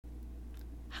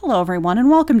Hello, everyone, and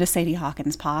welcome to Sadie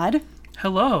Hawkins Pod.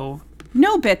 Hello.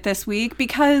 No bit this week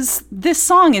because this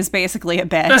song is basically a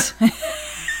bit.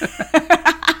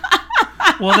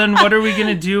 Well, then what are we going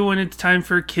to do when it's time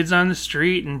for Kids on the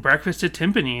Street and Breakfast at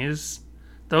Timpani's?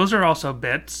 Those are also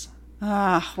bits.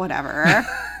 Whatever.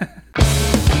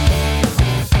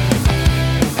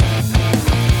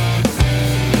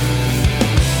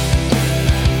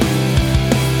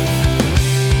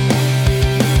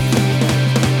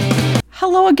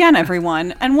 Hello again,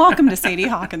 everyone, and welcome to Sadie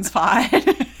Hawkins Pod.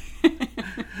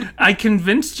 I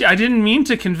convinced you. I didn't mean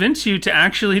to convince you to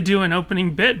actually do an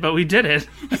opening bit, but we did it.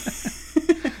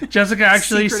 Jessica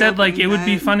actually said, it would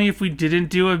be funny if we didn't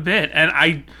do a bit, and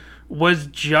I was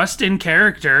just in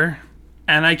character,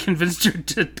 and I convinced her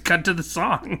to cut to the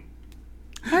song.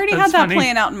 I already had that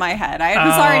playing out in my head. I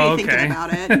was already thinking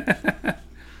about it.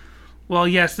 Well,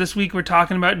 yes, this week we're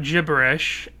talking about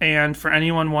gibberish, and for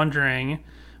anyone wondering,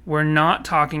 we're not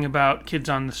talking about Kids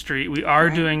on the Street. We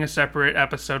are doing a separate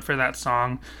episode for that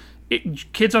song.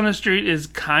 Kids on the Street is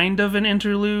kind of an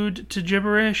interlude to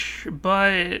gibberish,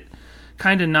 but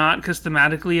kind of not, because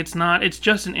thematically it's not. It's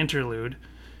just an interlude.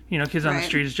 You know, Kids on the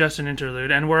Street is just an interlude.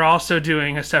 And we're also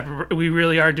doing we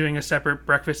really are doing a separate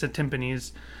Breakfast at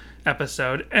Timpani's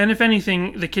episode. And if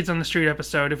anything, the Kids on the Street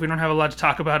episode, if we don't have a lot to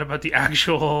talk about the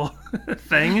actual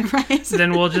thing,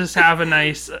 then we'll just have a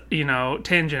nice,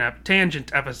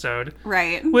 tangent episode.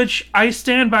 Right. Which I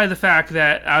stand by the fact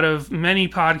that out of many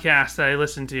podcasts that I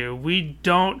listen to, we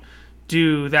don't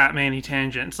do that many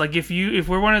tangents. Like if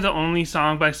we're one of the only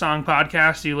song by song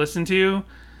podcasts you listen to,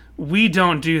 we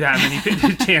don't do that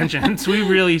many tangents. We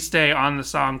really stay on the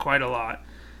song quite a lot.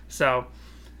 So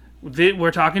we're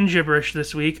talking gibberish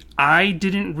this week. I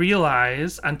didn't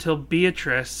realize until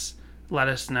Beatrice let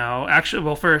us know. Actually,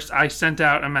 well, first I sent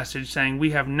out a message saying we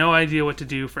have no idea what to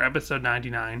do for episode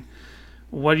 99.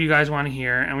 What do you guys want to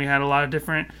hear? And we had a lot of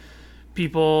different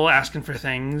people asking for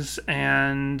things.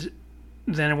 And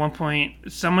then at one point,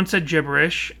 someone said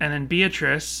gibberish, and then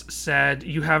Beatrice said,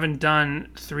 you haven't done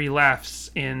 3 lefts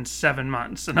in 7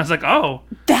 months. And I was like, oh.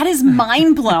 That is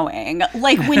mind-blowing.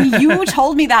 Like, when you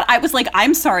told me that, I was like,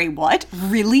 I'm sorry, what?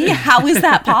 Really? How is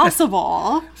that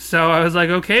possible? So I was like,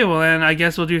 okay, well, then I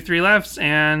guess we'll do 3 lefts.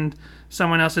 And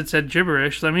someone else had said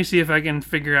gibberish. Let me see if I can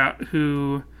figure out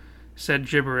who said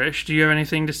gibberish. Do you have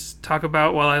anything to talk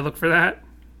about while I look for that?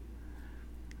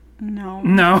 No.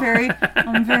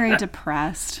 I'm very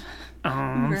depressed. Oh,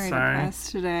 I'm very sorry.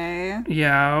 depressed today.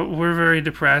 Yeah, we're very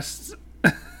depressed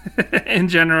in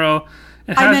general.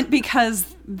 I meant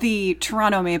because the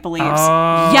Toronto Maple Leafs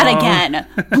yet again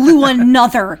blew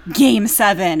another Game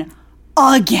 7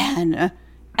 again.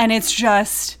 And it's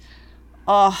just,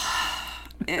 I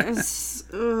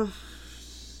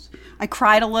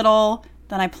cried a little.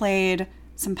 Then I played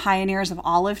some Pioneers of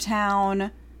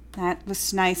Olivetown. That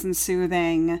was nice and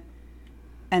soothing.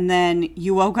 And then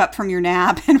you woke up from your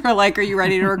nap and were like, are you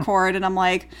ready to record? And I'm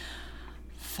like,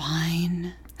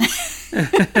 fine.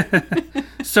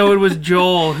 So it was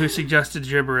Joel who suggested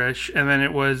gibberish, and then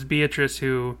it was Beatrice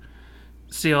who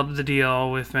sealed the deal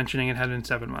with mentioning it had been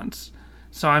 7 months.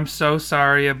 So I'm so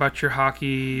sorry about your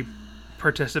hockey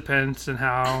participants and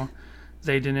how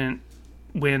they didn't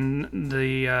win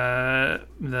the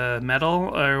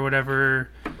medal or whatever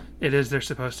it is they're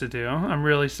supposed to do. I'm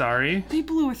really sorry. They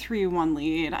blew a 3-1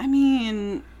 lead. I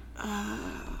mean...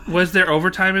 Was there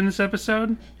overtime in this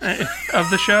episode of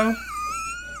the show?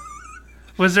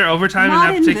 Was there overtime in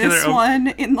that particular... Not in this one.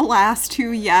 In the last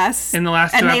 2, yes. In the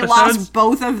last 2 episodes? And they lost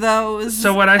both of those.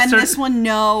 So this one,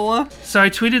 no. So I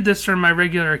tweeted this from my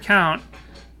regular account,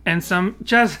 and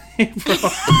April...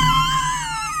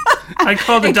 I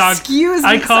call the dog. Excuse me.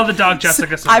 I call the dog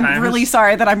Jessica sometimes. I'm really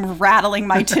sorry that I'm rattling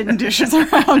my tin dishes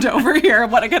around over here.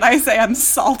 What can I say? I'm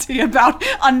salty about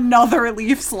another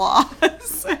Leafs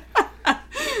loss.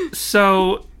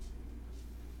 So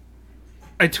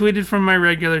I tweeted from my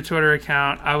regular Twitter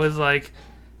account. I was like,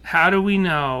 how do we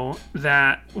know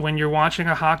that when you're watching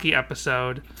a hockey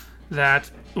episode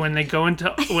that when they go into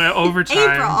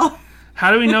overtime... April. How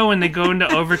do we know when they go into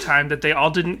overtime that they all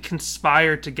didn't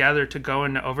conspire together to go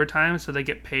into overtime so they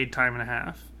get paid time and a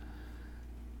half?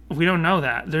 We don't know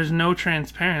that. There's no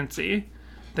transparency.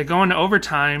 They go into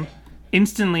overtime,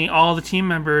 instantly all the team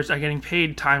members are getting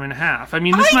paid time and a half. I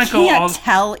mean, this might go all... I can't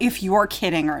tell if you're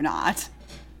kidding or not.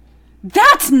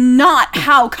 That's not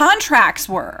how contracts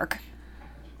work.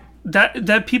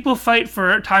 That people fight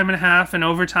for time and a half and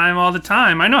overtime all the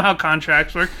time. I know how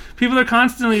contracts work. People are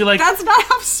constantly like... That's not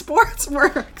how sports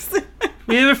works.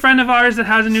 We have a friend of ours that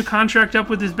has a new contract up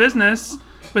with his business,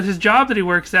 with his job that he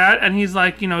works at, and he's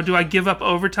like, do I give up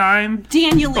overtime?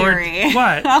 Daniel Leary. Or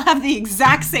what? I'll have the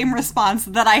exact same response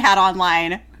that I had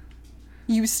online.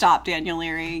 You stop, Daniel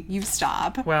Leary. You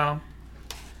stop. Well,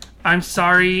 I'm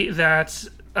sorry that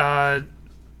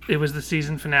it was the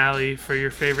season finale for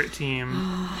your favorite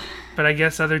team, but I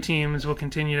guess other teams will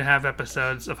continue to have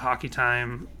episodes of Hockey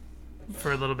Time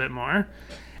for a little bit more.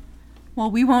 Well,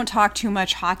 we won't talk too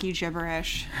much hockey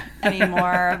gibberish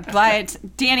anymore. But,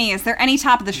 Danny, is there any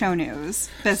top of the show news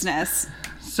business?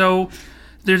 So,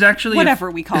 there's actually...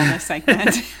 Whatever we call this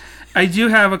segment. I do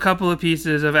have a couple of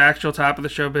pieces of actual top of the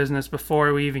show business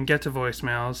before we even get to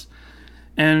voicemails.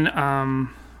 And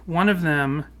one of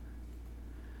them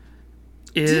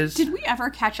is... Did we ever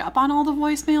catch up on all the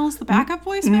voicemails, the backup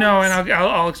voicemails? No, and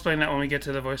I'll explain that when we get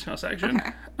to the voicemail section.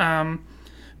 Okay.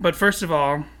 But first of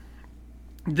all...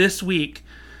 This week,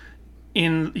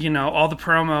 in all the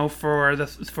promo for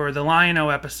the Lion-O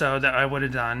episode that I would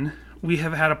have done, we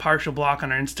have had a partial block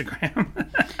on our Instagram.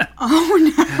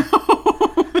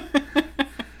 Oh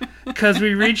no! Because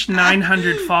we reached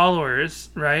 900 followers,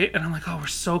 right? And I'm like, oh, we're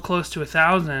so close to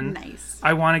 1,000. Nice.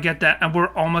 I want to get that, and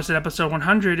we're almost at episode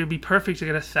 100. It'd be perfect to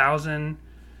get 1,000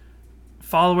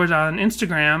 followers on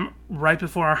Instagram right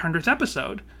before our 100th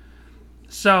episode.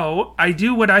 So, I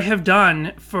do what I have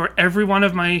done for every one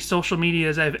of my social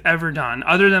medias I've ever done,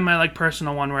 other than my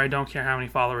personal one where I don't care how many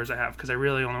followers I have because I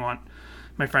really only want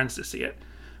my friends to see it.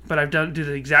 But I've do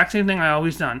the exact same thing I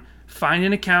always done. Find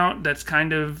an account that's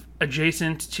kind of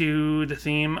adjacent to the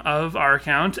theme of our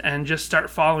account and just start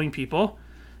following people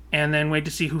and then wait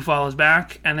to see who follows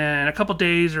back. And then a couple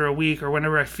days or a week or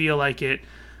whenever I feel like it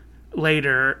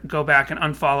later, go back and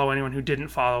unfollow anyone who didn't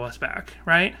follow us back,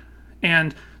 right?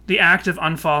 And the act of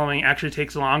unfollowing actually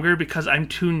takes longer because I'm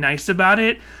too nice about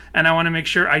it, and I want to make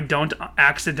sure I don't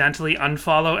accidentally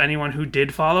unfollow anyone who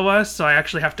did follow us, so I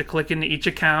actually have to click into each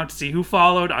account, see who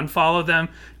followed, unfollow them,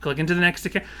 click into the next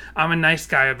account. I'm a nice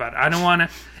guy about it. I don't want to...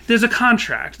 There's a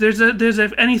contract. There's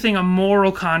if anything, a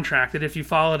moral contract that if you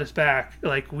followed us back,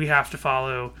 we have to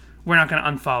follow... We're not going to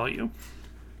unfollow you.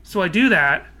 So I do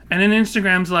that, and then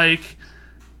Instagram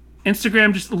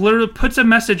just literally puts a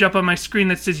message up on my screen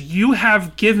that says, you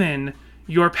have given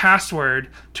your password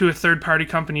to a third-party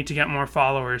company to get more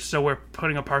followers, so we're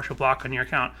putting a partial block on your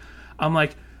account. I'm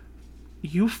like,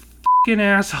 you fucking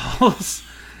assholes.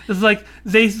 It's like,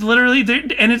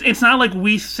 and it's not like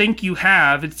we think you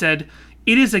have. It said,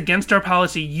 it is against our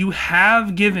policy. You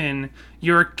have given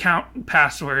your account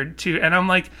password to, and I'm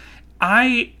like,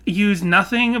 I use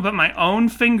nothing but my own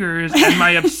fingers and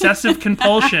my obsessive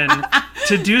compulsion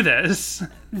to do this.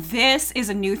 This is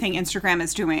a new thing Instagram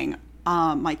is doing.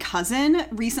 My cousin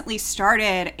recently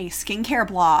started a skincare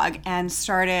blog and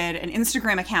started an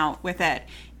Instagram account with it.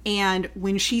 And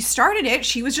when she started it,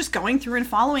 she was just going through and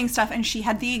following stuff, and she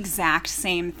had the exact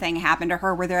same thing happen to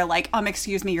her where they're like,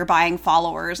 excuse me, you're buying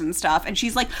followers and stuff. And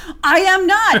she's like, I am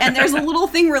not. And there's a little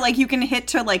thing where you can hit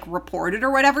to report it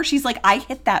or whatever. She's like, I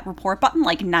hit that report button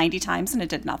 90 times and it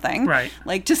did nothing. Right.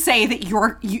 To say that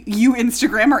you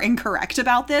Instagram are incorrect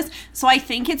about this. So I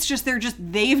think it's just,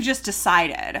 they've just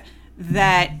decided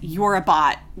that you're a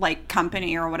bot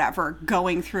company or whatever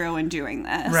going through and doing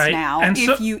this now. And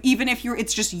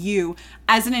it's just you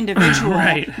as an individual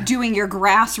doing your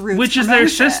grassroots which is promotion. their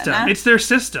system. It's their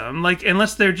system.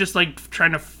 Unless they're just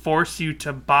trying to force you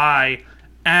to buy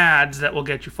ads that will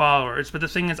get you followers. But the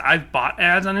thing is, I've bought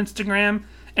ads on Instagram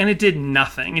and it did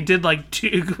nothing. It did two.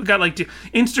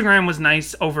 Instagram was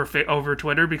nice over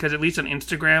Twitter because at least on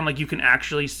Instagram, you can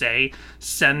actually say,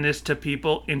 send this to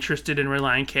people interested in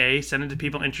Reliant K, send it to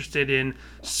people interested in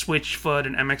Switchfoot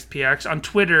and MXPX. On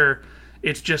Twitter,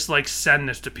 it's just send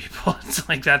this to people. It's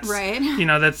that's right.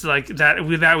 That's that.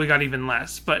 With that, we got even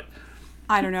less. But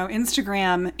I don't know.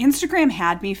 Instagram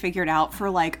had me figured out for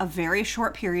a very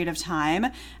short period of time.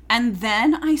 And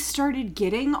then I started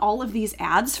getting all of these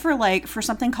ads for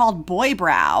something called Boy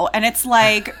Brow. And it's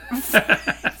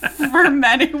for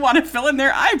men who want to fill in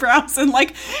their eyebrows and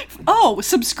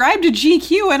subscribe to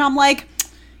GQ. And I'm like,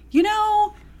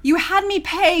 you had me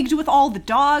pegged with all the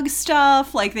dog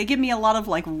stuff. They give me a lot of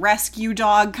rescue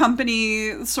dog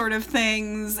company sort of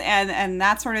things and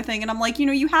that sort of thing. And I'm like,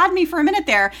 you had me for a minute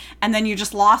there and then you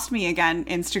just lost me again,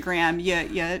 Instagram.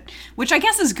 Which I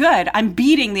guess is good. I'm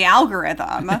beating the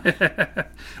algorithm.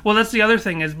 Well, that's the other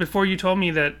thing is before you told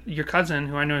me that your cousin,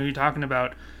 who I know who you're talking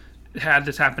about, had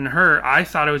this happen to her, I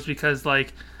thought it was because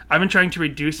I've been trying to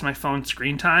reduce my phone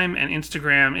screen time, and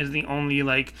Instagram is the only,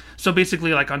 so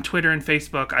basically, on Twitter and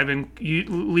Facebook, I've been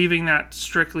leaving that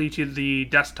strictly to the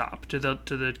desktop, to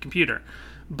the computer.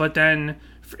 But then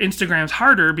Instagram's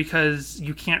harder because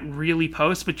you can't really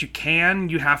post, but you can.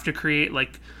 You have to create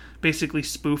like basically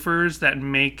spoofers that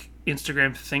make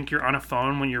Instagram think you're on a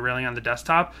phone when you're really on the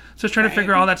desktop. So I was trying to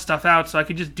figure all that stuff out so I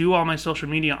could just do all my social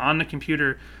media on the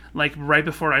computer like right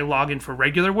before I log in for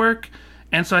regular work.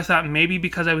 And so I thought maybe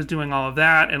because I was doing all of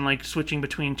that and like switching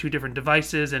between two different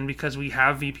devices, and because we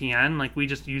have VPN, like we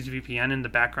just use VPN in the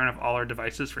background of all our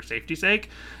devices for safety's sake,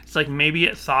 it's like maybe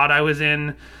it thought I was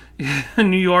in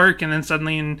New York and then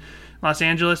suddenly in Los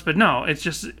Angeles, but no, it's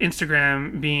just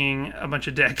Instagram being a bunch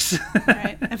of dicks.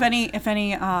 Right. If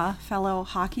any fellow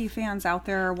hockey fans out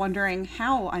there are wondering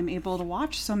how I'm able to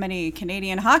watch so many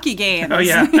Canadian hockey games, Oh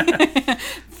yeah.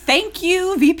 thank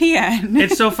you VPN.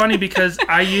 It's so funny because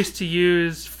I used to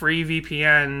use free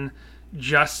VPN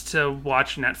just to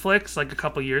watch Netflix like a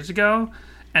couple years ago,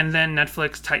 and then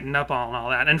Netflix tightened up on all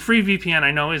that. And free VPN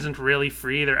I know isn't really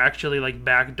free. They're actually like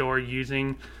backdoor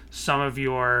using some of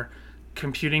your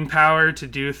computing power to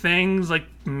do things like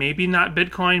maybe not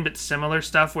Bitcoin but similar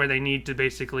stuff where they need to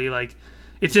basically like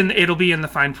it'll be in the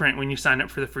fine print when you sign up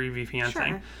for the free VPN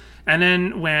thing. And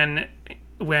then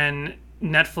when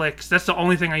Netflix, that's the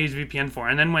only thing I use VPN for.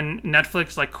 And then when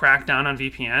Netflix like cracked down on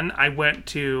VPN, I went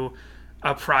to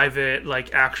a private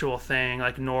like actual thing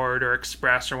like Nord or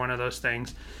Express or one of those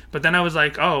things. But then I was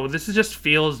like, oh, this just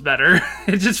feels better.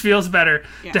 It just feels better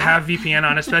to have VPN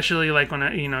on, especially like when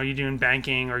you're doing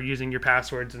banking or using your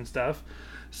passwords and stuff.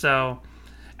 So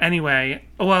anyway,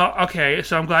 well, okay,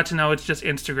 so I'm glad to know it's just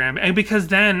Instagram. And because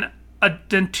then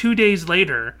 2 days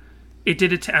later, it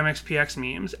did it to MXPX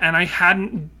memes, and I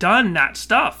hadn't done that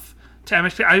stuff to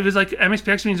MXPX. I was like,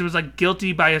 MXPX memes was like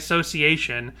guilty by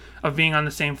association of being on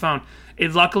the same phone.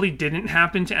 It luckily didn't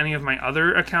happen to any of my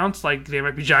other accounts, like They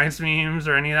Might Be Giants memes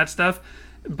or any of that stuff.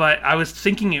 But I was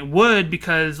thinking it would,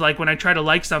 because like when I try to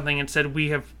like something, it said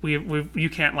you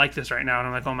can't like this right now, and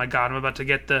I'm like, oh my god, I'm about to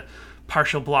get the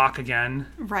partial block again.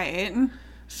 Right.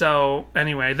 So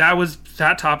anyway, that was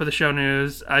that top of the show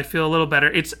news. I feel a little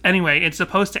better. It's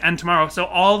supposed to end tomorrow. So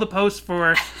all the posts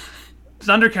for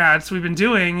Thundercats we've been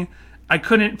doing, I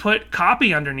couldn't put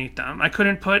copy underneath them. I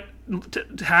couldn't put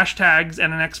hashtags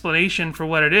and an explanation for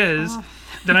what it is. Oh.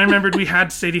 Then I remembered we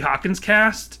had Sadie Hawkins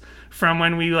cast from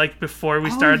when we before we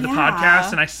started the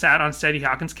podcast, and I sat on Sadie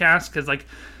Hawkins cast because like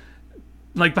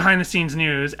behind the scenes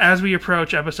news as we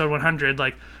approach episode 100,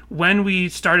 like when we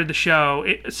started the show,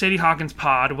 Sadie Hawkins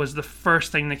pod was the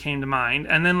first thing that came to mind.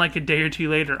 And then like a day or two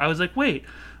later, I was like, wait,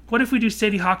 what if we do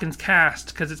Sadie Hawkins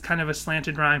cast? Because it's kind of a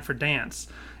slanted rhyme for dance.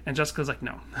 And Jessica's like,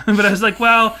 no. But I was like,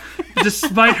 well,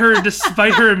 despite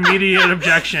her immediate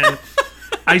objection,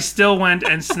 I still went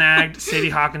and snagged Sadie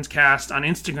Hawkins cast on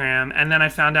Instagram. And then I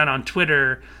found out on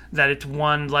Twitter that it's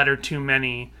one letter too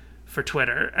many for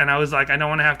Twitter. And I was like, I don't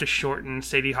want to have to shorten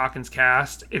Sadie Hawkins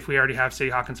cast if we already have Sadie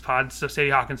Hawkins pod. So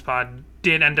Sadie Hawkins pod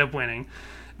did end up winning.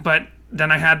 But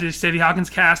then I had to Sadie Hawkins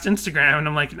cast Instagram, and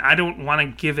I'm like, I don't want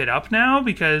to give it up now,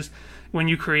 because when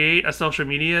you create a social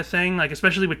media thing, like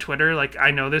especially with Twitter, like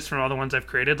I know this from all the ones I've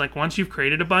created, like once you've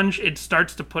created a bunch, it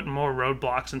starts to put more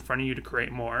roadblocks in front of you to create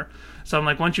more. So I'm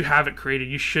like, once you have it created,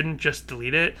 you shouldn't just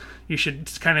delete it. You should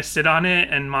kind of sit on it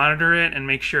and monitor it and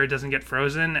make sure it doesn't get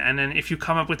frozen. And then if you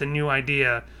come up with a new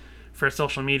idea for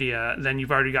social media, then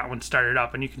you've already got one started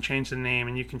up, and you can change the name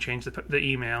and you can change the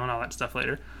email and all that stuff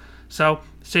later. So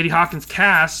Sadie Hawkins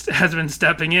cast has been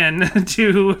stepping in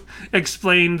to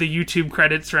explain the YouTube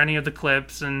credits for any of the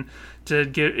clips, and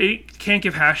it can't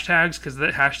give hashtags because the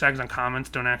hashtags on comments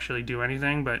don't actually do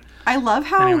anything. But I love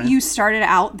how you started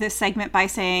out this segment by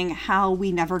saying how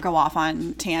we never go off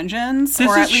on tangents.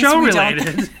 This is show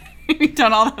related. We've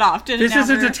done all that often. This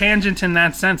isn't a tangent in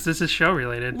that sense. This is show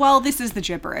related. Well, this is the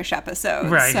gibberish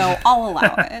episode, right? So I'll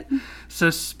allow it. So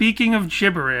speaking of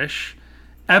gibberish,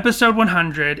 episode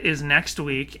 100 is next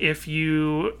week. If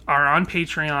you are on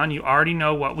Patreon, you already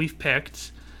know what we've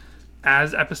picked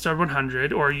as episode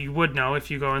 100, or you would know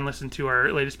if you go and listen to our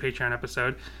latest Patreon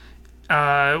episode.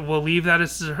 We'll leave that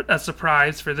as a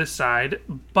surprise for this side,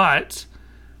 but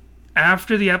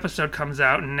after the episode comes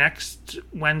out next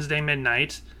Wednesday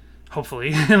midnight,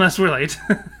 hopefully, unless we're late,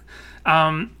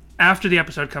 after the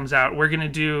episode comes out, we're going to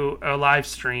do a live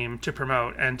stream to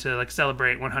promote and to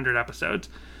celebrate 100 episodes.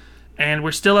 And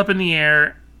we're still up in the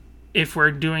air if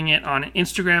we're doing it on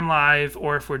Instagram Live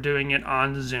or if we're doing it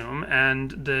on Zoom.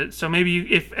 And so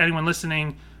maybe if anyone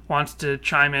listening wants to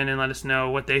chime in and let us know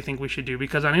what they think we should do,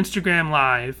 because on Instagram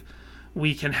Live,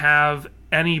 we can have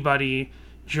anybody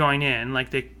join in.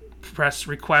 Like they press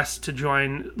request to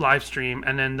join live stream,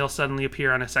 and then they'll suddenly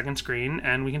appear on a second screen,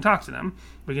 and we can talk to them.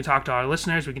 We can talk to our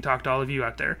listeners. We can talk to all of you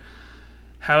out there.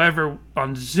 However,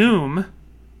 on Zoom,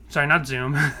 sorry, not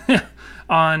Zoom,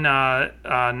 on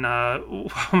oh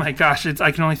my gosh,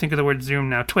 I can only think of the word Zoom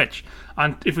now, Twitch.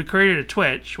 If we created a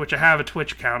Twitch, which I have a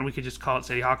Twitch account, we could just call it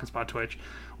Sadie Hawkins Pod Twitch,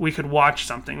 we could watch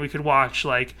something. We could watch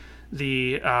like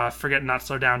the Forget Not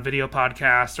Slow Down video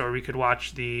podcast, or we could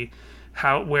watch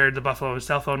where the Buffalo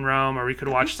cell phone roam, or we could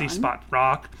watch C Spot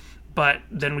Rock, but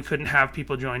then we couldn't have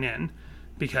people join in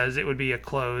because it would be a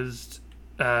closed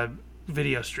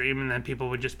video stream, and then people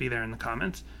would just be there in the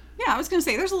comments. Yeah, I was going to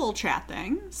say, there's a little chat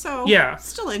thing, so yeah,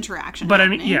 still interaction. But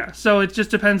happening. I mean, yeah, so it just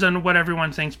depends on what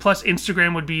everyone thinks. Plus,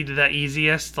 Instagram would be the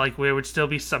easiest. Like, there would still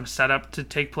be some setup to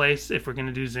take place if we're going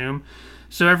to do Zoom.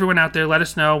 So everyone out there, let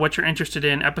us know what you're interested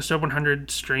in. Episode 100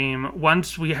 stream.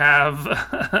 Once we have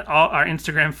all our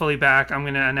Instagram fully back, I'm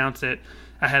going to announce it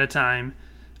ahead of time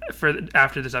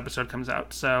after this episode comes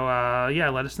out. So, yeah,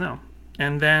 let us know.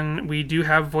 And then we do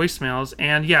have voicemails.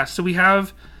 And, yeah, so we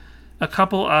have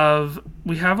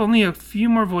we have only a few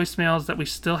more voicemails that we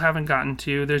still haven't gotten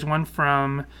to. There's one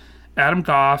from Adam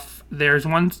Goff. There's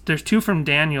two from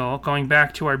Daniel, going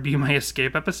back to our Be My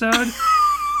Escape episode,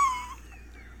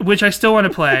 which I still want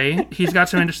to play. He's got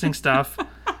some interesting stuff.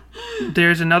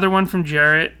 There's another one from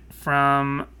Jarrett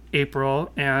from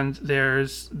April, and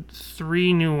there's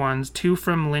 3 new ones, 2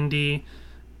 from Lindy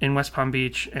in West Palm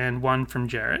Beach, and 1 from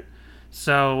Jarrett.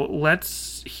 So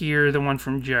let's hear the one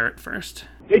from Jarrett first.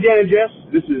 Hey, Dan and Jess,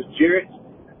 this is Jarrett.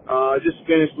 Just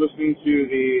finished listening to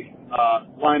the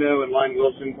Lino and Line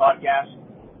Wilson podcast,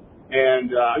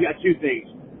 and I got 2 things.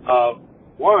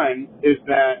 One is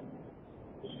that,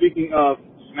 speaking of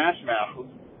Smash Mouth,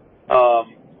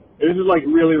 this is like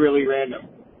really, really random,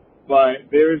 but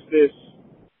there's this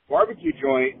barbecue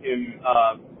joint in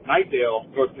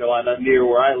Knightdale, North Carolina, near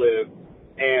where I live,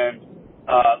 and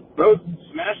both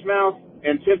Smash Mouth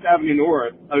and 10th Avenue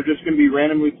North are just going to be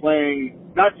randomly playing,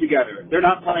 not together. They're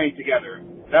not playing together.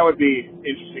 That would be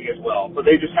interesting as well. But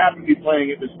they just happen to be playing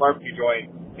at this barbecue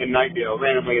joint in Knightdale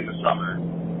randomly in the summer.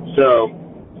 So,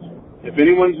 if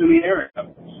anyone's in the area,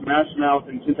 Smash Mouth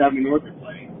and 10th Avenue North are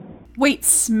playing. Wait,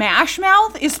 Smash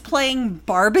Mouth is playing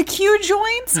barbecue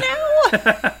joints now?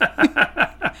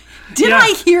 Did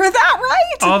I hear that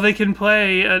right? All they can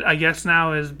play, I guess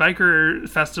now, is biker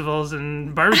festivals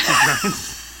and barbecue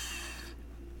joints.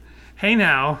 Hey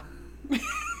now.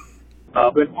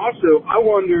 But also, I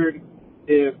wondered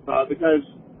if, because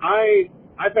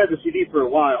I've had the CD for a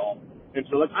while, and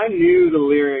so I knew the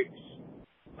lyrics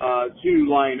to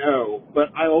Line O, but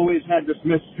I always had this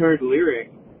misheard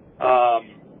lyric.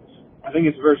 I think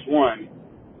it's verse 1.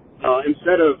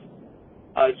 Instead of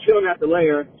chilling at the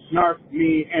lair, Snarf,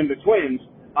 me, and the twins,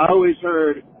 I always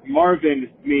heard Marvin,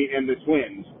 me, and the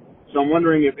twins. So I'm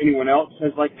wondering if anyone else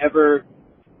has ever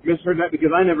misheard that,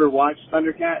 because I never watched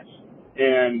Thundercats,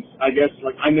 and I guess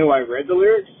I know I read the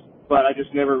lyrics, but I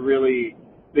just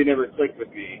they never clicked with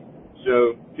me.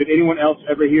 So did anyone else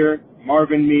ever hear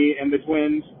Marvin, me, and the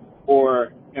twins,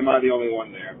 or am I the only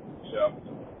one there? So,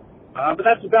 but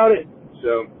that's about it.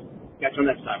 So catch you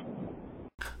next time.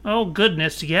 Oh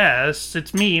goodness, yes,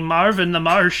 it's me, Marvin the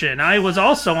Martian. I was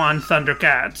also on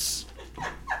Thundercats.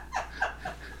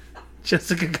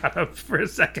 Jessica got up for a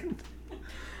second.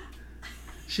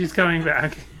 She's coming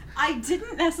back. I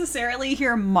didn't necessarily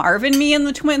hear Marvin, me, and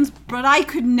the twins, but I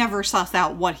could never suss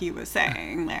out what he was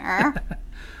saying there.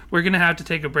 We're going to have to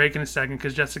take a break in a second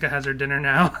because Jessica has her dinner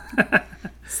now.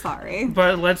 Sorry.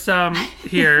 But let's,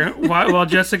 here, while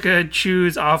Jessica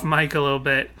chews off mic a little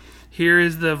bit, here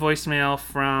is the voicemail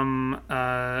from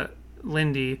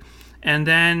Lindy. And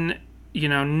then,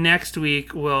 next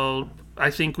week I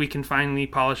think we can finally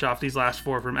polish off these last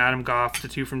 4 from Adam Goff, the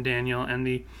 2 from Daniel, and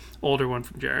the older one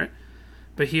from Jarrett.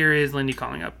 But here is Lindy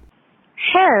calling up.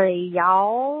 Hey,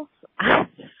 y'all. I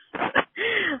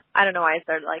don't know why I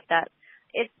started like that.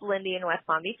 It's Lindy in West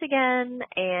Palm Beach again,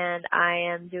 and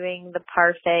I am doing the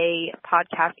Parfait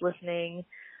podcast listening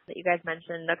that you guys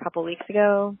mentioned a couple weeks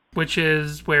ago. Which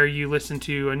is where you listen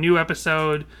to a new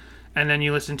episode, and then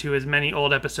you listen to as many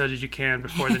old episodes as you can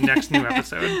before the next new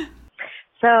episode.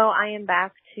 So I am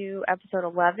back to episode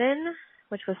 11,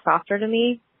 which was Softer to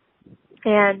Me.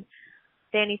 And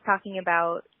Danny's talking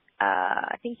about,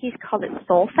 I think he's called it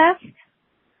Soul Fest,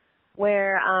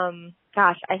 where,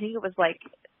 I think it was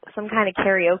some kind of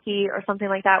karaoke or something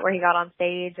like that, where he got on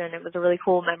stage, and it was a really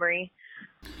cool memory.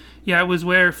 Yeah, it was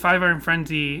where Five Iron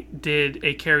Frenzy did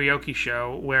a karaoke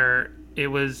show where it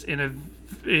was in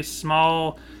a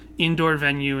small indoor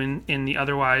venue in the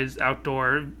otherwise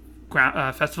outdoor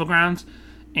festival grounds.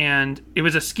 And it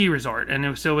was a ski resort, and it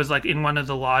was in one of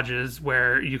the lodges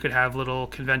where you could have little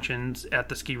conventions at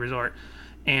the ski resort.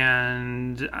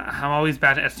 And I'm always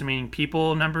bad at estimating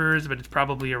people numbers, but it's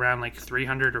probably around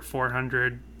 300 or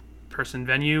 400 person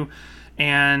venue,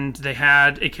 and they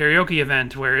had a karaoke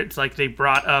event where it's like they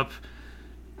brought up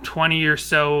 20 or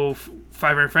so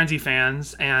Five Iron Frenzy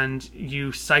fans, and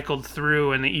you cycled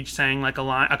through, and they each sang like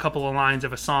a couple of lines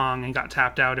of a song, and got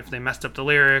tapped out if they messed up the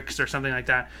lyrics or something like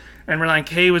that. And Relient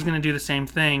K was going to do the same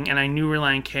thing, and I knew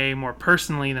Relient K more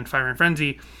personally than Five Iron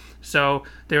Frenzy, so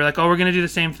they were like, "Oh, we're going to do the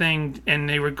same thing," and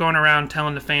they were going around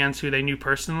telling the fans who they knew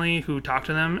personally who talked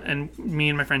to them, and me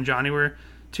and my friend Johnny were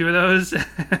two of those.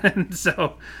 And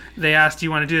so they asked, "Do you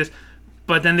want to do this?"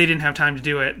 But then they didn't have time to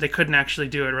do it. They couldn't actually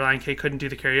do it. Relient K couldn't do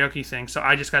the karaoke thing. So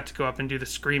I just got to go up and do the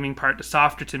screaming part to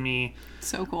Softer to Me.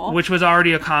 So cool. Which was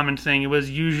already a common thing. It was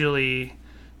usually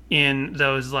in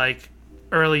those like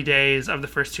early days of the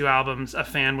first two albums, a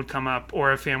fan would come up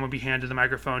or a fan would be handed the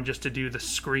microphone just to do the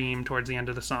scream towards the end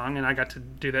of the song. And I got to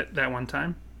do that one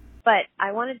time. But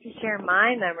I wanted to share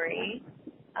my memory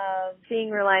of seeing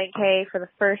Relient K for the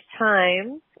first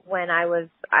time when I was,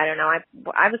 I don't know,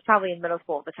 I was probably in middle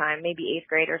school at the time, maybe 8th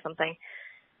grade or something.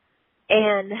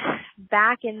 And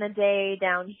back in the day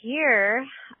down here,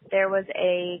 there was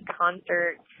a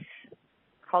concert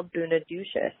called Buna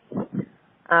Ducious,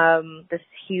 this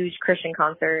huge Christian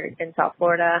concert in South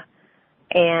Florida.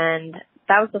 And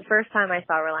that was the first time I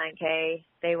saw Relient K.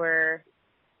 They were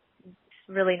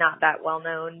really not that well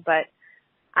known, but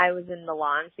I was in the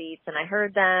lawn seats and I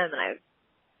heard them and I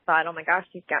thought, oh my gosh,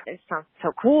 these guys sound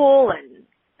so cool and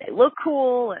they look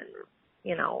cool and,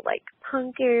 you know, like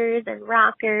punkers and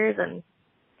rockers and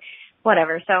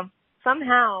whatever. So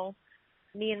somehow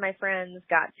me and my friends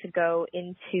got to go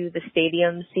into the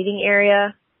stadium seating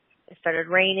area. It started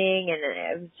raining and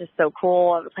it was just so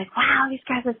cool. I was like, wow, these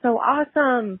guys are so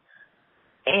awesome.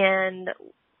 And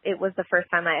it was the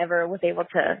first time I ever was able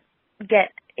to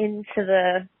get into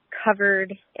the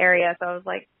covered area. So I was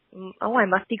like, oh, I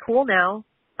must be cool now.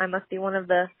 I must be one of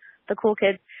the cool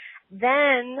kids.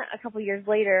 Then a couple years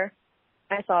later,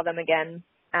 I saw them again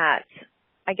at,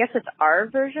 I guess it's our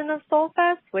version of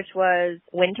Soulfest, which was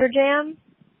Winter Jam.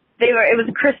 It was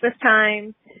Christmas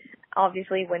time,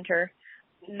 obviously winter.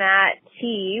 Matt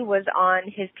T was on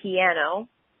his piano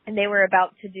and they were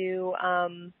about to do,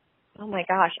 oh my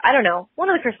gosh, I don't know, one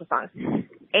of the Christmas songs.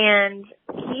 And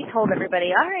he told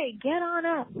everybody, all right, get on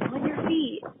up on your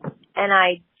feet. And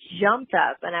I jumped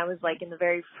up and I was like in the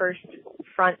very first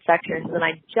front sections and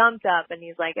I jumped up and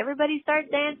he's like, everybody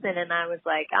start dancing. And I was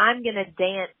like, I'm going to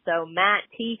dance so Matt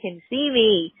T can see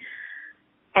me.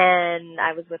 And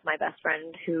I was with my best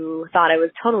friend who thought I was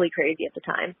totally crazy at the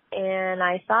time. And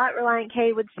I thought Relient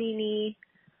K would see me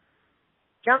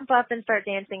jump up and start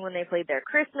dancing when they played their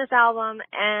Christmas album.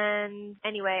 And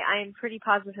anyway, I am pretty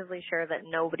positively sure that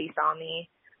nobody saw me.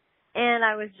 And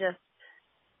I was just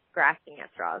grasping at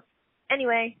straws.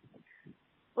 Anyway,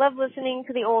 love listening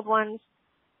to the old ones,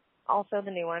 also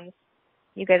the new ones.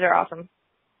 You guys are awesome.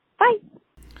 Bye.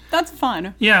 That's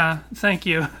fun. Yeah, thank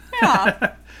you.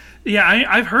 Yeah. Yeah,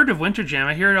 I've heard of Winter Jam.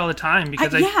 I hear it all the time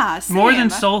because more than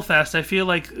Soulfest, I feel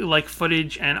like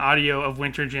footage and audio of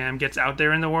Winter Jam gets out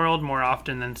there in the world more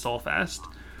often than Soulfest.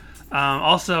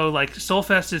 Also, like,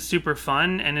 Soulfest is super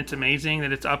fun, and it's amazing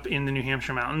that it's up in the New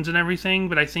Hampshire mountains and everything,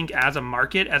 but I think as a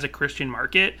market, as a Christian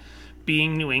market,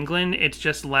 being New England, it's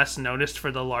just less noticed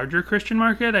for the larger Christian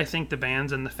market. I think the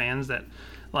bands and the fans that,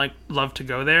 like, love to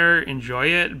go there enjoy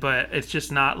it, but it's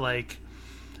just not, like,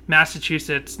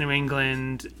 Massachusetts, New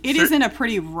England. It is in a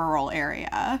pretty rural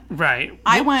area. Right.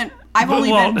 I've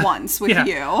only been once with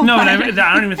you. No, and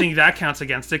I don't even think that counts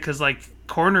against it because, like,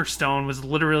 Cornerstone was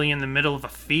literally in the middle of a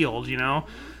field, you know?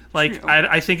 Like,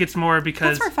 I think it's more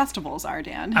because... That's where festivals are,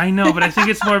 Dan. I know, but I think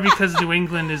it's more because New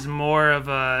England is more of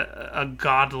a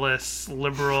godless,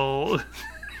 liberal...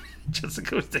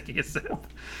 Jessica was taking a sip.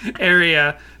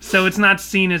 Area. So it's not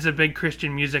seen as a big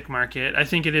Christian music market. I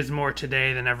think it is more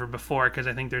today than ever before because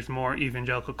I think there's more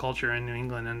evangelical culture in New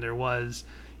England than there was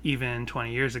even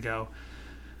 20 years ago.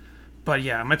 But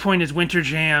yeah, my point is Winter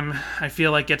Jam, I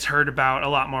feel like gets heard about a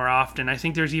lot more often. I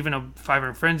think there's even a Five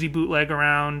Iron Frenzy bootleg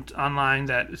around online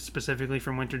that is specifically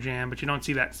from Winter Jam, but you don't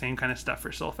see that same kind of stuff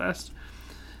for Soulfest.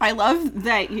 I love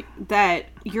that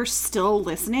you're still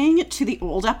listening to the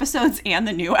old episodes and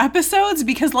the new episodes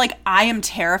because, like, I am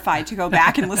terrified to go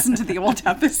back and listen to the old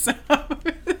episodes.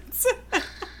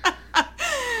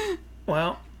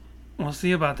 Well, we'll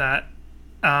see about that.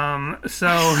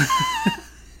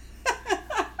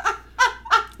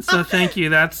 So thank you.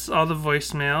 That's all the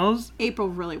voicemails. April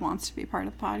really wants to be part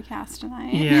of the podcast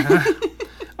tonight. Yeah.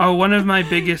 Oh, one of my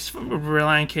biggest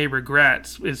Relient K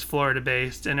regrets is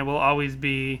Florida-based, and it will always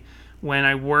be when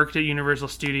I worked at Universal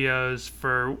Studios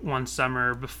for one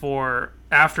summer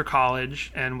after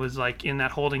college, and was like in that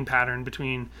holding pattern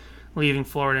between leaving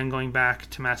Florida and going back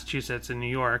to Massachusetts and New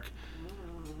York.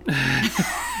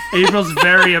 April's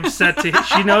very upset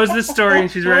she knows this story and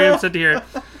she's very upset to hear it.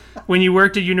 When you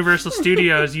worked at Universal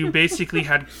Studios, you basically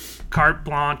had carte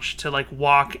blanche to like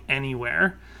walk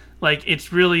anywhere. Like,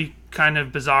 it's really kind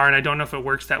of bizarre, and I don't know if it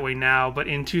works that way now, but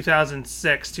in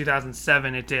 2006,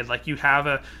 2007, it did. Like, you have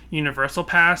a Universal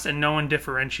Pass, and no one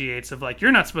differentiates of, like,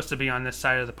 you're not supposed to be on this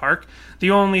side of the park.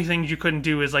 The only things you couldn't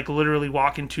do is, like, literally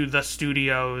walk into the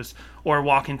studios or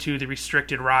walk into the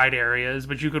restricted ride areas,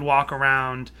 but you could walk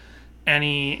around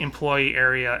any employee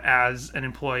area as an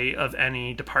employee of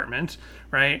any department,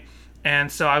 right?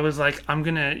 And so I was like,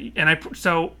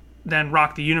 so then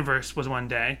Rock the Universe was one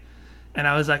day, and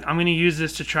I was like, I'm going to use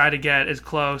this to try to get as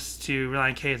close to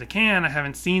Relient K as I can. I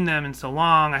haven't seen them in so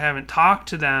long. I haven't talked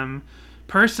to them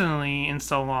personally in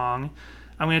so long.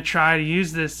 I'm going to try to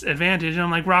use this advantage. And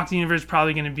I'm like, Rock the Universe is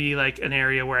probably going to be like an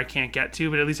area where I can't get to,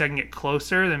 but at least I can get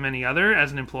closer than many other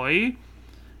as an employee.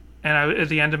 And at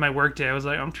the end of my workday, I was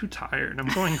like, I'm too tired. I'm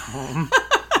going home.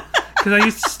 Because I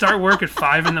used to start work at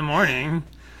 5 a.m.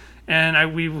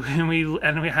 And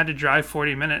we had to drive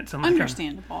 40 minutes. I'm like,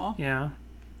 understandable. Yeah.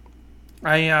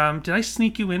 Did I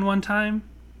sneak you in one time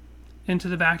into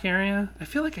the back area? I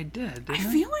feel like I did. I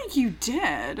feel like you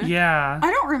did. Yeah.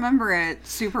 I don't remember it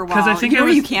super well. 'Cause I think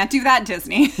you can't do that at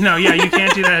Disney. No, yeah, you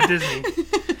can't do that at Disney.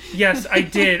 Yes, I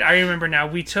did. I remember now.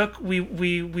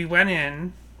 We went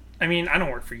in. I mean, I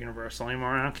don't work for Universal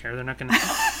anymore. I don't care. They're not going to.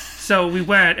 So we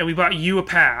went and we bought you a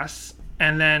pass.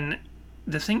 And then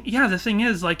the thing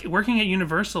is, like, working at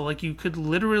Universal, like, you could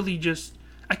literally just.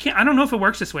 I don't know if it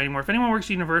works this way anymore. If anyone works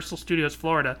at Universal Studios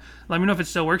Florida, let me know if it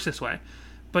still works this way.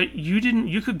 But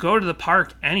you could go to the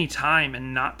park anytime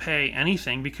and not pay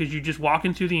anything because you just walk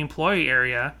into the employee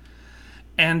area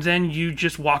and then you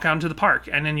just walk out into the park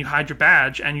and then you hide your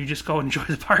badge and you just go enjoy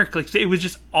the park. Like, it was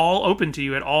just all open to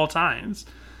you at all times.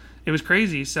 It was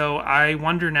crazy. So I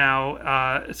wonder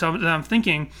now, so I'm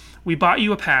thinking, we bought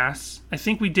you a pass. I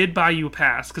think we did buy you a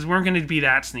pass because we weren't going to be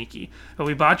that sneaky. But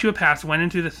we bought you a pass, went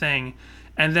into the thing,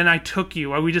 and then I took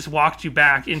you, or we just walked you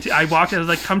back into. I was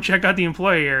like, come check out the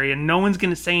employee area, and no one's going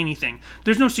to say anything.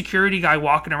 There's no security guy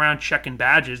walking around checking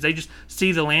badges. They just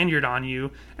see the lanyard on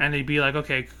you, and they'd be like,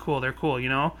 okay, cool, they're cool, you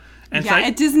know? And yeah,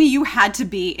 at Disney, you had to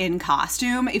be in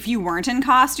costume. If you weren't in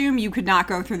costume, you could not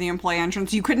go through the employee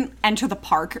entrance. You couldn't enter the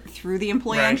park through the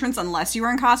employee entrance unless you were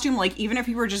in costume. Like, even if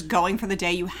you were just going for the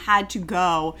day, you had to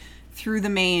go through the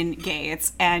main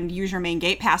gates and use your main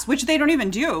gate pass, which they don't even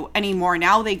do anymore.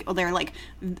 Now they're like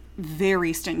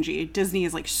very stingy. Disney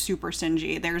is like super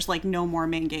stingy. There's like no more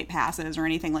main gate passes or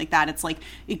anything like that. It's like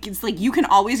you can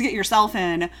always get yourself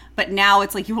in, but now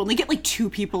it's like you only get like 2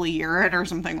 people a year or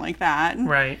something like that.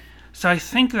 Right. So I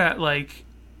think that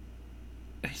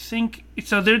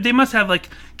so they must have like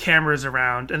cameras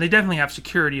around, and they definitely have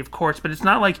security, of course, but it's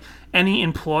not like any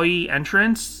employee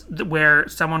entrance where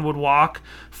someone would walk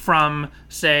from,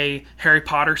 say,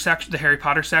 the Harry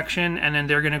Potter section, and then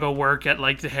they're going to go work at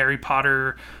like the Harry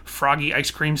Potter froggy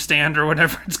ice cream stand or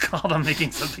whatever it's called. I'm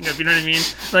making something up, you know what I mean?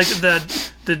 Like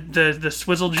the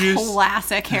swizzle juice.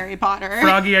 Classic Harry Potter.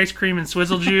 Froggy ice cream and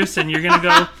swizzle juice, and you're going to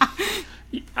go...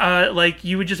 like,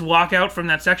 you would just walk out from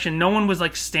that section. No one was,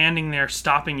 like, standing there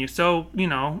stopping you. So, you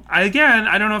know, I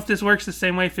don't know if this works the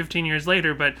same way 15 years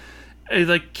later, but,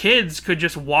 like, kids could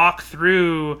just walk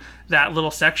through that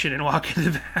little section and walk in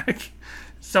the back.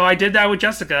 So I did that with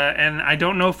Jessica, and I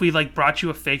don't know if we, like, brought you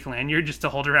a fake lanyard just to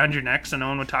hold around your neck so no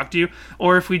one would talk to you,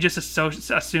 or if we just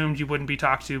assumed you wouldn't be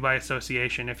talked to by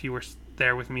association if you were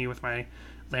there with me with my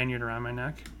lanyard around my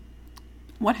neck.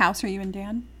 What house are you in,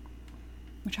 Dan?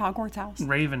 Which Hogwarts house?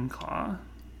 Ravenclaw.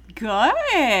 Good.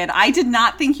 I did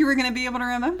not think you were going to be able to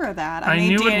remember that. I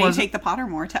made Danny take the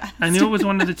Pottermore test. I knew it was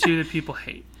one of the 2 that people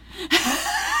hate.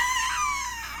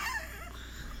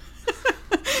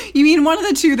 You mean one of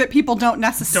the 2 that people don't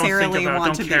necessarily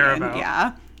want to be in? About.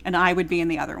 Yeah. And I would be in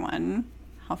the other one.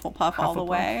 Hufflepuff all the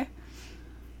way.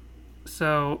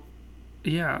 So,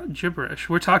 yeah, gibberish.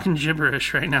 We're talking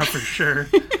gibberish right now for sure.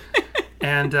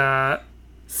 And,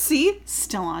 see?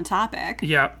 Still on topic.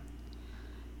 Yeah.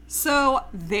 So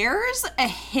there's a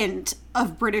hint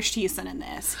of British Thiessen in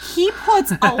this. He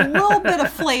puts a little bit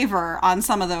of flavor on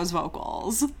some of those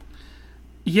vocals.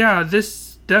 Yeah,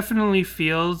 this definitely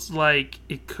feels like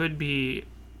it could be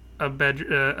a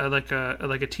like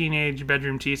a teenage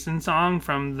bedroom Thiessen song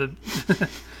from the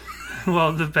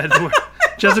the bedroom.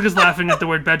 Jessica's laughing at the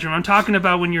word bedroom. I'm talking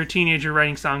about when you're a teenager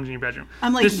writing songs in your bedroom.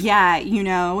 I'm like, you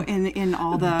know, in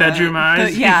all the... Bedroom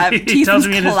eyes? He tells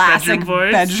me in his bedroom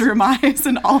voice. Bedroom eyes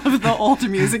in all of the old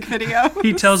music videos.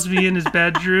 He tells me in his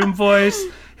bedroom voice,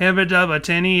 Hibba Dubba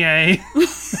Tinny A.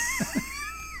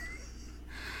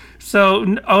 So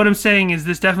what I'm saying is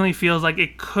this definitely feels like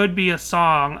it could be a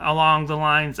song along the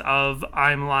lines of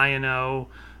I'm Lion-O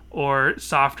or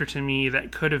Softer to Me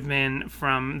that could have been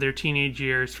from their teenage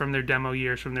years, from their demo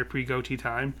years, from their pre-Goatee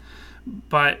time.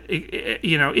 But,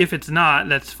 if it's not,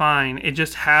 that's fine. It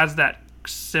just has that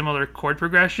similar chord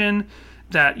progression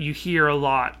that you hear a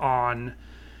lot on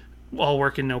All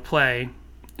Work and No Play.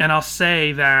 And I'll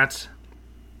say that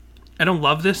I don't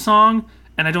love this song,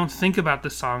 and I don't think about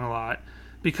this song a lot.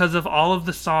 Because of all of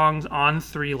the songs on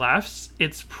Three Lefts,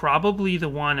 it's probably the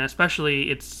one, especially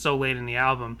it's so late in the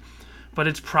album, but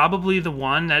it's probably the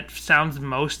one that sounds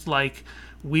most like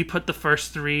we put the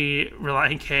first 3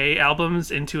 Relient K albums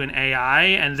into an AI,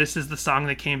 and this is the song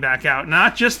that came back out.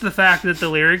 Not just the fact that the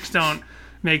lyrics don't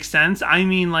make sense, I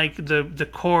mean like the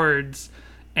chords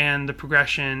and the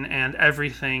progression and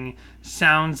everything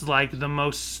sounds like the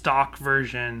most stock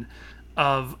version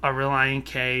of a Relient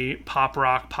K pop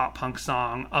rock, pop punk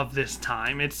song of this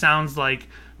time. It sounds like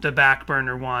the back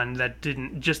burner one that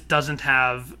just doesn't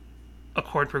have a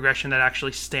chord progression that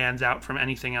actually stands out from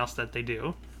anything else that they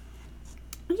do.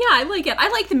 Yeah, I like it. I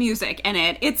like the music in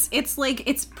it.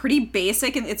 It's pretty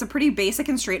basic, and it's a pretty basic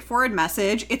and straightforward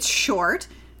message. It's short.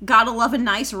 Gotta love a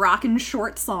nice rockin'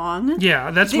 short song.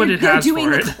 Yeah, that's what it has for it. They're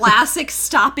doing the classic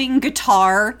stopping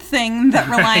guitar thing that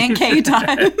Relient K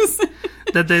does.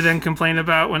 That they then complain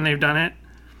about when they've done it.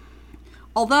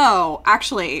 Although,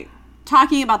 actually,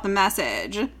 talking about the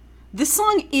message, this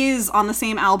song is on the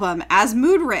same album as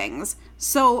Mood Rings.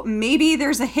 So maybe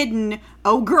there's a hidden,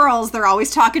 oh girls, they're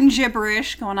always talking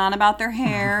gibberish, going on about their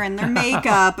hair and their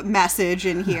makeup message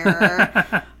in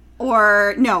here.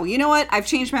 Or, no, you know what? I've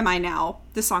changed my mind now.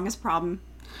 This song is a problem.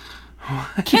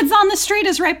 Kids on the Street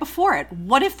is right before it.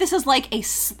 What if this is like a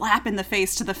slap in the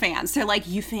face to the fans? They're like,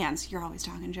 you fans, you're always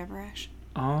talking gibberish.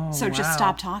 Oh, so just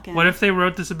stop talking. What if they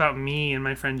wrote this about me and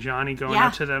my friend Johnny going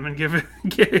up to them and giving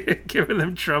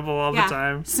them trouble all the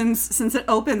time? Since it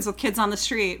opens with Kids on the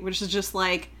Street, which is just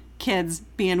like kids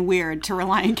being weird to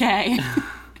Relient K.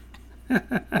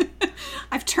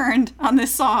 I've turned on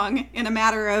this song in a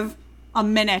matter of a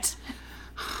minute.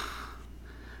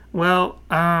 Well,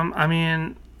 I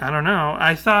mean, I don't know.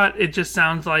 I thought it just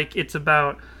sounds like it's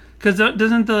about, because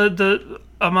doesn't the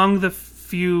among the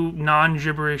few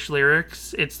non-gibberish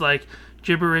lyrics, it's like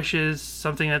gibberish is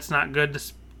something that's not good to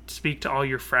speak to all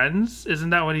your friends.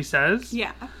 Isn't that what he says?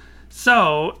 Yeah.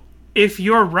 So if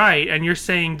you're right and you're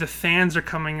saying the fans are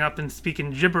coming up and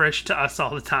speaking gibberish to us all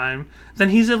the time,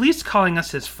 then he's at least calling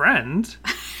us his friend.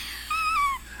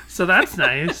 So that's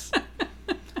nice.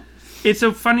 It's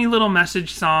a funny little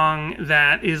message song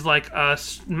that is like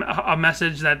a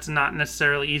message that's not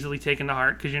necessarily easily taken to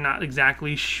heart because you're not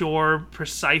exactly sure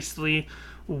precisely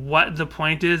what the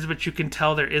point is, but you can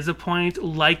tell there is a point,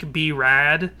 like Be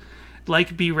Rad.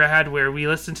 Like Be Rad, where we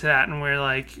listen to that and we're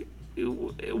like,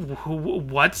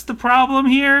 what's the problem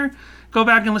here? Go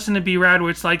back and listen to Be Rad, where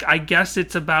it's like, I guess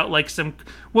it's about like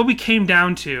what we came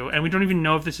down to, and we don't even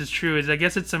know if this is true, is I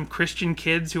guess it's some Christian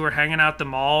kids who are hanging out the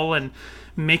mall and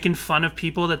making fun of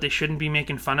people that they shouldn't be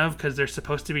making fun of because they're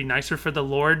supposed to be nicer for the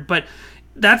Lord. But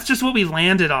that's just what we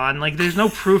landed on. Like, there's no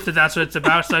proof that that's what it's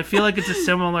about. So I feel like it's a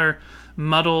similar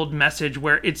muddled message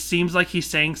where it seems like he's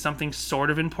saying something sort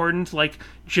of important, like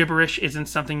gibberish isn't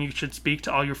something you should speak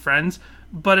to all your friends.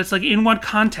 But it's like, in what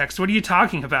context? What are you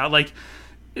talking about? Like,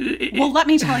 well, let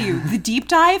me tell you, the deep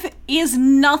dive is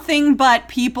nothing but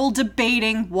people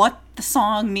debating what the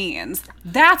song means.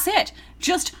 That's it.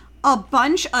 Just a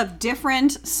bunch of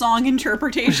different song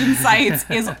interpretation sites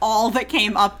is all that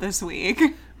came up this week.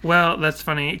 Well, that's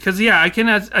funny. Because, yeah,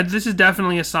 this is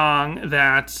definitely a song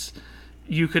that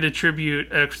you could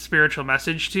attribute a spiritual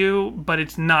message to, but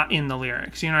it's not in the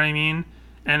lyrics. You know what I mean?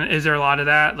 And is there a lot of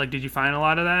that? Like, did you find a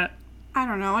lot of that? I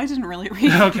don't know. I didn't really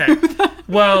read Okay.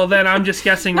 Well, then I'm just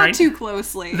guessing Not too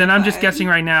closely. Then I'm just guessing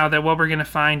right now that what we're going to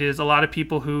find is a lot of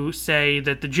people who say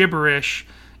that the gibberish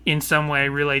in some way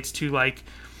relates to, like,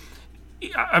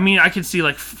 I mean, I could see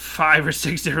like 5 or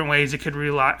 6 different ways it could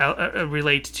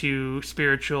relate to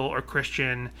spiritual or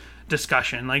Christian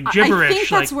discussion. Like gibberish. I think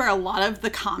that's where a lot of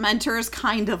the commenters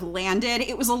kind of landed.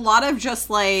 It was a lot of just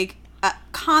like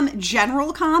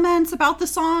general comments about the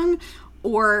song,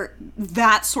 or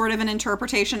that sort of an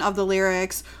interpretation of the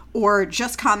lyrics, or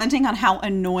just commenting on how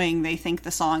annoying they think the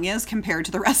song is compared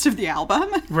to the rest of the album.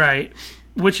 Right.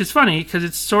 Which is funny because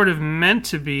it's sort of meant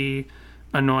to be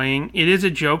annoying. It is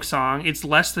a joke song. It's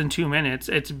less than 2 minutes.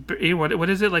 It's what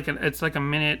is it like? It's like a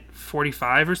minute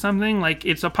 45 or something. Like,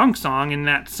 it's a punk song in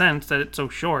that sense that it's so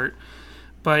short.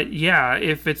 But yeah,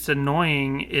 if it's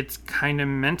annoying, it's kind of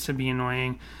meant to be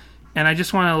annoying. And I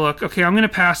just want to look. Okay, I'm going to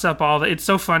pass up all the. It's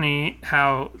so funny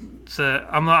how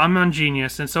I'm on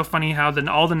Genius, and it's so funny how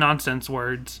all the nonsense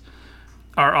words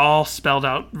are all spelled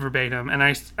out verbatim. And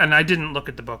I didn't look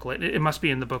at the booklet. It must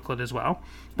be in the booklet as well.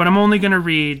 But I'm only going to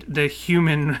read the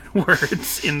human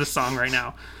words in the song right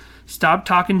now. Stop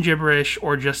talking gibberish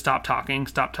or just stop talking.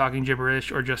 Stop talking gibberish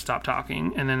or just stop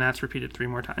talking. And then that's repeated 3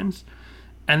 more times.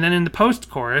 And then in the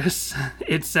post-chorus,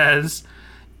 it says,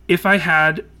 if I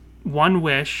had one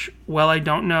wish, well, I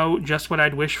don't know just what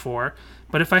I'd wish for,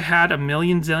 but if I had a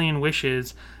million zillion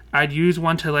wishes, I'd use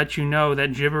one to let you know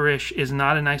that gibberish is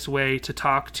not a nice way to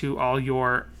talk to all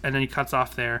your... And then he cuts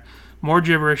off there. More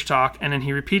gibberish talk, and then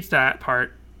he repeats that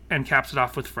part and caps it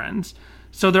off with friends.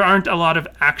 So there aren't a lot of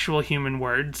actual human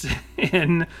words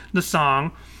in the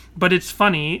song, but it's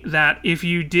funny that if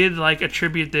you did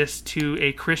attribute this to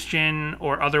a Christian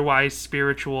or otherwise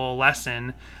spiritual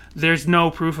lesson, there's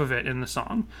no proof of it in the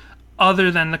song,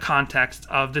 other than the context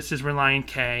of this is Relient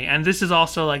K, and this is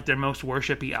also their most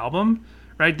worshipy album,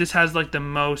 right? This has the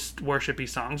most worshipy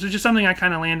songs, which is something I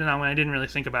kind of landed on when I didn't really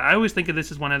think about it. I always think of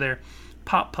this as one of their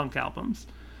pop punk albums,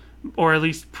 or at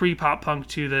least pre-pop punk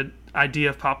to the idea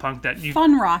of pop punk that you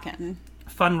fun rockin',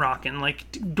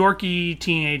 dorky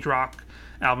teenage rock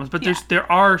albums. But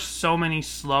there are so many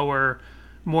slower,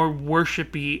 more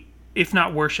worshipy, if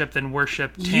not worship, then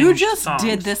worship tinged You just songs.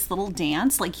 did this little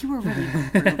dance you were really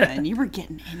grooving. You were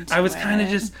getting into it. I was kind of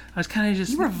just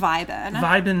you were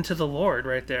vibing to the Lord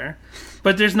right there.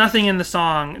 But there's nothing in the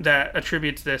song that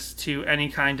attributes this to any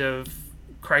kind of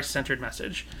Christ-centered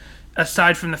message,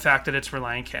 aside from the fact that it's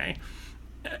Relient K.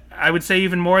 I would say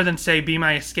even more than, say, Be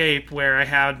My Escape, where I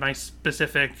had my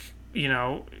specific,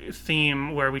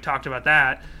 theme where we talked about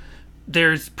that.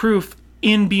 There's proof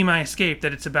in Be My Escape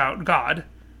that it's about God.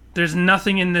 There's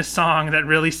nothing in this song that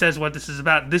really says what this is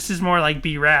about. This is more like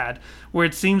Be Rad, where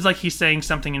it seems like he's saying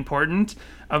something important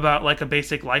about a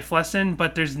basic life lesson,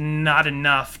 but there's not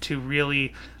enough to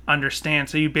really understand.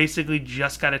 So you basically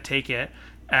just got to take it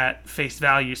at face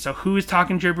value. So who is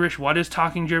talking gibberish? What is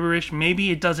talking gibberish?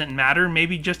 Maybe it doesn't matter.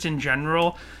 Maybe just in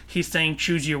general, he's saying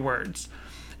choose your words.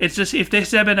 It's just if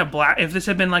this had been a Black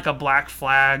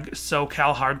Flag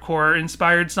SoCal hardcore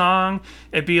inspired song,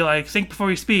 it'd be think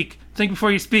before you speak,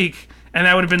 and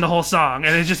that would have been the whole song.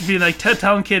 And it'd just be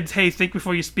telling kids, hey, think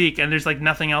before you speak, and there's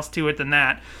nothing else to it than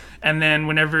that. And then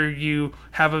whenever you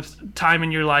have a time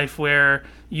in your life where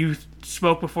you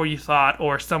spoke before you thought,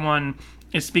 or someone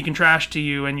is speaking trash to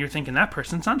you and you're thinking that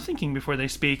person's not thinking before they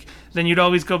speak, then you'd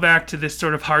always go back to this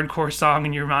sort of hardcore song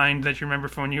in your mind that you remember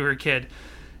from when you were a kid.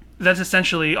 That's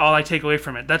essentially all I take away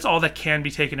from it. That's all that can be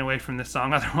taken away from this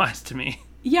song otherwise to me.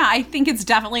 Yeah, I think it's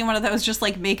definitely one of those just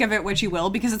make of it what you will,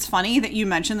 because it's funny that you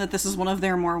mentioned that this is one of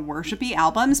their more worshipy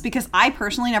albums, because I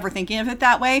personally never thinking of it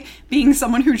that way, being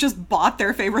someone who just bought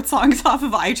their favorite songs off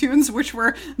of iTunes, which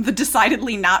were the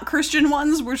decidedly not Christian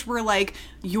ones, which were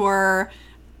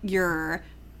your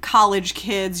college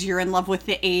kids, you're in love with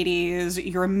the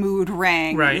 80s, your mood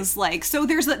rings. Right. So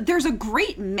there's a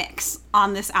great mix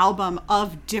on this album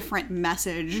of different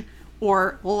message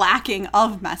or lacking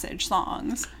of message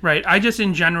songs. Right. I just,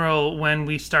 in general, when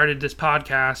we started this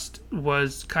podcast,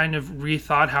 was kind of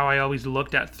rethought how I always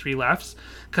looked at Three Lefts,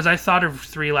 because I thought of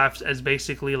Three Lefts as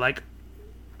basically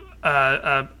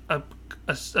a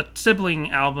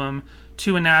sibling album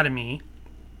to Anatomy.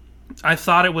 I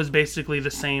thought it was basically the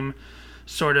same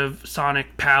sort of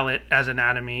sonic palette as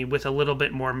Anatomy, with a little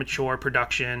bit more mature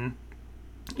production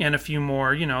and a few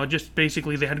more, just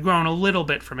basically they had grown a little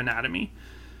bit from Anatomy.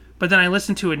 But then I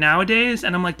listen to it nowadays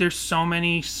and I'm there's so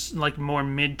many more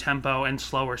mid-tempo and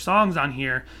slower songs on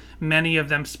here, many of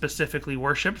them specifically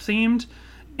worship themed,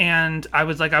 and I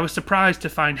was surprised to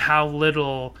find how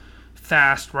little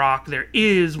fast rock there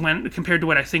is when compared to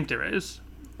what I think there is.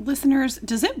 Listeners,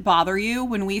 does it bother you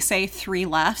when we say 3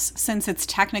 lefts, since it's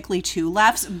technically 2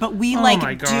 lefts, but we do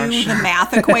the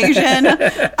math equation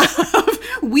of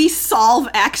we solve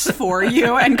X for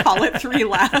you and call it 3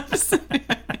 lefts?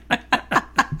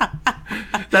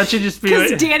 That should just be...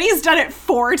 Because Danny's done it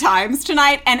 4 times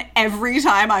tonight, and every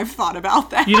time I've thought about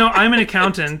that. I'm an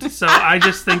accountant, so I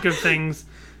just think of things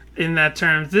in that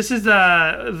terms. This is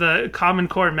the Common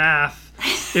Core math.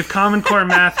 If Common Core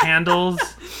math handles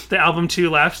the album 2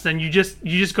 lefts, then you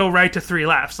just go right to 3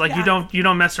 lefts. You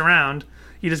don't mess around.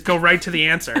 You just go right to the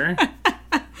answer.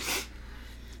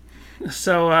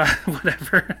 So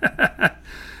whatever.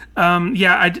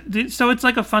 So it's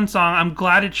a fun song. I'm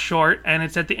glad it's short and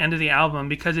it's at the end of the album,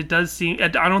 because it does seem... I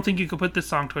don't think you could put this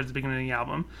song towards the beginning of the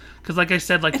album, because like I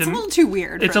said, it's a little too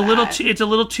weird. It's a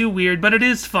little too weird, but it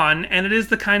is fun, and it is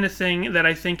the kind of thing that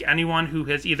I think anyone who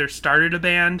has either started a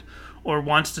band or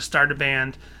wants to start a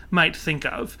band might think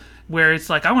of, where it's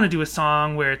like, I want to do a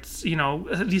song where it's,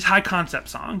 these high concept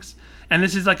songs. And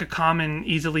this is like a common,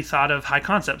 easily thought of high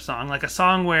concept song, like a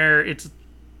song where it's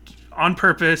on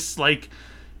purpose, like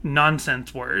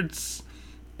nonsense words.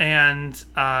 And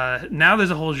now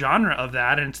there's a whole genre of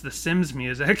that, and it's the Sims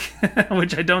music,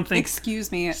 which I don't think...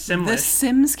 Excuse me, Simlish. The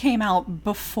Sims came out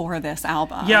before this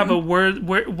album. Yeah, but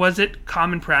was it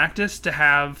common practice to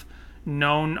have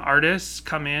known artists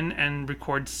come in and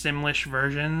record Simlish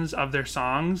versions of their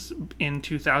songs in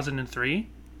 2003?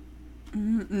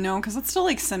 No, because it's still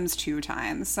like Sims 2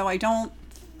 times, so I don't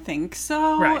think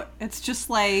so. Right. It's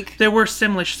just like... There were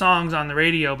Simlish songs on the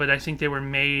radio, but I think they were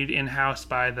made in-house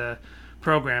by the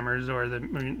programmers or the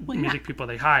music people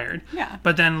they hired. Yeah.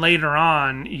 But then later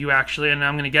on, you actually, and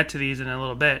I'm going to get to these in a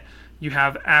little bit, you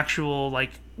have actual, like,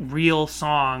 real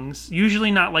songs, usually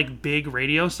not like big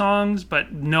radio songs,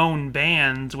 but known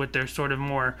bands with their sort of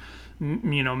more,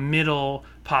 middle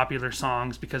popular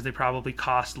songs, because they probably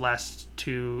cost less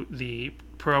to the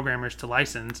programmers to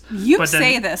license. You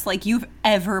say this like you've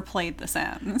ever played The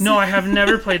Sims. No, I have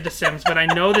never played The Sims, but I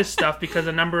know this stuff because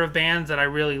a number of bands that I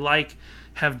really like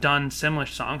have done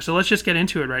Simlish songs. So let's just get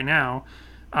into it right now.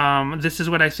 This is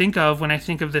what I think of when I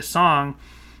think of this song.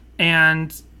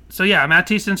 And so yeah, Matt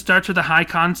Thiessen starts with a high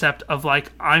concept of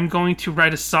like, I'm going to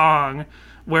write a song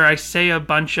where I say a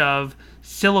bunch of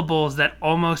syllables that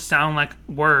almost sound like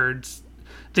words.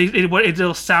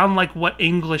 It'll sound like what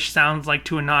English sounds like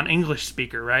to a non-English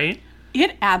speaker, right?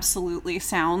 It absolutely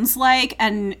sounds like,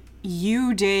 and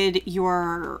you did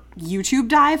your YouTube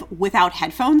dive without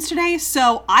headphones today,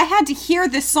 so I had to hear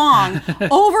this song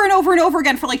over and over and over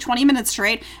again for like 20 minutes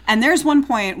straight, and there's one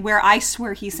point where I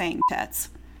swear he's saying tits.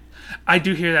 I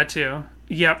do hear that too.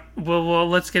 Yep. Well,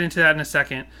 let's get into that in a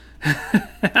second.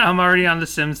 I'm already on the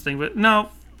Sims thing, but no,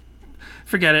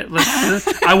 forget it.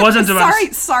 I wasn't about...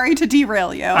 Sorry to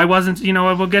derail you. I wasn't,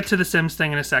 we'll get to the Sims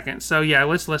thing in a second. So yeah,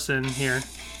 let's listen here.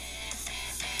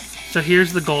 So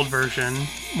here's the gold version,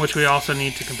 which we also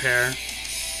need to compare.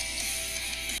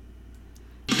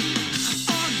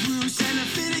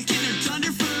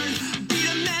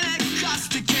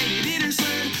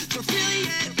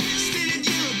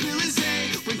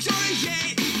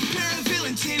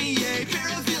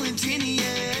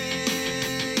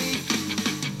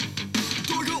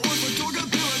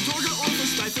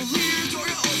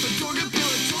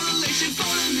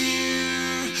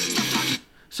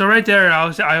 So right there,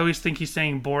 I always think he's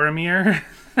saying Boromir,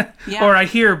 yeah. Or I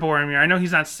hear Boromir. I know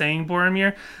he's not saying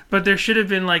Boromir, but there should have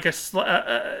been like there should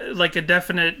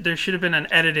have been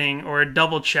an editing or a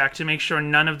double check to make sure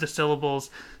none of the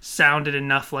syllables sounded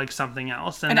enough like something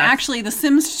else. And actually, The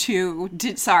Sims 2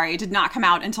 did not come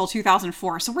out until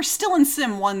 2004, so we're still in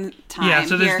Sim 1 time. Yeah,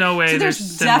 so there's no way so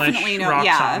there's definitely no rock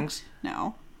songs.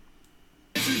 No.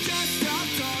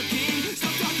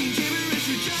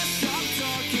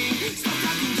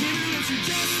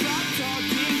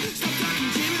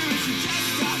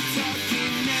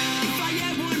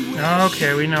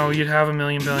 Okay, we know you'd have a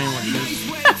million billion wishes.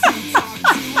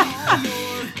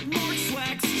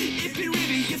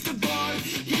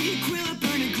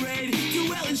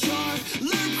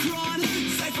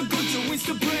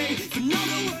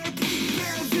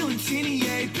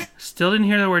 Still didn't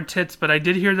hear the word tits, but I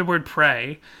did hear the word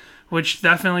pray, which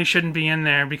definitely shouldn't be in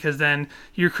there, because then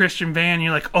you're Christian band,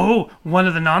 you're like, oh, one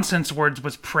of the nonsense words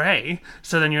was pray.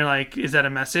 So then you're like, is that a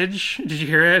message? Did you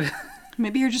hear it?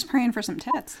 Maybe you're just praying for some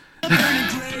tits.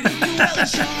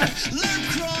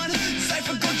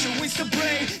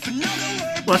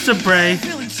 What's a bray?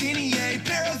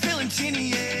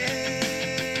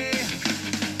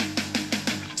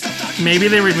 Maybe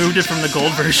they removed it from the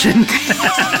gold version.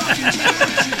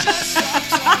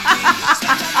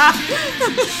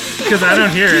 Because I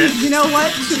don't hear it. You know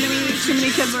what? Too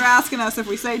many kids are asking us if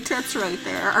we say tits right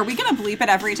there. Are we going to bleep it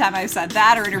every time I said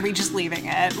that, or are we just leaving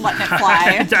it, letting it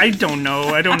fly? I don't know.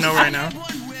 I don't know right now.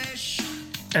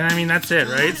 And I mean, that's it,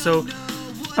 right? So,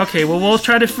 okay, well, we'll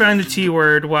try to find the T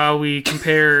word while we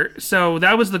compare. So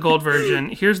that was the gold version.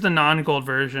 Here's the non-gold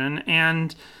version.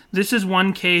 And this is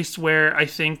one case where I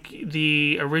think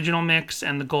the original mix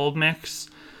and the gold mix,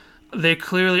 they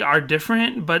clearly are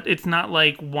different, but it's not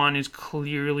like one is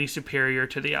clearly superior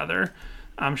to the other.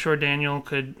 I'm sure Daniel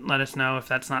could let us know if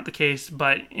that's not the case,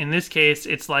 but in this case,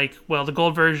 it's like, well, the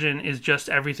gold version is just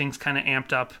everything's kind of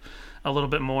amped up a little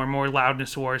bit more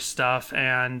loudness wars stuff,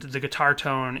 and the guitar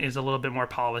tone is a little bit more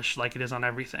polished like it is on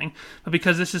everything. But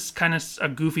because this is kind of a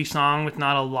goofy song with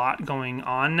not a lot going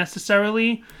on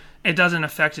necessarily, it doesn't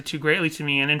affect it too greatly to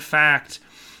me. And in fact,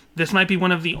 this might be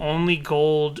one of the only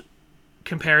gold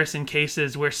comparison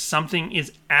cases where something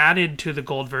is added to the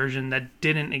gold version that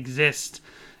didn't exist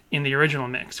in the original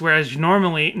mix. Whereas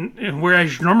normally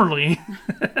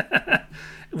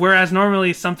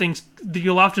something,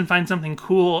 you'll often find something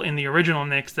cool in the original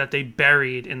mix that they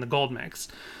buried in the gold mix.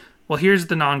 Well, here's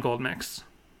the non-gold mix.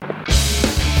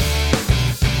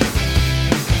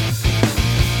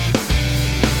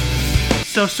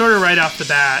 So sort of right off the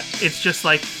bat, it's just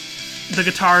like the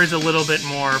guitar is a little bit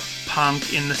more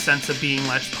punk in the sense of being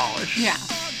less polished. Yeah.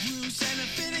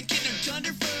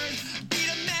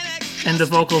 And the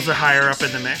vocals are higher up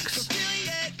in the mix.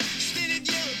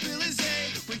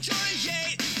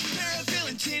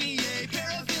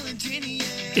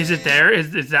 Is it there?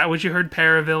 Is that what you heard?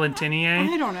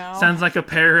 Paravillaintinie? I don't know. Sounds like a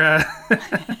para...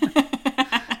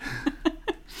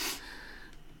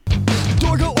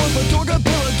 Dorga Orpha, Dorga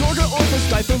Billa, Dorga Orpha,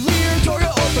 Stifleer,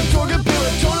 Dorga Orpha, Dorga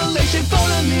Billa, Tonalation,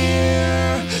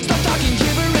 Phonamir. Stop talking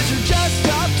gibberish or just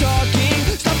stop talking.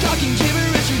 Stop talking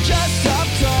gibberish or just stop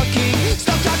talking.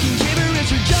 Stop talking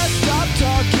gibberish or just stop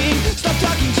talking. Stop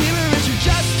talking gibberish or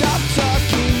just stop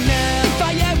talking now. If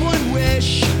I had one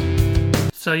wish.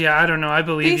 So yeah, I don't know. I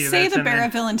believe They you. say That's the in there.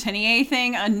 Paravillaintinie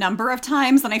thing a number of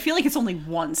times, and I feel like it's only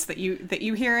once that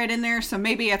you hear it in there. So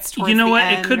maybe it's towards You know the what?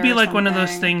 It end could be or like one of those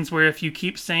something. things where if you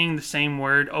keep saying the same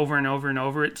word over and over and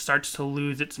over, it starts to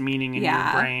lose its meaning in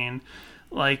your brain.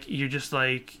 Like you're just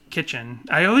like kitchen.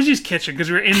 I always use kitchen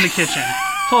because we're in the kitchen.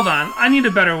 Hold on, I need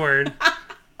a better word.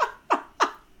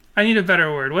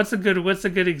 What's a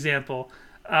good example?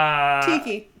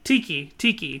 Tiki.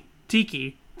 Tiki.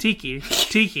 It's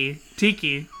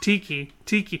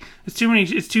too many.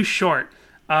 It's too short.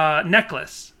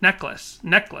 Necklace. I'm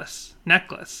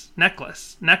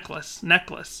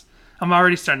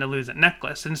already starting to lose it.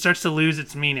 Necklace, and it starts to lose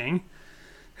its meaning.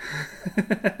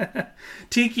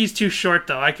 Tiki's too short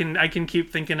though. I can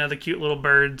keep thinking of the cute little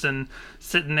birds and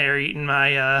sitting there eating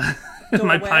my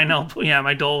my Whip. pineapple. Yeah,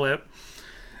 my Dole Whip.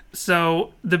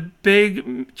 So the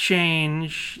big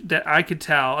change that I could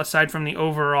tell, aside from the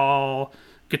overall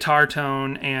guitar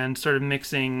tone and sort of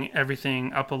mixing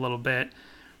everything up a little bit,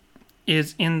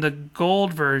 is in the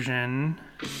gold version,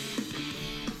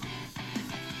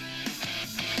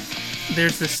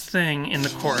 there's this thing in the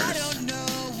I chorus. don't know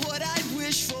what I'd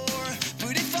wish for,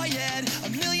 but if I had a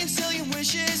million zillion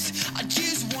wishes, I'd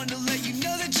choose one to let you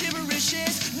know that gibberish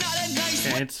is not a nice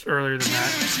Okay, it's earlier than that.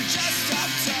 gibberish. You just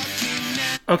stop talking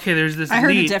now. Okay, there's this I heard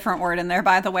lead. a different word in there,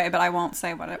 by the way, but I won't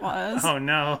say what it was. Oh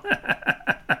no.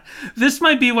 This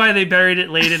might be why they buried it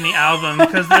late in the album,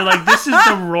 because they're like, this is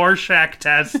the Rorschach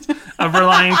test of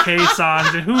Relient K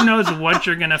songs, and who knows what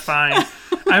you're gonna find.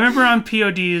 I remember on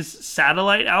POD's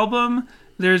Satellite album,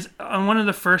 there's on one of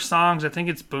the first songs, I think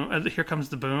it's Boom, Here Comes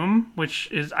the Boom,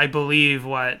 which is, I believe,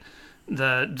 what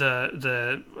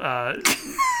the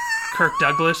Kirk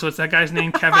Douglas, what's that guy's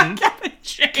name? Kevin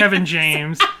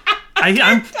James.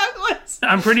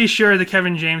 I'm pretty sure the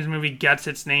Kevin James movie gets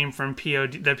its name from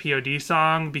the POD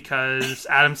song because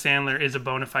Adam Sandler is a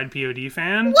bona fide POD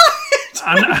fan.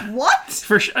 What? What?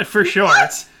 For sure.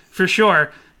 What? For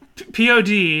sure.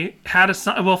 POD had a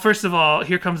song. Well, first of all,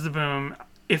 Here Comes the Boom.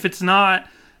 If it's not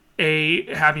a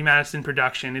Happy Madison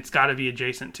production, it's got to be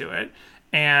adjacent to it.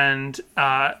 And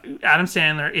Adam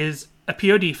Sandler is a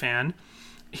POD fan.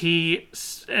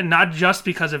 And not just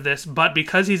because of this, but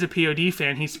because he's a POD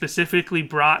fan, he specifically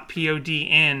brought POD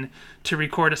in to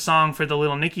record a song for the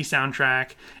Little Nicky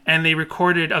soundtrack, and they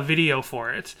recorded a video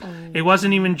for it. It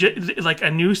wasn't even like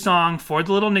a new song for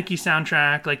the Little Nicky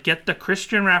soundtrack, like get the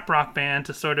Christian rap rock band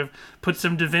to sort of put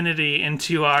some divinity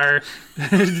into our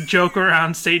joke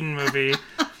around Satan movie.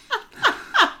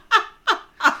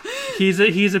 He's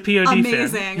a POD fan.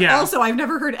 Amazing. Yeah. Also, I've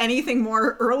never heard anything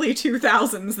more early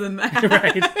 2000s than that.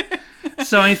 Right.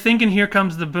 So I think in Here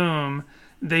Comes the Boom,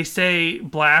 they say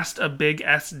blast a big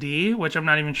SD, which I'm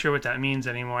not even sure what that means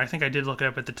anymore. I think I did look it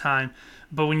up at the time.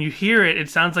 But when you hear it, it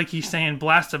sounds like he's saying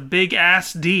blast a big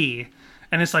ass D.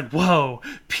 And it's like, whoa,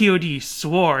 POD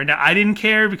swore. Now, I didn't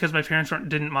care because my parents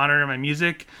didn't monitor my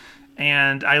music,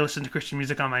 and I listened to Christian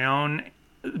music on my own.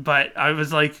 But I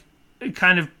was like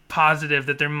kind of positive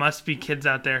that there must be kids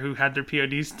out there who had their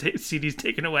POD CDs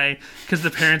taken away because the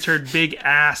parents heard big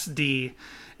ass D,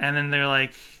 and then they're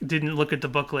like didn't look at the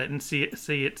booklet and see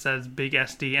it says big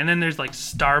SD. And then there's like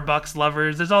Starbucks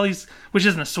lovers. There's all these, which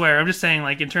isn't a swear. I'm just saying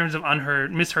like in terms of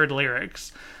misheard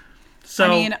lyrics. So I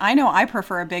mean, I know I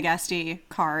prefer a big SD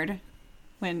card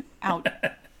when out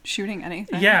shooting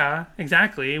anything. yeah,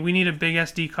 exactly. We need a big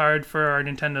SD card for our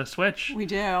Nintendo Switch. We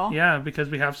do. Yeah, because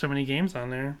we have so many games on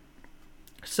there.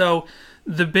 So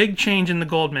the big change in the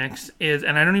gold mix is,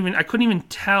 and I couldn't even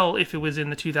tell if it was in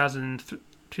the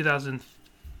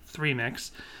 2003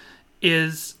 mix,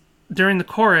 is during the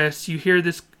chorus you hear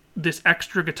this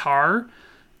extra guitar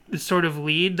sort of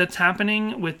lead that's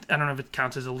happening with, I don't know if it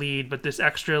counts as a lead, but this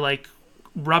extra like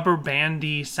rubber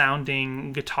bandy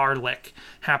sounding guitar lick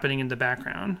happening in the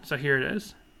background. So here it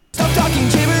is. Stop talking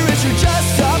gibberish or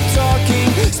just stop talking.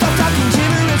 Stop talking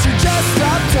gibberish or just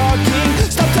stop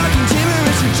talking. Stop talking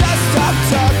gibberish or just stop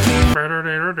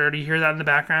talking. Do you hear that in the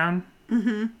background?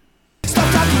 Mm-hmm.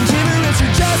 Stop talking gibberish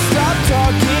or just stop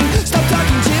talking. Stop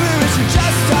talking gibberish or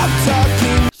just stop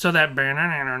talking. So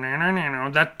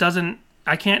that doesn't,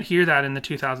 I can't hear that in the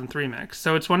 2003 mix.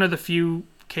 So it's one of the few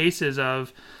cases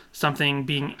of something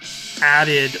being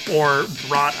added or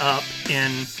brought up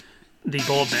in the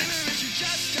gold mix.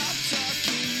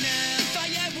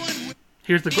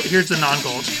 Here's the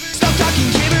non-gold. Stop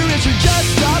talking gibberish or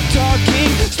just stop talking.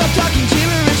 Stop talking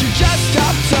gibberish or just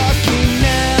stop talking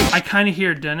now. I kind of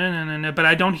hear da-na-na-na-na, but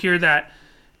I don't hear that,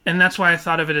 and that's why I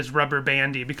thought of it as rubber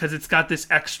bandy, because it's got this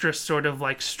extra sort of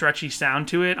like stretchy sound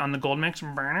to it on the gold mix,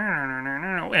 and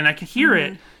I can hear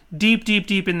it deep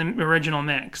in the original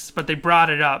mix, but they brought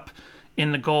it up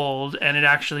in the gold, and it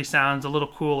actually sounds a little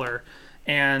cooler,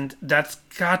 and that's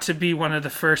got to be one of the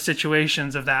first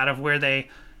situations of that, of where they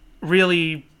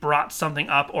really brought something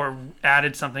up or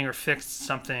added something or fixed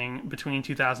something between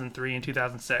 2003 and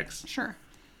 2006. Sure.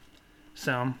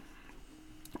 So,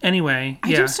 anyway,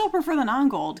 I do still prefer the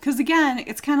non-gold, because again,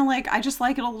 it's kind of like, I just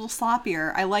like it a little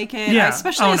sloppier. I like it,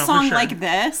 especially a song like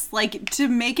this, like to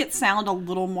make it sound a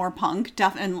little more punk,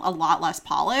 and a lot less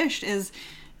polished is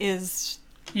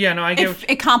yeah, no, I get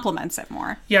it complements it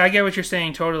more. Yeah, I get what you're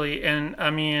saying totally, and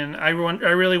I mean, I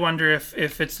really wonder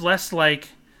if it's less like.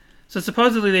 So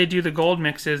supposedly they do the gold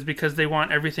mixes because they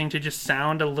want everything to just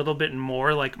sound a little bit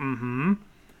more like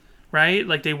right?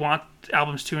 Like they want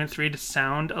albums 2 and 3 to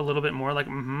sound a little bit more like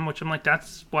which I'm like,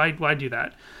 that's why do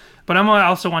that? But I'm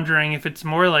also wondering if it's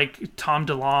more like Tom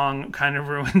DeLonge kind of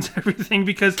ruins everything,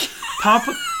 because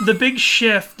the big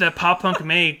shift that pop punk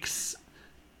makes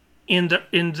in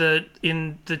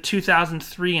the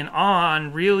 2003 and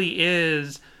on really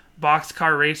is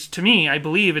Boxcar Racer. To me, I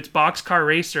believe it's Boxcar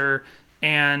Racer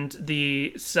and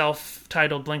the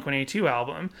self-titled Blink-182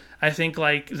 album. I think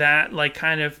like that like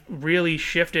kind of really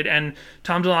shifted, and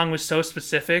Tom DeLonge was so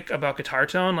specific about guitar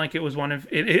tone, like it was one of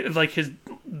it like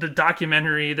the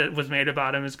documentary that was made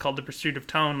about him is called The Pursuit of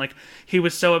Tone. Like he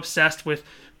was so obsessed with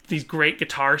these great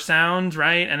guitar sounds,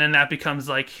 right? And then that becomes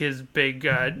like his big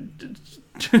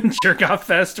jerk-off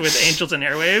fest with Angels and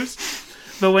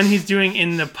Airwaves. But when he's doing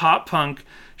in the pop punk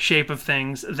shape of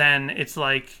things, then it's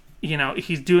like, you know,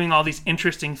 he's doing all these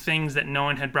interesting things that no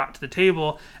one had brought to the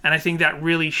table, and I think that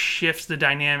really shifts the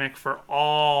dynamic for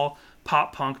all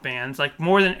pop punk bands. Like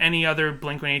more than any other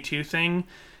Blink-182 thing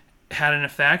had an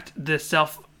effect. The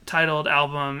self-titled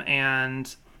album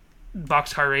and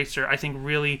Boxcar Racer, I think,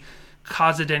 really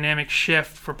caused a dynamic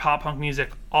shift for pop punk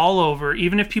music all over.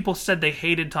 Even if people said they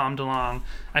hated Tom DeLonge,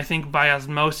 I think by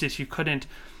osmosis you couldn't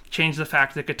change the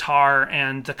fact that guitar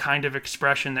and the kind of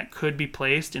expression that could be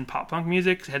placed in pop punk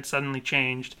music had suddenly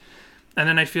changed. And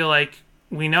then I feel like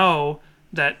we know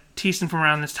that Thiessen from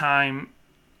around this time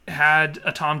had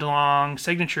a Tom DeLonge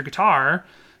signature guitar,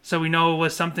 so we know it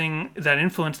was something that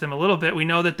influenced them a little bit. We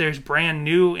know that there's brand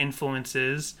new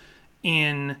influences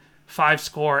in Five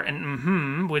Score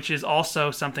and which is also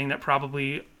something that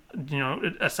probably, you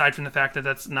know, aside from the fact that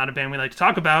that's not a band we like to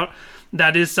talk about,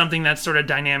 that is something that sort of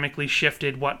dynamically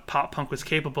shifted what pop punk was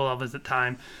capable of at the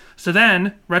time. So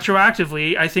then,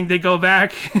 retroactively, I think they go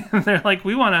back and they're like,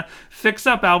 we want to fix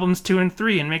up albums 2 and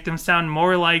 3 and make them sound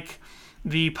more like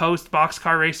the post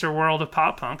Boxcar Racer world of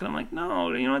pop punk. And I'm like,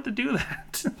 no, you don't have to do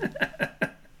that.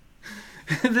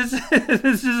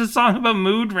 This is a song about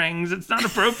mood rings. It's not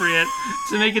appropriate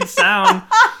to make it sound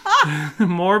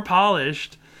more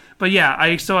polished. But yeah,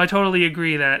 I totally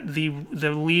agree that the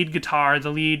lead guitar,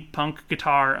 the lead punk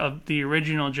guitar of the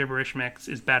original Gibberish mix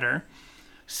is better.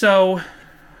 So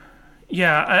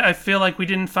yeah, I feel like we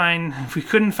couldn't find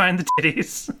the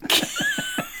titties.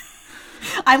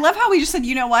 I love how we just said,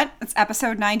 you know what? It's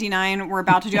episode 99. We're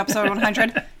about to do episode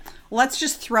 100. Let's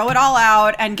just throw it all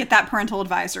out and get that parental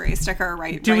advisory sticker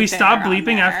right. Do we stop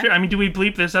bleeping there. after? I mean, do we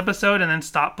bleep this episode and then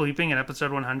stop bleeping at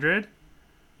episode 100?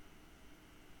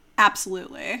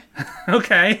 Absolutely.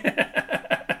 Okay.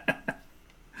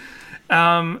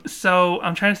 So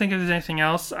I'm trying to think if there's anything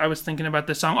else. I was thinking about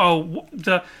this song.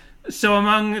 So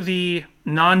among the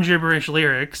non-gibberish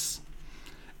lyrics,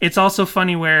 it's also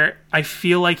funny where I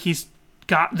feel like he's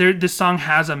got there. This song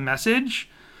has a message,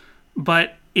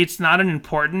 but it's not an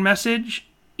important message.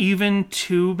 Even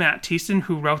to Matt Thiessen,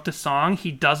 who wrote the song,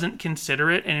 he doesn't consider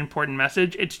it an important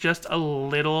message. It's just a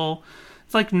little.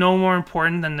 It's like no more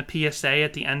important than the PSA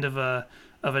at the end of a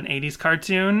of an 80s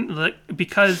cartoon, like,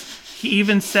 because he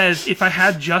even says, if I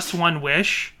had just one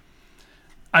wish,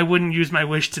 I wouldn't use my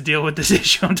wish to deal with this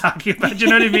issue I'm talking about. Do you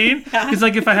know what I mean? It's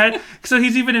like, if I had, so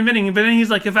he's even admitting it, but then he's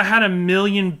like, if I had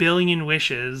 1,000,000 billion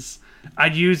wishes,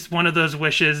 I'd use one of those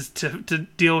wishes to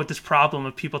deal with this problem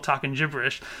of people talking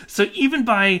gibberish. So even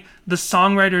by the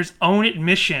songwriter's own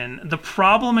admission, the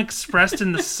problem expressed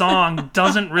in the song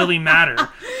doesn't really matter.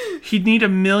 He'd need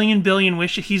 1,000,000 billion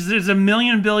wishes. There's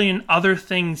 1,000,000 billion other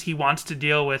things he wants to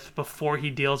deal with before he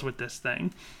deals with this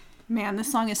thing. Man,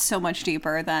 this song is so much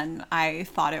deeper than I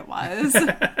thought it was.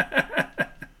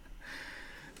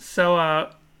 So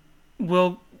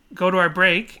we'll go to our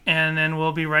break, and then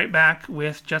we'll be right back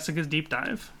with Jessica's Deep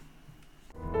Dive.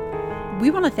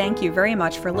 We want to thank you very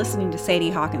much for listening to Sadie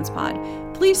Hawkins Pod.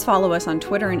 Please follow us on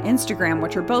Twitter and Instagram,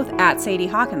 which are both at Sadie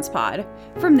Hawkins Pod.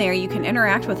 From there, you can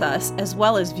interact with us, as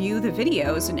well as view the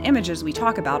videos and images we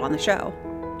talk about on the show.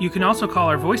 You can also call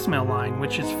our voicemail line,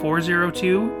 which is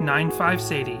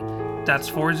 402-95-SADIE. That's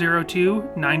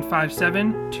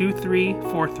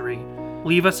 402-957-2343.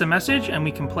 Leave us a message, and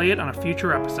we can play it on a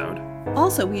future episode.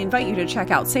 Also, we invite you to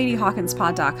check out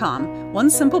SadieHawkinsPod.com, one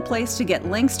simple place to get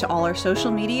links to all our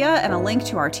social media and a link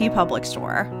to our TeePublic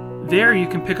store. There you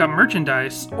can pick up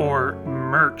merchandise, or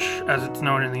merch as it's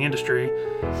known in the industry.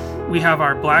 We have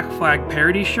our Black Flag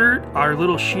parody shirt, our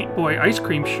Little Sheet Boy ice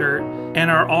cream shirt, and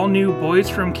our all-new Boys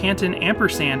from Canton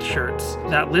ampersand shirts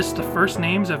that list the first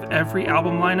names of every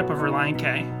album lineup of Relient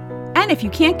K. And if you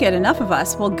can't get enough of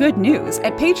us, well, good news.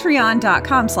 At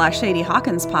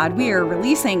patreon.com/SadieHawkinsPod, we are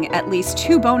releasing at least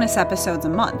 2 bonus episodes a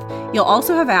month. You'll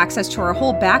also have access to our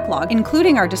whole backlog,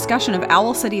 including our discussion of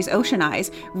Owl City's Ocean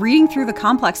Eyes, reading through the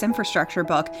Complex Infrastructure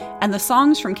book, and the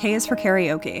songs from K is for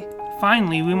Karaoke.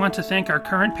 Finally, we want to thank our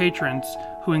current patrons,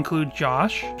 who include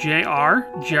Josh, JR,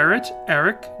 Jarrett,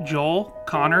 Eric, Joel,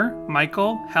 Connor,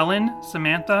 Michael, Helen,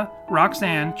 Samantha,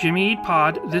 Roxanne, Jimmy Eat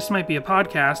Pod, This Might Be a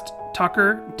Podcast,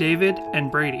 Tucker, David, and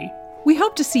Brady. We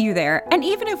hope to see you there, and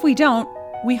even if we don't,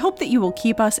 we hope that you will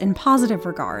keep us in positive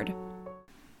regard.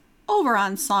 Over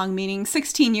on Song Meaning,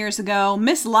 16 years ago,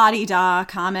 Miss Lottie Da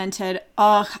commented,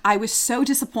 "Ugh, I was so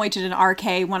disappointed in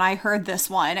RK when I heard this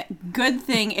one. Good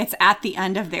thing it's at the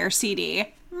end of their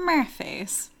CD." Meh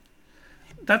face.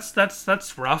 That's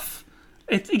rough.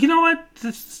 You know what?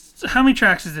 How many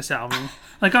tracks is this album?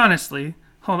 Like, honestly.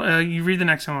 Hold on, you read the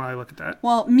next one while I look at that.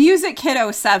 Well, Music Kid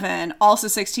 07, also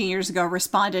 16 years ago,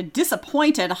 responded,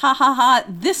 "Disappointed, ha ha ha,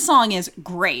 this song is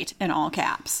great," in all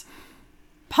caps.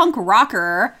 Punk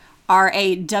Rocker,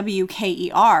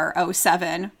 RAWKER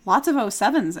 07, lots of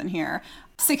 07s in here,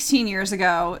 16 years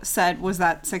ago said, was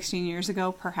that 16 years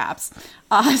ago? Perhaps.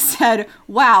 Said,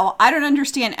 "Wow, I don't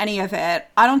understand any of it.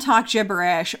 I don't talk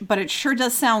gibberish, but it sure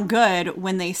does sound good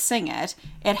when they sing it.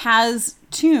 It has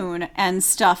tune and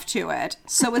stuff to it,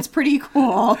 so it's pretty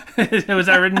cool." Was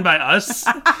that written by us?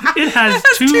 It has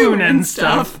tune and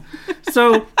stuff.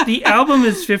 So the album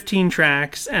is 15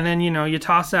 tracks, and then, you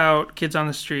toss out Kids on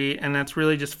the Street, and that's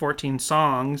really just 14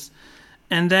 songs.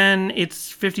 And then it's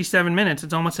 57 minutes.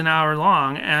 It's almost an hour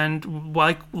long. And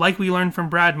like we learned from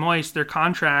Brad Moist, their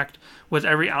contract with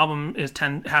every album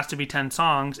has to be 10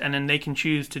 songs, and then they can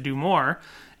choose to do more.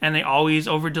 And they always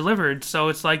over-delivered. So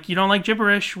it's like, you don't like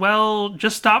gibberish? Well,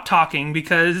 just stop talking,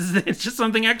 because it's just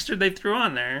something extra they threw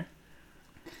on there.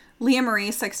 Leah Marie,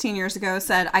 16 years ago,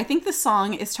 said, "I think the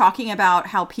song is talking about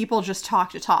how people just talk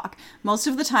to talk, most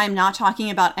of the time not talking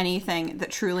about anything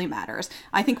that truly matters.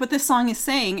 I think what this song is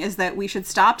saying is that we should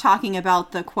stop talking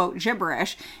about the, quote,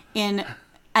 gibberish and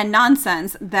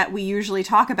nonsense that we usually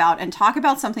talk about, and talk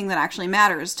about something that actually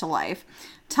matters to life.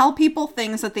 Tell people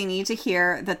things that they need to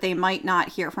hear that they might not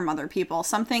hear from other people,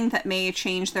 something that may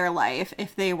change their life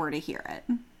if they were to hear it."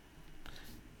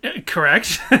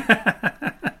 Correct.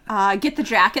 Get the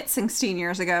Jacket, 16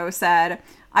 years ago, said,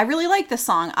 "I really like this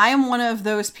song. I am one of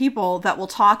those people that will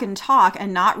talk and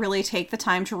not really take the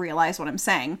time to realize what I'm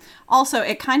saying. Also,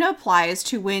 it kind of applies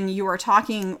to when you are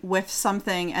talking with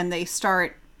something and they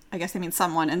start," I guess they mean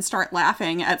someone, "and start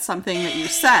laughing at something that you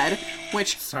said,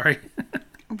 which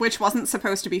wasn't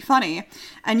supposed to be funny.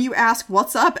 And you ask,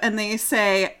 'What's up?' and they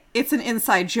say, 'It's an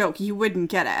inside joke. You wouldn't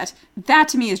get it.' That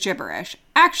to me is gibberish.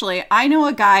 Actually, I know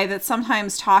a guy that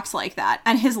sometimes talks like that,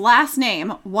 and his last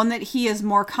name, one that he is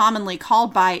more commonly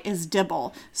called by, is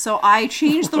Dibble. So I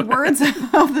changed the words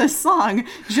of this song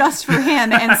just for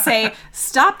him and say,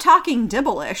 'Stop talking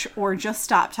Dibble-ish,' or just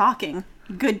stop talking.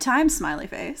 Good times, smiley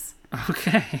face."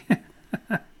 Okay.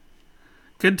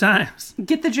 Good times.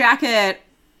 Get the Jacket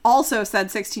also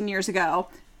said 16 years ago,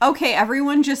 "Okay,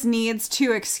 everyone just needs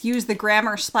to excuse the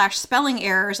grammar/spelling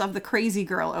errors of the crazy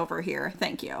girl over here.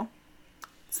 Thank you."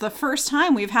 It's the first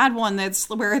time we've had one that's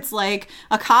where it's like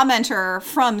a commenter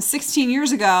from 16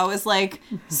 years ago is like,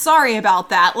 sorry about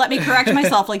that. Let me correct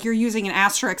myself. Like you're using an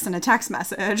asterisk in a text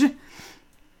message.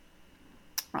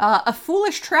 A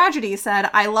Foolish Tragedy said,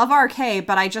 I love RK,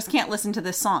 but I just can't listen to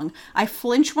this song. I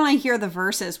flinch when I hear the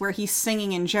verses where he's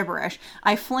singing in gibberish.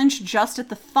 I flinch just at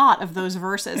the thought of those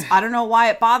verses. I don't know why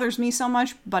it bothers me so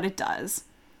much, but it does.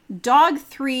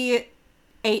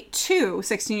 Dog382,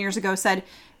 16 years ago, said,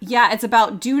 yeah, it's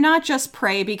about do not just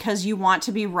pray because you want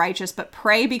to be righteous, but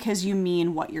pray because you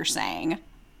mean what you're saying.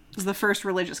 This is the first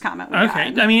religious comment we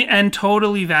had. I mean, and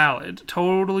totally valid.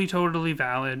 Totally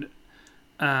valid.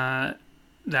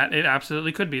 That it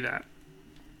absolutely could be that.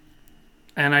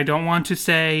 And I don't want to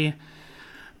say,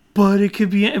 but it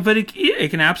could be, but it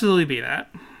can absolutely be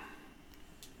that.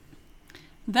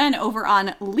 Then over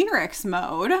on lyrics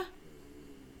mode.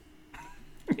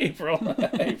 April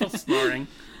snoring.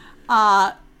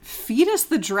 Fetus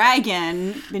the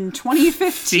Dragon in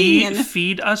 2015.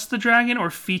 Feed Us the Dragon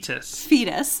or Fetus?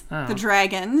 Fetus the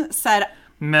Dragon said,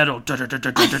 metal.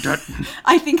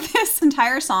 I think this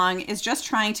entire song is just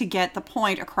trying to get the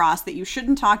point across that you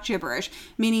shouldn't talk gibberish,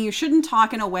 meaning you shouldn't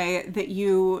talk in a way that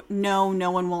you know no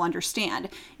one will understand.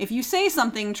 If you say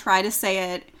something, try to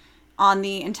say it on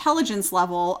the intelligence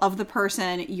level of the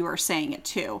person you are saying it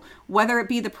to, whether it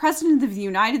be the President of the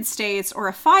United States or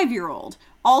a 5-year-old.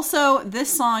 Also,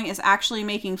 this song is actually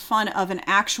making fun of an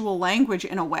actual language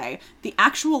in a way. The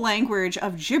actual language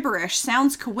of gibberish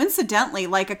sounds coincidentally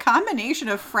like a combination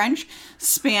of French,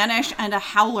 Spanish, and a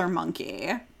howler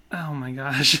monkey. Oh my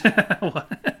gosh.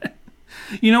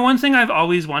 You know, one thing I've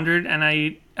always wondered, and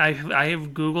I have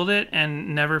Googled it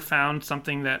and never found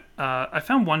something that... I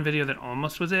found one video that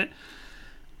almost was it.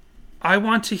 I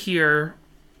want to hear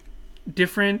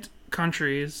different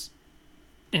countries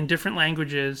in different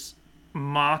languages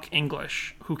mock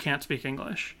English who can't speak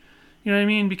English. You know what I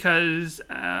mean? Because,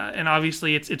 and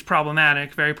obviously it's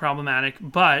problematic, very problematic,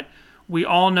 but we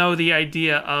all know the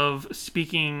idea of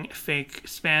speaking fake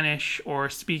Spanish or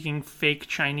speaking fake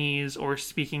Chinese or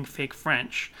speaking fake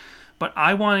French. But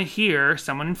I want to hear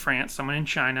someone in France, someone in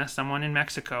China, someone in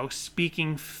Mexico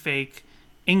speaking fake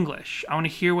English. I want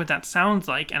to hear what that sounds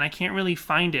like, and I can't really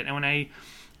find it. And when I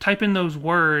type in those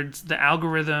words, the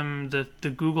algorithm, the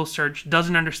Google search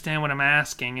doesn't understand what I'm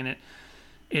asking, and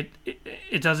it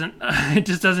doesn't it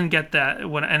just doesn't get that.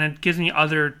 And it gives me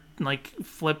other like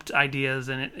flipped ideas,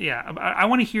 and I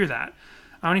want to hear that.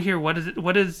 I want to hear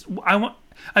what is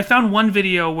I found one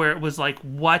video where it was like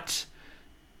what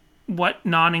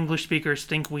non-English speakers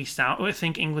think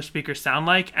English speakers sound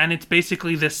like, and it's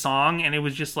basically this song, and it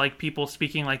was just like people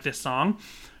speaking like this song.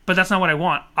 But that's not what I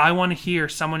want. I want to hear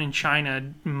someone in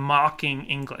China mocking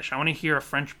English. I want to hear a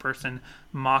French person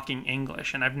mocking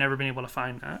English, and I've never been able to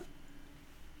find that.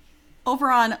 Over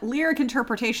on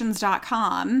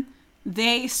lyricinterpretations.com,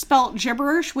 they spelt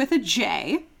gibberish with a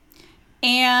J.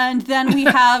 And then we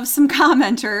have some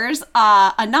commenters.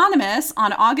 Anonymous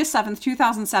on August 7th,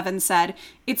 2007 said,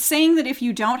 it's saying that if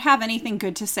you don't have anything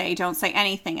good to say, don't say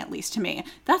anything, at least to me.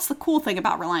 That's the cool thing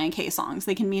about Relient K songs.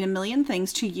 They can mean a million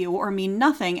things to you or mean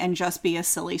nothing and just be a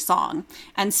silly song.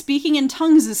 And speaking in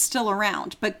tongues is still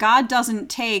around, but God doesn't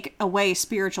take away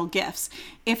spiritual gifts.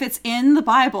 If it's in the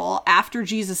Bible after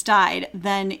Jesus died,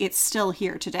 then it's still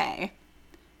here today.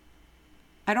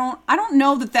 I don't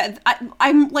know that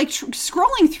I'm like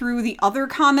scrolling through the other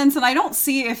comments and I don't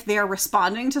see if they're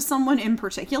responding to someone in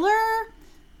particular,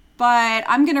 but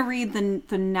I'm going to read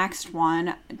the next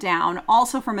one down,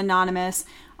 also from Anonymous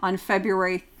on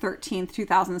February 13th,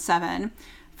 2007.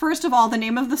 First of all, the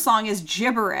name of the song is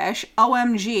Gibberish.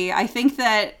 OMG. I think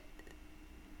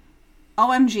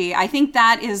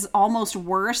that is almost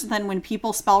worse than when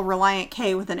people spell Relient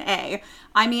K with an A.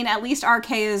 I mean, at least RK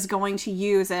is going to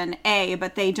use an A,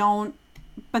 but they didn't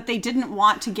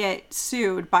want to get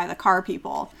sued by the car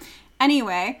people.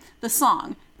 Anyway, the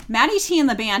song. Matty T and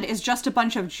the band is just a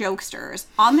bunch of jokesters.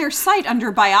 On their site under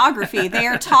biography, they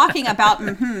are talking about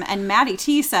and Matty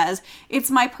T says, it's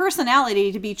my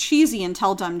personality to be cheesy and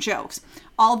tell dumb jokes.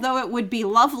 Although it would be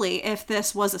lovely if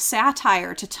this was a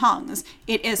satire to tongues,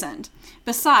 it isn't.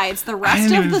 Besides, the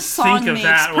rest of the song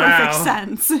makes perfect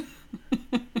sense.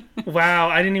 Wow,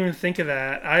 I didn't even think of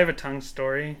that. I have a tongue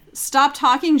story. Stop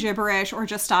talking gibberish or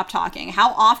just stop talking.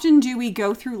 How often do we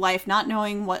go through life not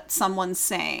knowing what someone's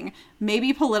saying?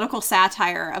 Maybe political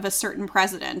satire of a certain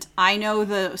president. I know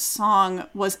the song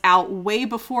was out way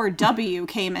before W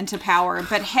came into power,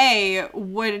 but hey,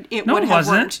 would have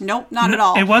worked? Nope, not at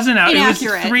all. It wasn't out. It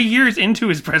Inaccurate. was 3 years into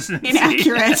his presidency.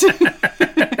 Inaccurate.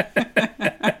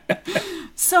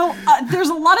 So there's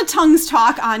a lot of tongues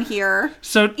talk on here.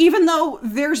 So even though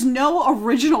there's no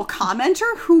original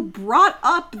commenter who brought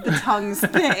up the tongues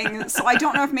thing, so I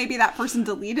don't know if maybe that person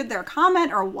deleted their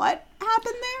comment or what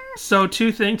happened there. So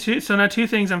two things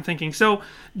I'm thinking. So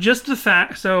just the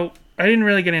fact. So I didn't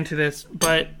really get into this,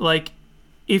 but like,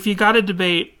 if you got to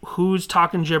debate who's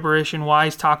talking gibberish and why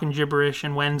he's talking gibberish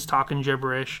and when's talking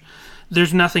gibberish,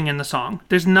 there's nothing in the song.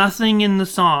 There's nothing in the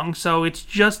song. So it's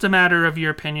just a matter of your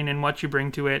opinion and what you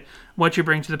bring to it, what you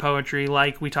bring to the poetry,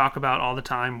 like we talk about all the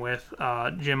time with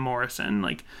Jim Morrison.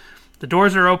 Like, the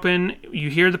doors are open, you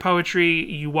hear the poetry,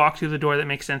 you walk through the door that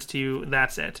makes sense to you,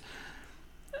 that's it.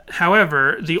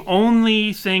 However, the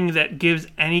only thing that gives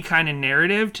any kind of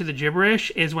narrative to the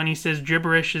gibberish is when he says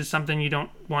gibberish is something you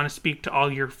don't want to speak to all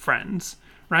your friends,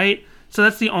 right? So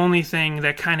that's the only thing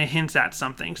that kind of hints at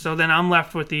something. So then I'm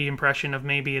left with the impression of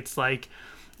maybe it's like,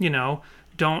 you know,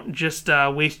 don't just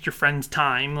waste your friend's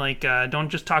time. Like, don't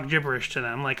just talk gibberish to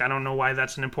them. Like, I don't know why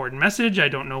that's an important message. I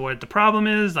don't know what the problem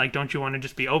is. Like, don't you want to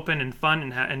just be open and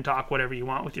fun and talk whatever you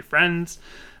want with your friends?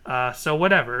 So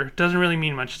whatever. It doesn't really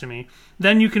mean much to me.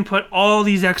 Then you can put all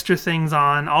these extra things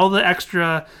on, all the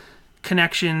extra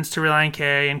connections to Relient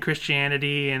K and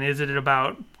Christianity, and is it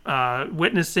about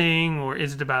witnessing, or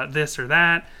is it about this or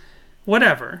that?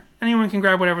 Whatever. Anyone can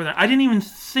grab whatever. I didn't even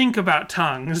think about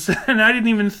tongues, and I didn't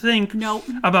even think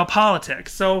about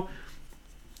politics. So,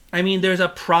 I mean, there's a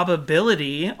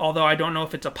probability, although I don't know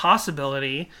if it's a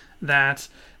possibility, that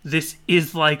this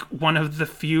is like one of the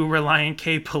few Relient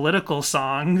K political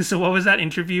songs. So what was that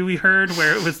interview we heard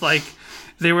where it was like,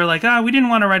 they were like, we didn't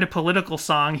want to write a political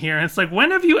song here. And it's like, when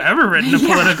have you ever written a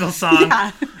political song?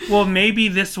 Yeah. Well, maybe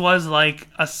this was like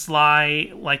a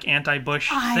sly, like, anti-Bush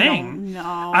thing. I don't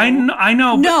know. I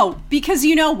know. No, because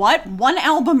you know what? One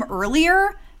album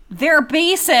earlier, their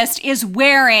bassist is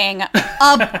wearing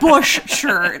a Bush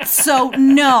shirt. So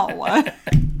no.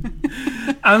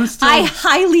 I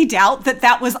highly doubt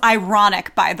that was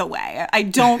ironic, by the way. I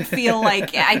don't feel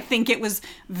like, I think it was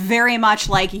very much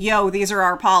like, yo, these are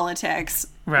our politics.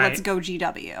 Right. Let's go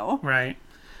GW. Right.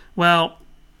 Well,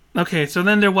 okay, so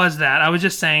then there was that. I was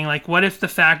just saying, like, what if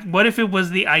it was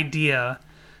the idea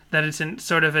that it's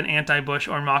sort of an anti-Bush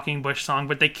or mocking Bush song,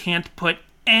 but they can't put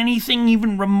anything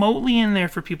even remotely in there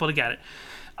for people to get it?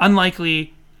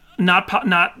 Unlikely.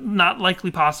 Not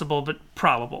likely possible, but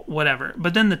probable, whatever.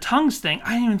 But then the tongues thing,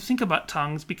 I didn't even think about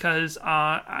tongues because,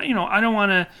 I don't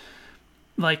want to,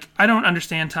 like, I don't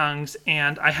understand tongues,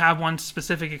 and I have one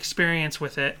specific experience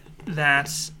with it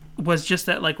that was just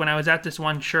that, like, when I was at this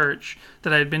one church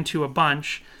that I had been to a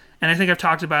bunch, and I think I've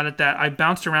talked about it, that I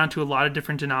bounced around to a lot of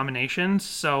different denominations,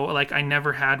 so, like, I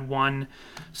never had one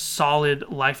solid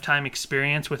lifetime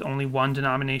experience with only one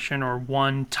denomination or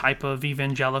one type of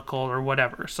evangelical or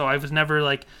whatever. So I was never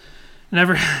I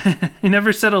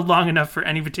never settled long enough for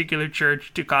any particular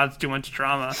church to cause too much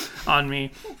trauma on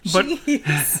me. But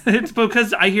it's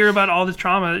because I hear about all this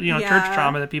trauma, church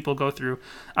trauma that people go through.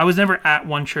 I was never at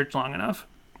one church long enough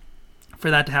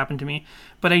for that to happen to me.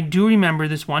 But I do remember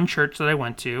this one church that I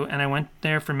went to, and I went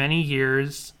there for many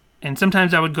years. And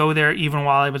sometimes I would go there even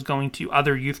while I was going to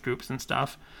other youth groups and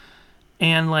stuff.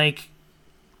 And, like,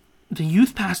 the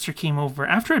youth pastor came over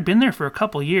after I'd been there for a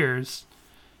couple years.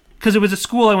 Because it was a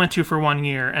school I went to for 1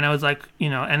 year. And I was like,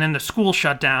 and then the school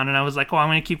shut down. And I was like, I'm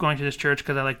going to keep going to this church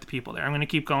because I like the people there. I'm going to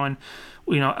keep going,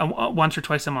 once or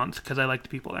twice a month because I like the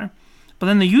people there. But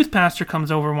then the youth pastor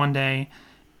comes over one day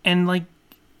and, like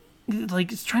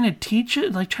is trying to teach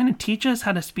us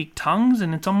how to speak tongues.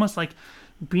 And it's almost like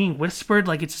being whispered,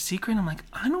 like it's a secret. I'm like,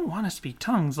 I don't want to speak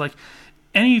tongues. Like,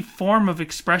 any form of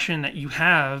expression that you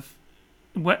have,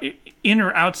 what in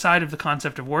or outside of the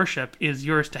concept of worship, is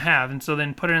yours to have. And so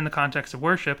then put it in the context of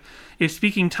worship. If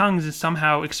speaking tongues is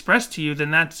somehow expressed to you,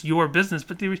 then that's your business.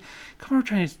 But they were come over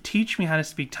trying to teach me how to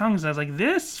speak tongues, and I was like,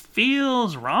 this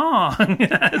feels wrong.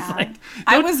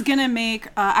 I was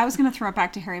gonna throw it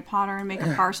back to Harry Potter and make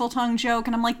a parcel tongue joke,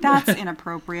 and I'm like, that's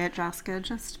inappropriate, Jessica.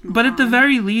 Just move but on. At the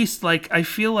very least, like, I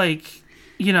feel like,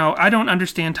 I don't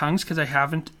understand tongues because I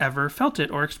haven't ever felt it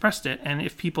or expressed it. And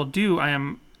if people do, I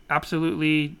am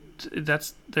absolutely,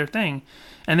 that's their thing.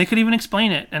 And they could even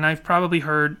explain it. And I've probably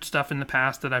heard stuff in the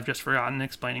past that I've just forgotten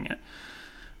explaining it.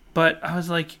 But I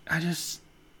was like,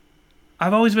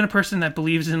 I've always been a person that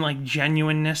believes in, like,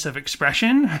 genuineness of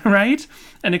expression, right?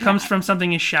 And it comes from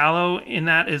something as shallow in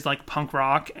that as, like, punk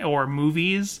rock or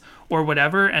movies or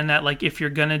whatever. And that, like, if you're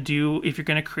gonna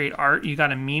create art, you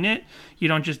gotta mean it. You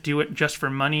don't just do it just for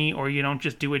money, or you don't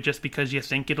just do it just because you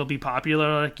think it'll be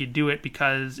popular. Like, you do it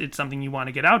because it's something you want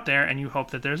to get out there and you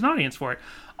hope that there's an audience for it.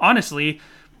 Honestly,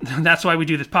 that's why we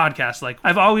do this podcast. Like,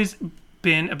 I've always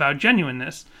been about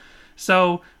genuineness.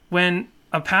 So when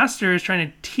a pastor is trying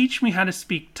to teach me how to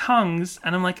speak tongues,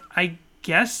 and I'm like, I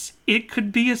guess it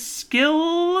could be a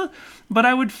skill, but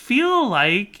I would feel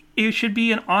like it should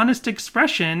be an honest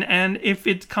expression, and if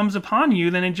it comes upon you,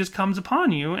 then it just comes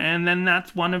upon you, and then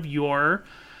that's one of your,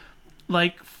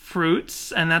 like,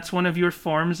 fruits, and that's one of your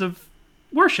forms of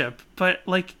worship. But,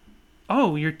 like,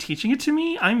 oh, you're teaching it to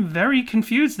me? I'm very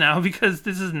confused now, because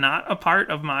this is not a part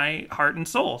of my heart and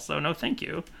soul, so no thank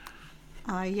you.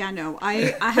 I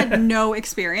had no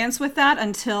experience with that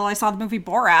until I saw the movie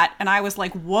Borat, and I was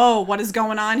like, whoa, what is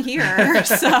going on here?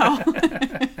 So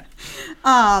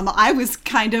I was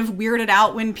kind of weirded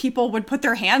out when people would put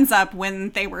their hands up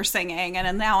when they were singing,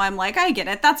 and now I'm like, I get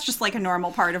it. That's just like a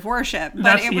normal part of worship.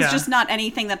 But it was just not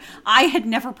anything that I had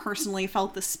never personally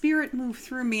felt the Spirit move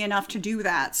through me enough to do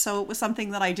that. So it was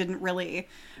something that I didn't really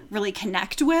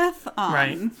connect with.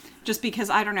 Right. Just because,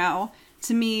 I don't know,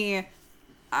 to me,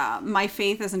 my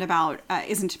faith isn't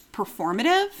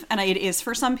performative, and it is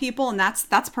for some people, and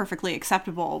that's perfectly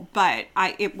acceptable. But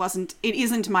it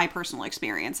isn't my personal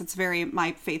experience.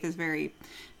 My faith is very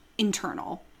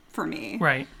internal for me.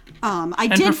 Right. I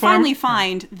did finally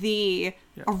find the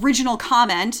original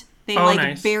comment. They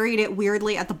nice. Buried it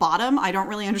weirdly at the bottom. I don't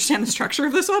really understand the structure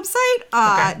of this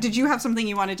website. Did you have something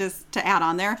you wanted to add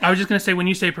on there? I was just gonna say, when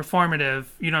you say performative,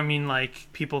 you don't mean like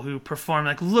people who perform,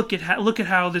 like look at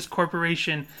how this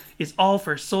corporation is all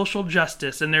for social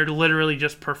justice, and they're literally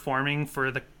just performing for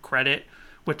the credit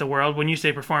with the world. When you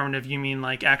say performative, you mean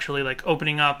like actually like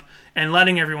opening up and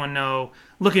letting everyone know,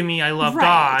 look at me, I love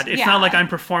God. It's not like I'm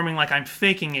performing like I'm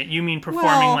faking it. You mean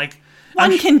performing like.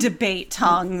 One can debate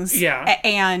tongues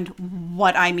and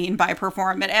what I mean by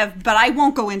performative, but I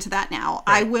won't go into that now.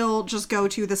 Right. I will just go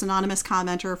to this anonymous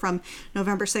commenter from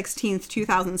November 16th,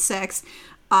 2006,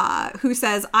 who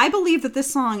says, I believe that this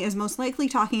song is most likely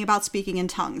talking about speaking in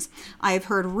tongues. I have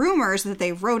heard rumors that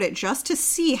they wrote it just to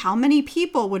see how many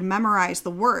people would memorize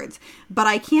the words, but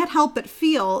I can't help but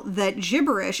feel that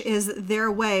gibberish is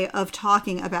their way of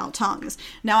talking about tongues.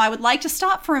 Now, I would like to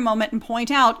stop for a moment and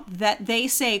point out that they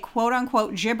say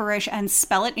quote-unquote gibberish and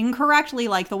spell it incorrectly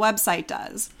like the website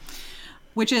does,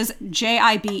 which is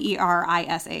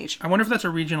Jiberish. I wonder if that's a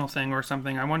regional thing or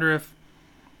something. I wonder if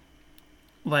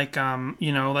like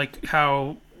like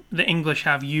how the English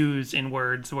have U's in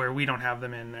words where we don't have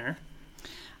them in there.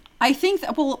 I think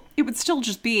that, it would still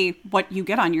just be what you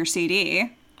get on your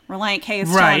CD. Relient K is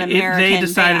still an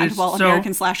American band,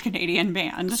 American/Canadian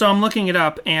band. So I'm looking it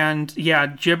up, and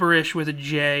gibberish with a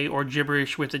J or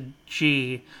gibberish with a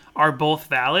G are both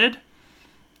valid.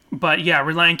 But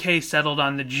Relient K settled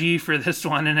on the G for this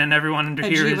one, and then everyone under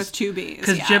here G is with two B's.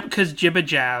 Because jibba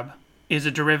jab is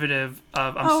a derivative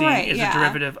of a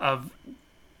derivative of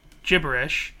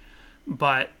gibberish,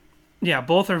 but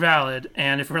both are valid.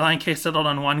 And if Relient K settled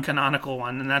on one canonical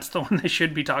one, then that's the one they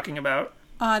should be talking about.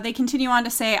 They continue on to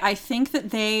say, I think that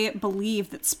they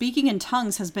believe that speaking in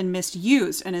tongues has been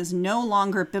misused and is no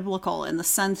longer biblical in the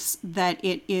sense that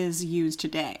it is used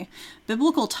today.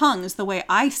 Biblical tongues, the way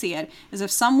I see it, is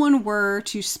if someone were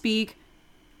to speak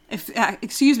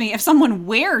if someone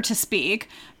were to speak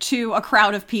to a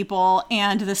crowd of people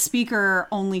and the speaker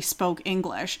only spoke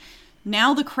English.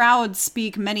 Now the crowd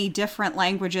speak many different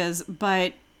languages,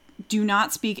 but do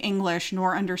not speak English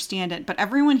nor understand it. But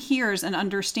everyone hears and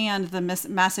understands the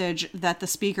message that the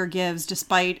speaker gives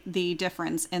despite the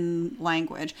difference in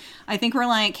language. I think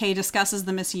Relient K discusses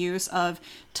the misuse of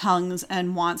tongues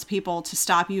and wants people to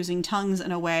stop using tongues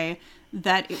in a way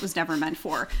that it was never meant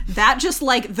for. That just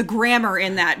like the grammar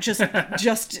in that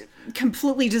just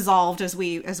completely dissolved as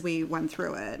we went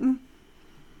through it.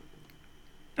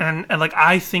 And like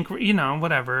I think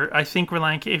whatever. I think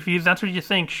Relient K, if that's what you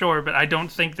think, sure, but I don't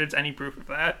think there's any proof of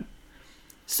that.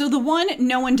 So the one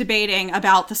no one debating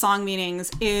about the song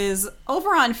meanings is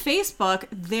over on Facebook.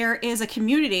 There is a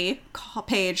community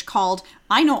page called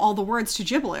 "I Know All the Words to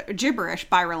Gibberish"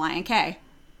 by Relient K.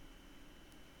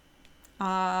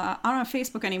 I don't have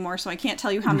Facebook anymore, so I can't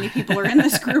tell you how many people are in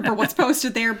this group or what's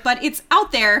posted there, but it's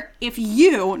out there if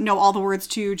you know all the words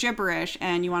to gibberish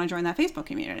and you want to join that Facebook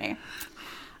community.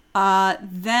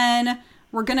 Then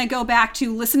we're going to go back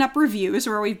to Listen Up Reviews,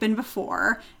 where we've been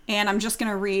before, and I'm just going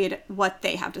to read what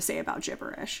they have to say about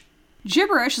gibberish.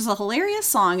 Gibberish is a hilarious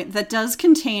song that does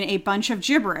contain a bunch of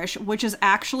gibberish, which is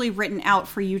actually written out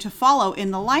for you to follow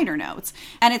in the liner notes.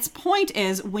 And its point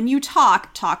is, when you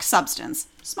talk substance.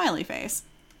 Smiley face.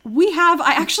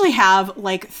 I actually have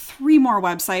like 3 more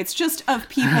websites just of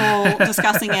people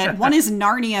discussing it. One is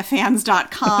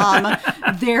NarniaFans.com.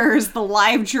 There's the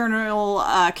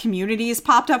LiveJournal communities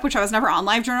popped up, which I was never on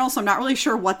LiveJournal, so I'm not really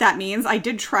sure what that means. I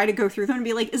did try to go through them and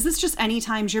be like, is this just any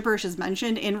time gibberish is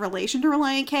mentioned in relation to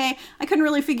Relient K? I couldn't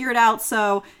really figure it out,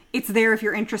 so it's there if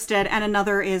you're interested. And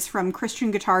another is from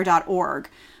ChristianGuitar.org.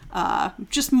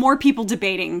 Just more people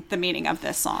debating the meaning of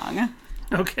this song.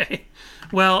 Okay.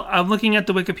 Well, I'm looking at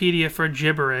the Wikipedia for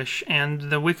gibberish, and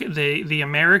the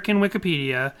American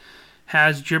Wikipedia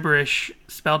has gibberish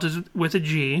spelled with a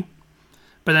G,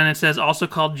 but then it says also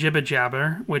called jibba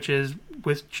jabber, which is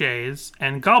with J's,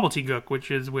 and gobbledygook,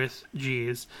 which is with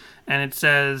G's. And it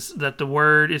says that the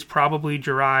word is probably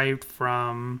derived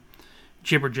from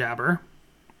jibber jabber,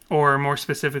 or more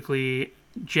specifically,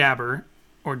 jabber,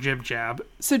 or jib jab.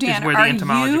 So Dan, is where the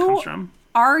etymology comes from.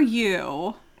 Are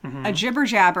you a jibber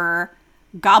jabber,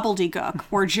 gobbledygook,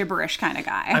 or gibberish kind of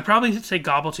guy? I probably say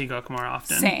gobbledygook more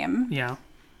often. Same. Yeah.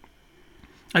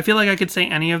 I feel like I could say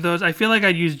any of those. I feel like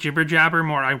I'd use jibber jabber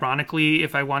more ironically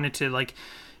if I wanted to like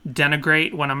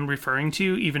denigrate what I'm referring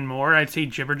to even more. I'd say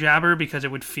jibber jabber because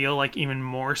it would feel like even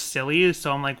more silly.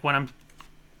 So I'm like what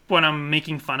I'm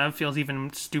making fun of feels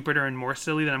even stupider and more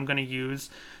silly that I'm going to use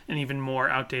an even more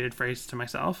outdated phrase to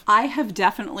myself. I have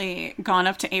definitely gone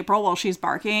up to April while she's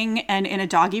barking and in a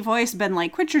doggy voice been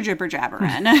like, quit your jibber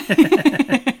jabbering.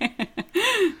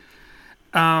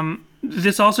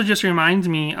 This also just reminds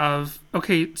me of,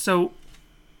 okay, so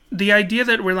the idea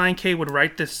that Relient K would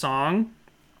write this song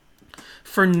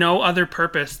for no other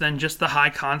purpose than just the high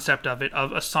concept of it,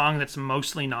 of a song that's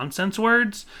mostly nonsense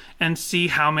words, and see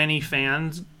how many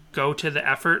fans go to the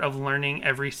effort of learning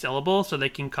every syllable so they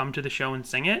can come to the show and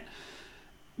sing it.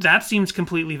 That seems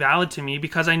completely valid to me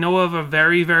because I know of a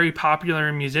very, very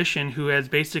popular musician who has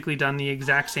basically done the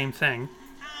exact same thing.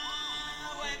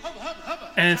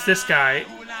 And it's this guy,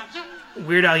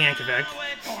 Weird Al Yankovic.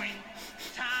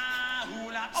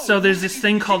 So there's this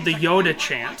thing called the Yoda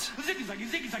chant.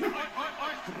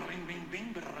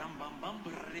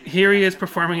 Here he is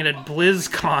performing it at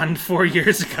BlizzCon 4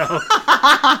 years ago.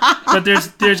 But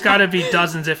there's got to be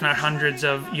dozens, if not hundreds,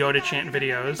 of Yoda chant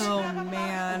videos. Oh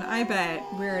man, I bet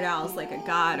Weird Al's like a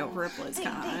god over at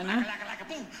BlizzCon.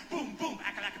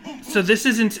 So this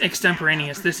isn't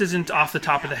extemporaneous. This isn't off the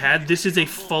top of the head. This is a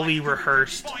fully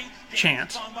rehearsed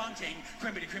chant.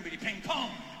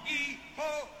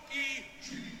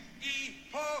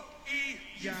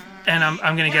 And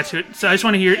I'm going to get to it. So I just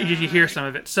want to hear some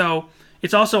of it. So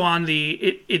it's also on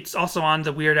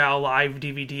the Weird Al Live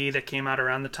DVD that came out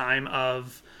around the time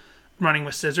of Running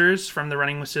with Scissors, from the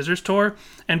Running with Scissors tour.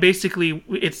 And basically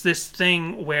it's this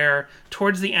thing where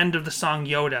towards the end of the song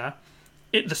Yoda,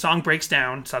 the song breaks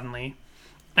down suddenly,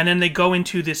 and then they go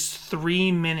into this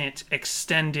 3-minute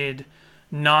extended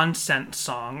nonsense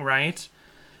song, right?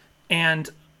 And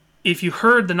if you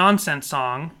heard the nonsense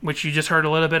song, which you just heard a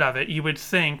little bit of it, you would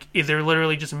think they're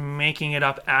literally just making it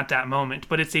up at that moment.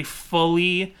 But it's a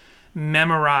fully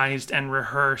memorized and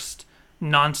rehearsed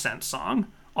nonsense song.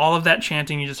 All of that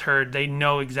chanting you just heard, they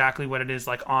know exactly what it is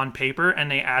like on paper, and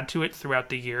they add to it throughout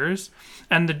the years.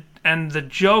 And the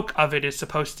joke of it is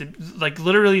supposed to, like,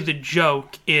 literally the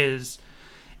joke is,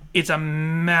 it's a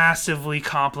massively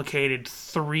complicated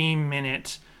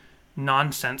 3-minute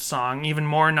nonsense song, even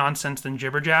more nonsense than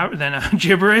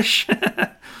gibberish.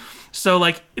 So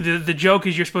like the joke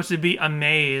is you're supposed to be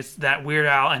amazed that Weird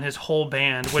Al and his whole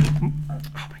band would, oh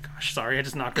my gosh, sorry, I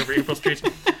just knocked over April Streets.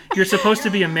 You're supposed to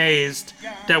be amazed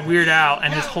that Weird Al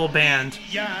and his whole band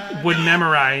would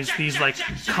memorize these like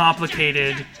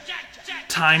complicated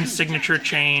time signature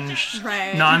change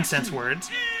nonsense words.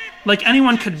 Like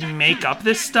anyone could make up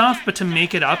this stuff, but to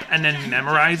make it up and then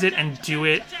memorize it and do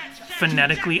it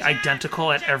phonetically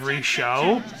identical at every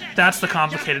show, that's the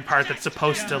complicated part that's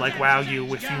supposed to like wow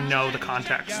you if you know the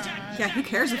context. Yeah, who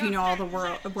cares if you know all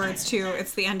the words too?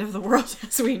 It's the end of the world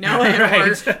as we know it,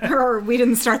 right. or we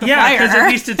didn't start the fire. Yeah, because at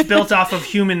least it's built off of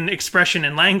human expression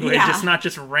and language. Yeah. It's not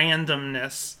just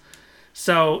randomness.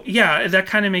 So yeah, that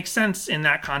kind of makes sense in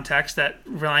that context that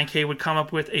Relient K would come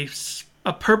up with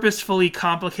a purposefully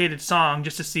complicated song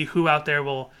just to see who out there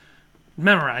will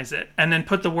memorize it, and then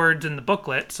put the words in the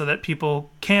booklet so that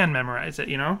people can memorize it,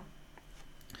 you know?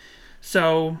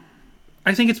 So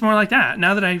I think it's more like that.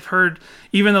 Now that I've heard,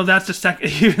 even though that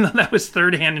was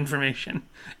third-hand information,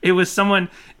 it was someone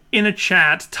in a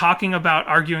chat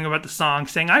arguing about the song,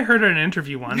 saying, I heard it in an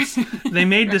interview once. They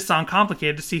made this song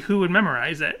complicated to see who would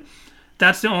memorize it.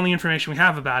 That's the only information we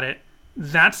have about it.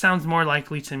 that sounds more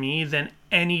likely to me than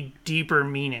any deeper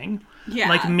meaning. Yeah,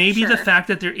 like maybe sure. the fact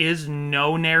that there is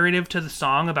no narrative to the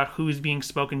song about who's being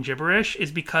spoken gibberish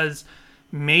is because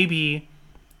maybe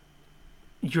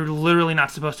you're literally not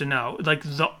supposed to know. Like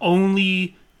the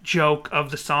only joke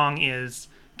of the song is,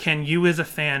 can you as a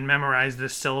fan memorize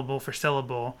this syllable for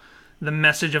syllable? The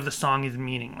message of the song is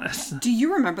meaningless. Do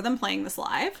you remember them playing this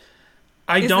live?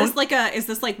 Is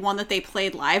this like one that they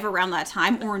played live around that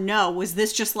time, or no? Was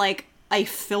this just like a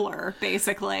filler,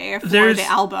 basically, for the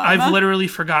album? I've literally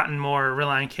forgotten more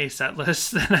Relient K set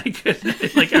lists than I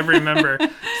could like ever remember.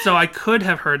 So I could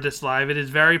have heard this live. It is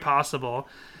very possible.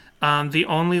 The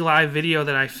only live video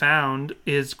that I found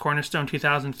is Cornerstone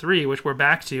 2003, which we're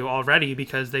back to already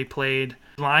because they played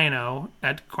Lion-O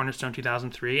at Cornerstone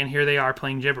 2003, and here they are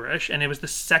playing Gibberish, and it was the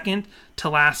second to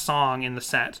last song in the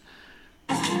set.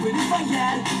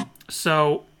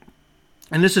 So,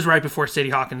 and this is right before Sadie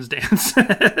Hawkins dance,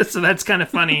 so that's kind of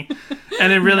funny.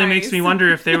 And it really makes me wonder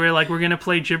if they were like, we're going to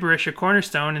play Gibberish at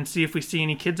Cornerstone and see if we see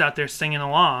any kids out there singing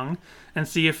along and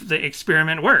see if the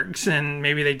experiment works. And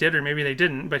maybe they did or maybe they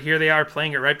didn't, but here they are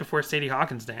playing it right before Sadie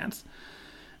Hawkins dance.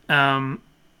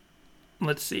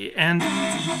 Let's see. And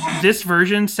this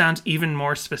version sounds even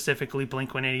more specifically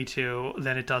Blink-182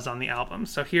 than it does on the album.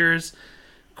 So here's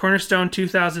Cornerstone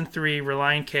 2003,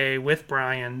 Relient K with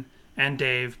Brian and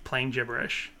Dave playing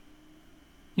Gibberish.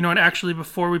 You know what? Actually,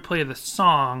 before we play the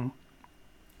song,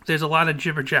 there's a lot of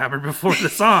jibber jabber before the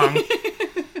song.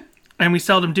 And we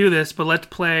seldom do this, but let's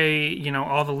play, you know,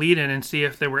 all the lead in and see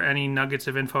if there were any nuggets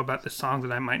of info about this song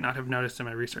that I might not have noticed in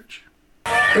my research.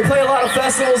 We play a lot of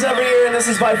festivals every year, and this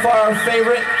is by far our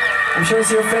favorite. I'm sure it's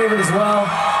your favorite as well.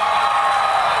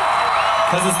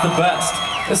 Because it's the best.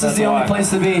 This is the only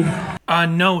place to be.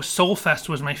 No, Soulfest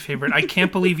was my favorite. I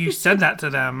can't believe you said that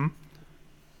to them.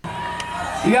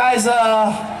 You guys,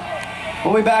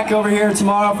 we'll be back over here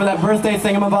tomorrow for that birthday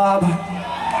thingamabob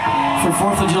for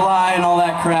 4th of July and all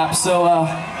that crap. So,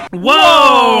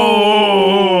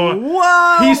 Whoa!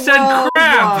 Whoa! He said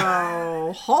crap! Whoa.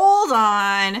 Hold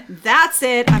on. That's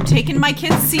it. I'm taking my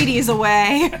kids' CDs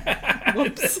away.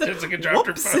 Whoops. Jessica dropped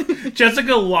her phone.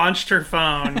 Jessica launched her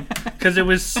phone because it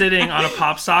was sitting on a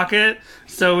pop socket,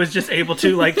 so it was just able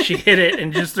to, like, she hit it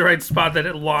in just the right spot that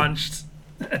it launched.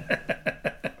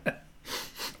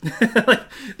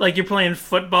 like you're playing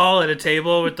football at a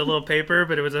table with the little paper,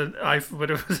 but it was an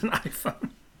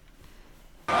iPhone.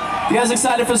 You guys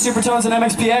excited for the Supertones and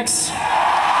MXPX?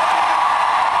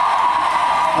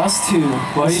 Us too.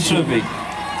 Well, you should be.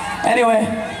 Anyway,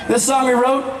 this song we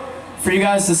wrote for you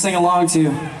guys to sing along to.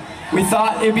 We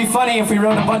thought it'd be funny if we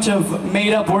wrote a bunch of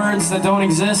made-up words that don't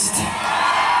exist.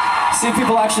 See if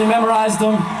people actually memorized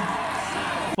them.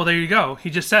 Well, there you go. He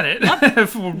just said it. Yep.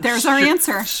 There's our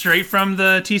answer. Straight from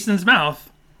the Thiessen's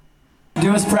mouth.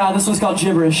 Do us proud. This one's called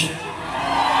Gibberish.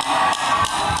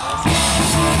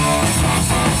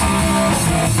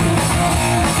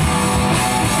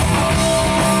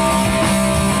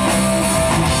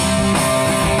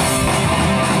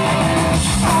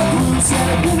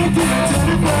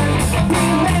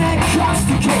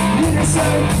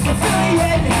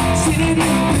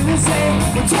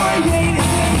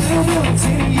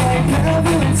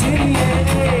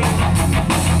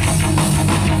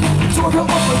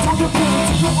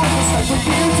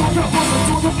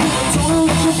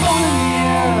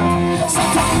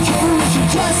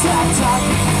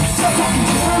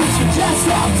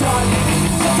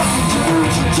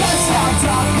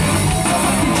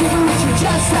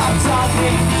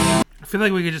 I feel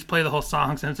like we could just play the whole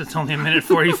song since it's only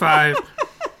 1:45.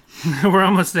 We're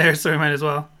almost there, so we might as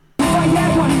well. If I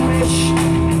had one wish,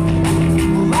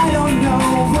 well, I don't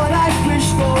know what I'd wish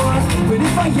for. But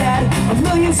if I had a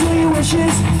million zillion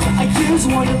wishes, I'd use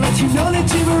one to let you know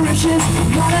that gibberish is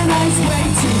not a nice way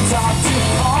to talk to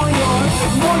all your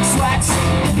ignored slacks.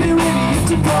 If you're ready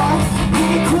to bar,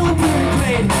 you get krill and period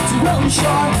grade. To Elton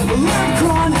Shaw, learn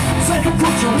cron, cypher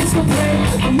culture is the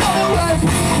brain. Another word,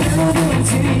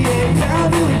 parability.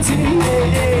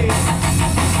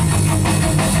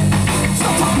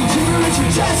 Stop talking gibberish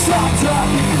and just stop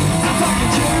talking. Stop talking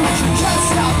gibberish and just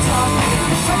stop talking.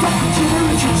 Stop talking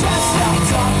gibberish and just stop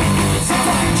talking. Stop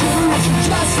talking gibberish and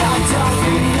just stop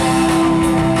talking now.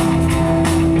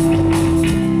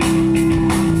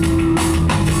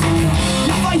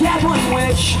 If I had one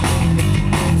wish,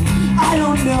 I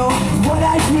don't know what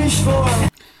I'd wish for.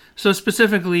 So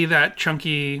specifically, that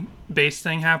chunky bass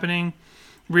thing happening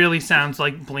really sounds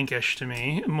like Blinkish to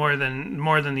me, more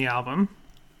than the album.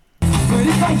 But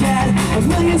if I had a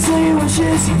million zillion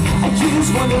wishes, I'd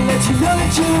use one to let you know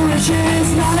that gibberish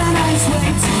is not a nice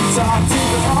way to talk to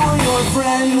all your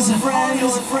friends.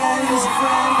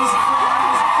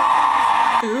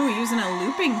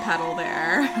 pedal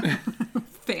there.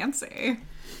 Fancy.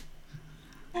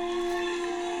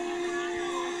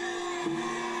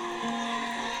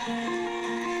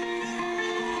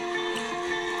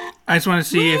 I just want to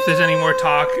see if there's any more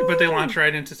talk, but they launch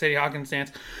right into Sadie Hawkins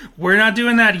dance. We're not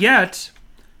doing that yet.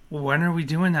 When are we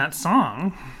doing that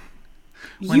song?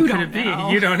 When You could don't it be?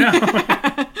 know. You don't know.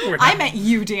 I meant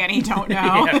you, Danny, don't know.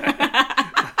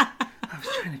 I was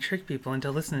trying to trick people into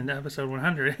listening to episode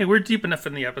 100. Hey, we're deep enough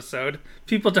in the episode.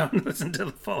 People don't listen to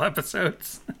the full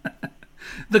episodes.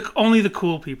 Only the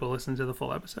cool people listen to the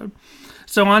full episode.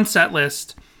 So on set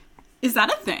list... Is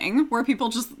that a thing where people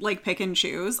just like pick and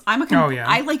choose? Yeah.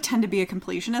 I like tend to be a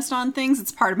completionist on things.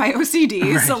 It's part of my OCD.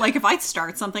 Right. So like if I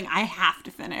start something, I have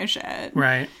to finish it.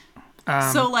 Right.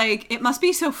 So like it must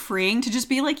be so freeing to just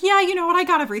be like, yeah, you know what? I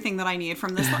got everything that I need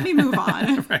from this. Let me move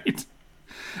on. Right.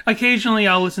 Occasionally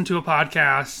I'll listen to a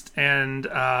podcast and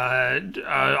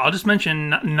I'll just mention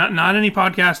not any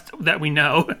podcast that we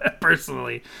know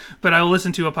personally, but I will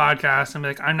listen to a podcast and be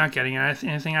like, I'm not getting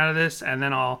anything out of this. And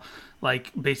then I'll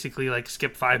like basically like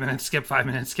skip 5 minutes,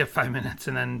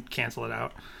 and then cancel it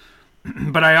out.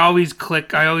 But I always throw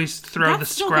That's the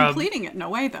still scrub. completing it in a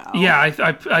way though. Yeah,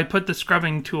 I put the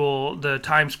scrubbing tool, the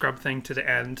time scrub thing to the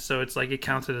end, so it's like it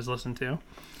counts it as listened to.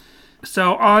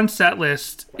 So on set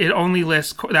list, it only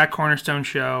lists that Cornerstone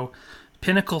show,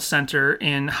 Pinnacle Center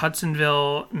in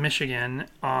Hudsonville, Michigan,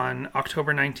 on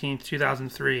October 19th,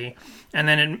 2003, and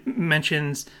then it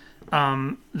mentions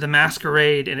the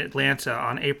Masquerade in Atlanta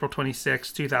on April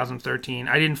 26, 2013.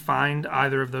 I didn't find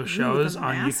either of those shows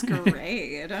on YouTube.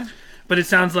 Masquerade. But it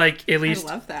sounds like at least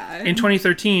I love that. in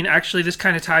 2013, actually this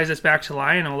kind of ties us back to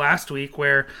Lion-O last week,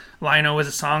 where Lion-O was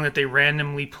a song that they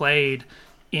randomly played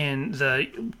in the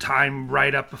time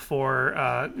right up before,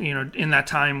 in that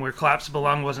time where Collapsible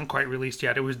Lung wasn't quite released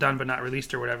yet. It was done but not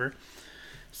released or whatever.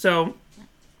 So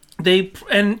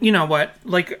and you know what,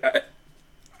 like...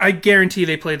 I guarantee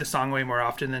they played the song way more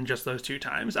often than just those two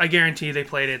times. I guarantee they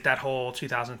played it that whole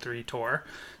 2003 tour.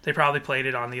 They probably played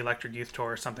it on the Electric Youth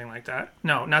Tour or something like that.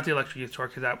 No, not the Electric Youth Tour,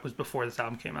 because that was before this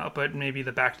album came out, but maybe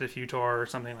the Back to the Few Tour or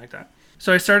something like that.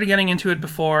 So I started getting into it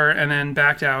before and then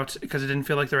backed out because it didn't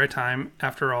feel like the right time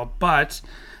after all. But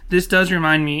this does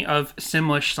remind me of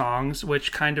Simlish songs,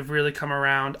 which kind of really come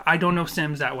around. I don't know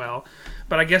Sims that well,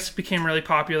 but I guess it became really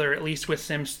popular, at least with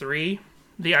Sims 3.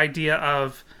 The idea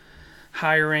of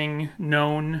hiring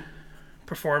known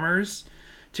performers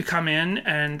to come in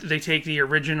and they take the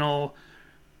original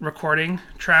recording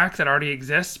track that already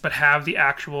exists but have the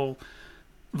actual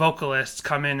vocalists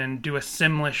come in and do a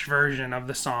Simlish version of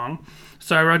the song.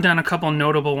 So I wrote down a couple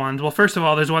notable ones. Well, first of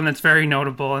all, there's one that's very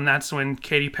notable, and that's when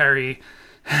Katy Perry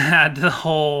had the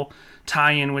whole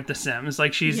tie-in with The Sims.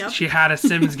 Like she had a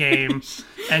Sims game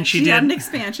and she did had an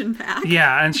expansion pack.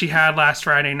 Yeah, and she had Last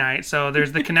Friday Night. So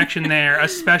there's the connection there,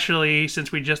 especially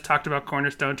since we just talked about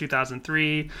Cornerstone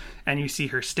 2003 and you see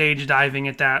her stage diving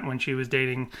at that when she was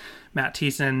dating Matt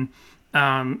Thiessen.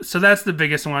 So that's the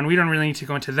biggest one. We don't really need to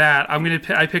go into that.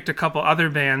 I picked a couple other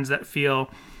bands that feel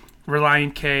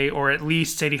Relient K or at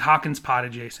least Sadie Hawkins pod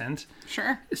adjacent.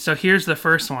 Sure. So here's the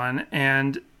first one,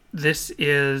 and this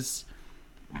is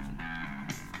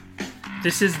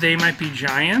They Might Be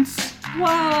Giants.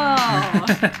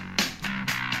 Whoa.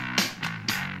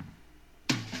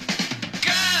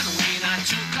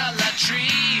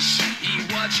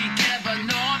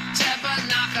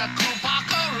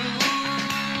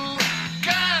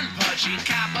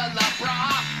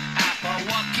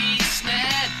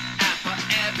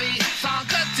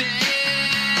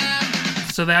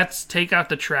 So that's Take Out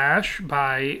the Trash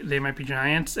by They Might Be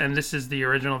Giants, and this is the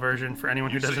original version for anyone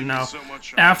who doesn't know.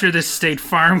 After this State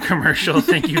Farm commercial,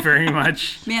 thank you very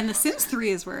much. Man, The Sims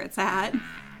 3 is where it's at.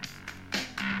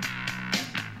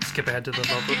 Skip ahead to the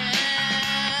vocal.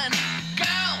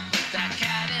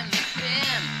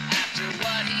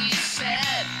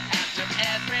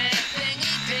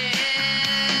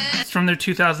 It's from their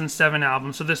 2007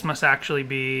 album, so this must actually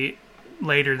be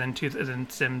later than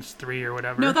Sims 3 or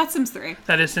whatever. No, that's Sims 3.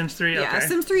 That is Sims 3? Yeah, okay.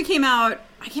 Sims 3 came out,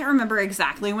 I can't remember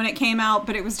exactly when it came out,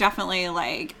 but it was definitely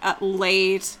like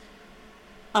late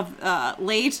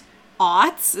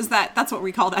aughts. That's what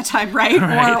we call that time, right?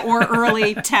 Right. Or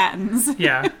early 10s.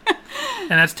 Yeah.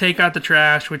 And that's Take Out the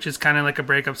Trash, which is kind of like a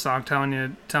breakup song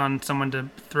telling someone to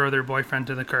throw their boyfriend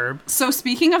to the curb. So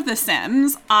speaking of The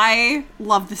Sims, I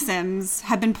love The Sims,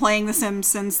 have been playing The Sims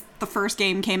since the first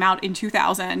game came out in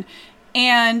 2000.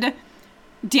 And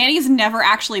Danny's never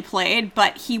actually played,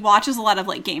 but he watches a lot of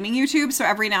like gaming YouTube. So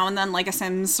every now and then, like a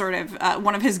Sims sort of,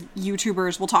 one of his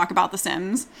YouTubers will talk about The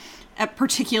Sims.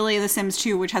 particularly The Sims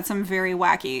 2, which had some very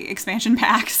wacky expansion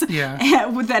packs. Yeah.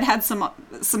 That had some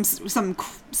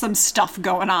stuff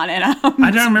going on in them.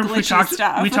 I don't remember if we stuff.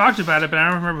 talked about it, but I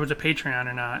don't remember if it was a Patreon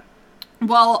or not.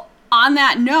 Well, on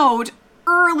that note,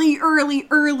 early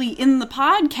in the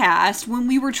podcast, when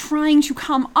we were trying to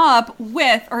come up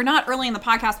with, or not early in the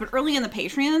podcast, but early in the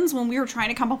Patreons, when we were trying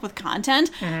to come up with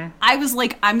content, I was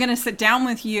like, I'm going to sit down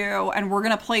with you and we're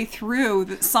going to play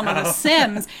through some of the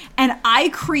Sims. And I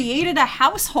created a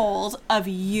household of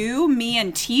you, me,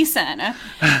 and Thiessen.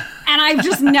 And I've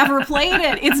just never played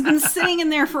it. It's been sitting in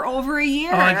there for over a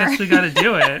year. Oh, I guess we got to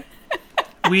do it.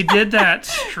 We did that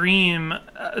stream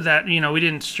we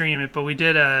didn't stream it, but we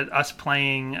did us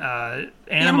playing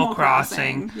Animal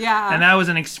Crossing. Yeah. And that was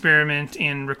an experiment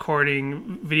in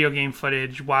recording video game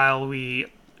footage while we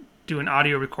do an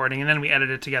audio recording, and then we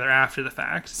edit it together after the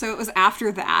fact. So it was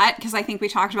after that, because I think we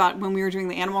talked about when we were doing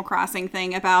the Animal Crossing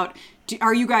thing about,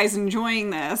 are you guys enjoying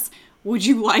this? Would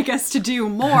you like us to do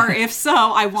more? If so,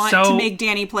 I want to make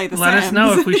Danny play the Sims. Let us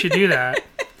know if we should do that.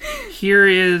 Here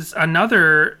is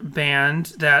another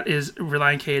band that is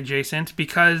Relient K adjacent,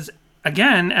 because,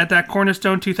 again, at that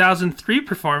Cornerstone 2003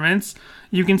 performance,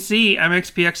 you can see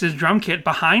MXPX's drum kit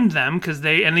behind them, because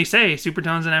they say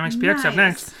Supertones and MXPX up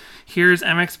next. Here's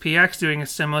MXPX doing a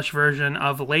Simlish version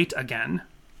of Late Again.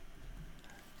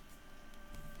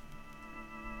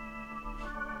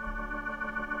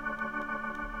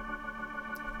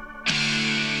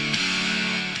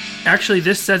 Actually,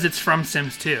 this says it's from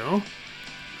Sims 2.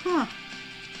 Huh.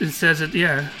 It says it,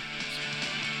 yeah.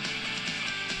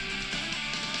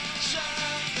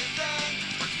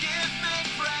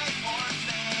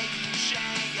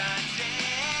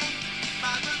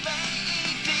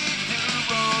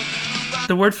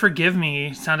 The word forgive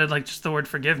me sounded like just the word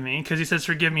forgive me, because he says,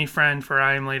 forgive me, friend, for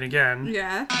I am late again.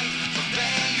 Yeah.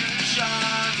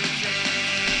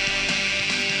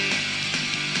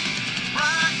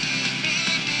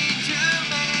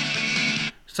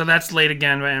 So that's Late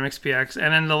Again by MXPX.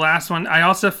 And then the last one, I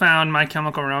also found My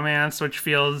Chemical Romance, which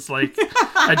feels like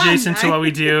adjacent to what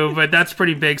we do, but that's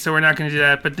pretty big, so we're not going to do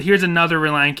that. But here's another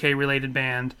Relient K related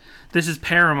band. This is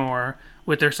Paramore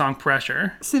with their song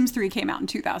Pressure. Sims 3 came out in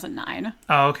 2009.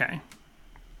 Oh, okay.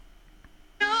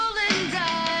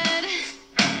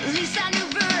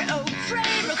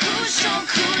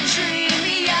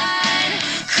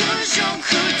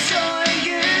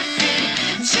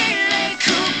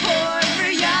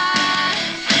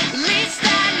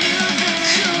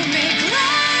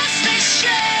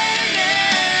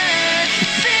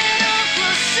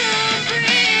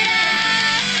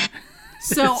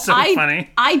 So, so funny.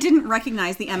 I didn't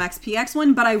recognize the MXPX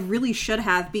one, but I really should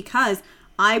have, because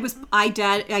I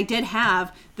did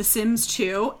have The Sims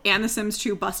 2 and The Sims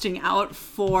 2 busting out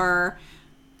for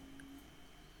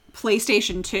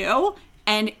PlayStation 2,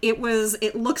 and it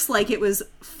looks like it was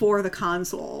for the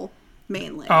console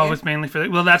mainly. Oh, it was mainly for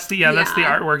that's the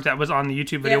artwork that was on the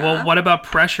YouTube video. Yeah. Well, what about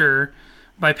Pressure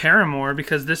by Paramore,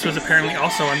 because this was apparently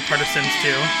also on part of Sims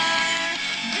 2.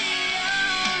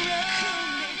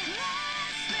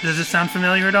 Does it sound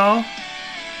familiar at all?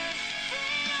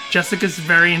 Jessica's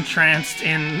very entranced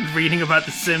in reading about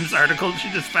the Sims article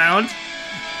she just found.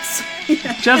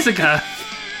 Yeah. Jessica,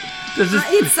 does this...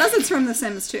 It says it's from The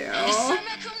Sims 2.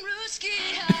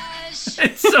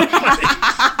 It's so funny.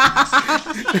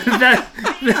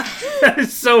 that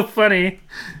is so funny.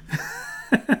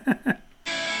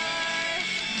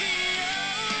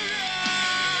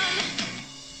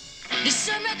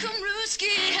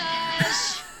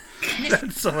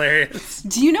 That's hilarious.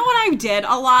 Do you know what I did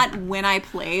a lot when I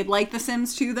played like The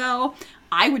Sims 2 though?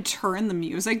 I would turn the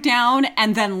music down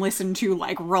and then listen to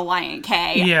like Relient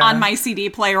K on my CD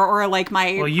player, or like my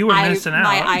you were missing out.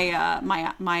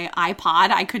 my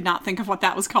iPod. I could not think of what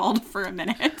that was called for a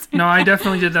minute. No, I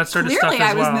definitely did that sort of stuff as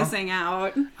well. Clearly, I was missing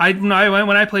out. When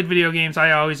I played video games,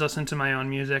 I always listened to my own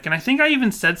music, and I think I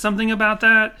even said something about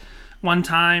that one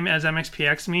time as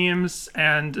MXPX memes,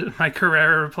 and Mike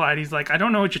Carrera replied, he's like, I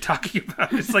don't know what you're talking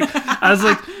about. It's like, I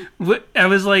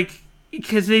was like,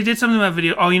 because they did something about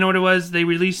video. Oh, you know what it was? They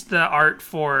released the art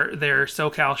for their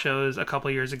SoCal shows a couple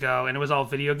years ago, and it was all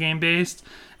video game based.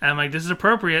 And I'm like, this is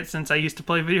appropriate since I used to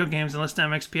play video games and listen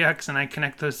to MXPX, and I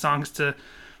connect those songs to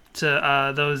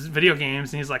those video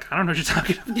games. And he's like, I don't know what you're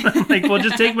talking about. I'm like, well,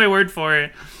 just take my word for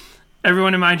it.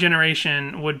 Everyone in my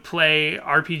generation would play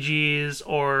RPGs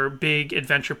or big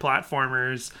adventure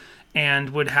platformers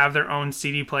and would have their own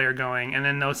CD player going, and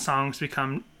then those songs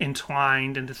become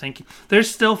entwined into thinking. There's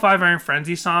still Five Iron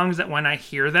Frenzy songs that when I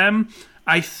hear them,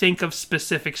 I think of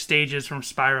specific stages from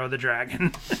Spyro the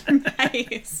Dragon.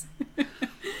 Nice.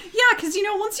 Yeah, because,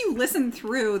 once you listen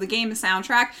through the game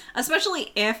soundtrack,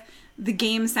 especially if the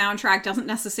game soundtrack doesn't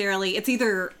necessarily,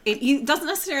 it doesn't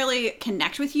necessarily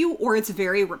connect with you, or it's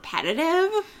very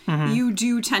repetitive, you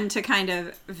do tend to kind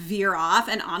of veer off.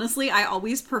 And honestly, I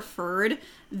always preferred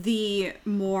the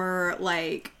more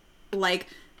like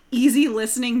easy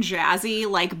listening, jazzy,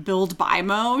 like build by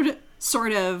mode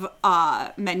sort of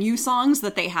menu songs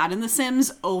that they had in The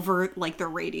Sims over like the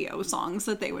radio songs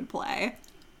that they would play.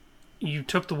 You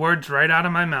took the words right out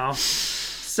of my mouth.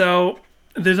 So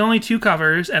there's only 2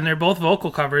 covers, and they're both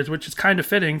vocal covers, which is kind of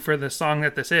fitting for the song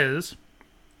that this is.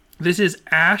 This is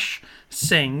Ash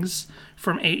Sings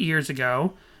from 8 years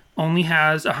ago. Only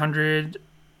has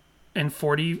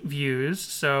 140 views,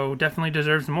 so definitely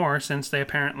deserves more, since they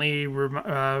apparently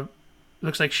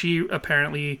looks like she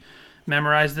apparently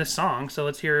memorized this song. So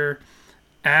let's hear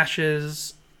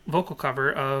Ash's vocal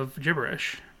cover of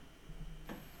Gibberish.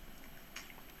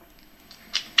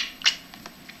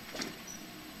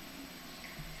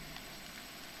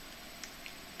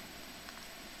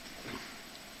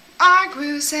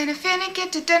 Argus and Affinity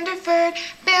to Dunderford,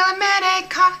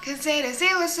 Billimatic, Caucasata,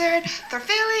 Zilazard,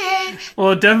 Thorphiliate.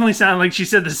 Well, it definitely sounded like she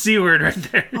said the C word right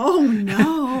there. Oh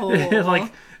no.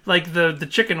 like the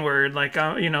chicken word, like,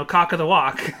 cock of the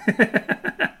walk.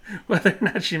 Whether or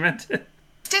not she meant it.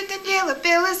 Stinthenula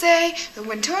Bilizae, the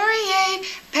Wintoriate,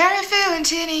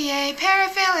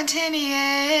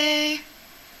 Paraphilantiniae.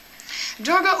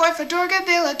 Dorga Orpha, Dorga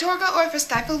Billa, Dorga Orpha,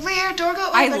 Stipulir, Dorga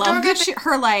Orpha, I love Dorga that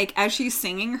her, like, as she's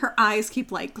singing, her eyes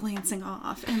keep, like, glancing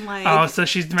off in, like, so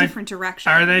she's different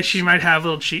directions. Are they? She might have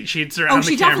little cheat sheets around the camera. Oh,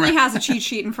 she definitely has a cheat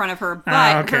sheet in front of her,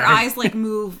 but okay. her eyes, like,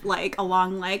 move, like,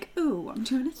 along, like, ooh, I'm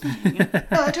doing a thing.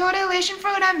 Tortilation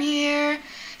Frodamir.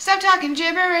 Stop talking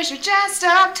gibberish or just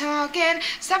stop talking.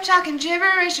 Stop talking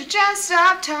gibberish or just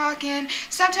stop talking.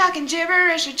 Stop talking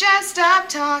gibberish or just stop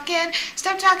talking.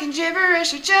 Stop talking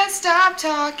gibberish or just stop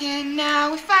talking.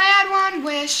 Now if I had one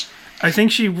wish. I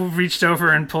think she reached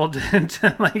over and pulled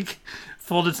into, like,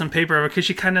 folded some paper over, because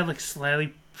she kind of, like,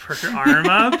 slightly put her arm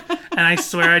up, and I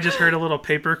swear I just heard a little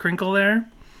paper crinkle there.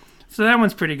 So that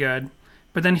one's pretty good.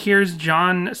 But then here's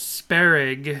John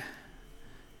Sperrig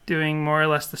doing more or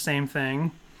less the same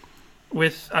thing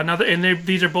with another, and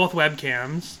these are both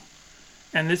webcams,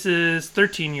 and this is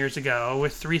 13 years ago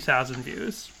with 3,000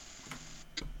 views.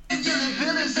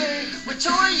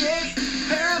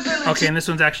 Okay, and this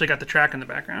one's actually got the track in the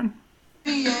background.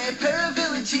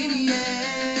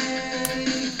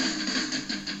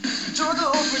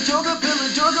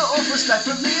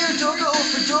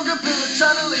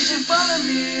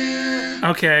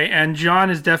 Okay, and John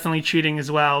is definitely cheating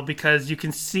as well, because you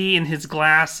can see in his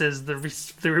glasses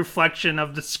the reflection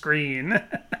of the screen.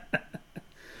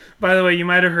 By the way, you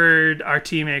might have heard our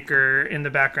tea maker in the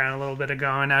background a little bit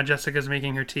ago, and now Jessica's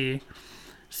making her tea.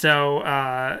 So,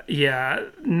 yeah,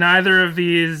 neither of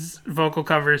these vocal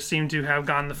covers seem to have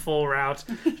gone the full route.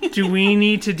 Do we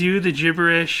need to do the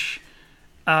gibberish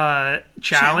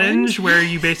challenge where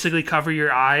you basically cover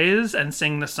your eyes and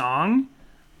sing the song?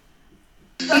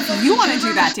 If you want to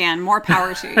do that, Dan, more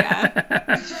power to you.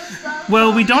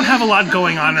 Well, we don't have a lot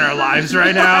going on in our lives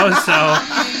right now, so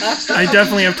I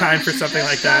definitely have time for something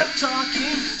like that.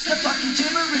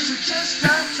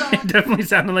 It definitely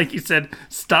sounded like you said,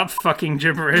 stop fucking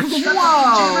gibberish.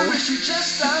 Whoa.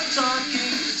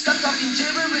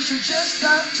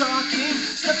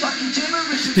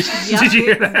 Did you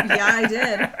hear that? Yeah, I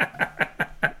did.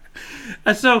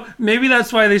 So maybe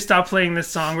that's why they stopped playing this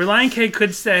song. Relient K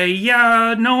could say,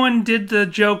 yeah, no one did the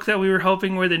joke that we were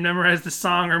hoping where they memorized the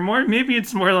song, or more. Maybe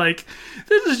it's more like,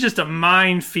 this is just a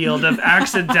minefield of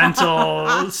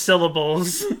accidental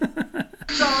syllables.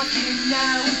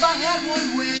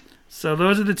 So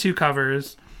those are the 2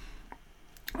 covers.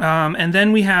 And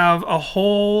then we have a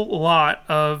whole lot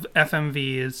of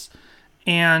FMVs.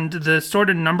 And the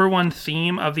sort of number one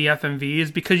theme of the FMV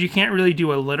is, because you can't really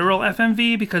do a literal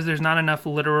FMV because there's not enough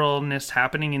literalness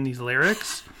happening in these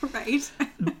lyrics. Right.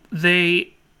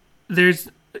 There's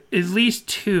at least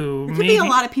 2. There could be a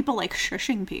lot of people, like,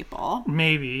 shushing people.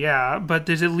 Maybe, yeah. But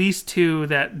there's at least 2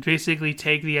 that basically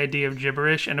take the idea of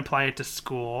gibberish and apply it to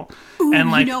school. Ooh,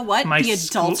 and, like, you know what? The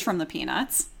adults from the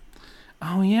Peanuts.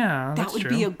 Oh, yeah, that would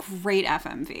true. be a great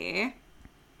FMV.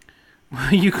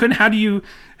 You couldn't. How do you?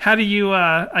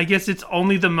 I guess it's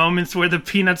only the moments where the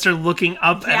Peanuts are looking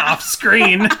up and off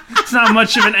screen. It's not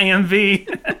much of an AMV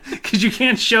because you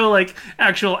can't show like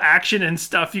actual action and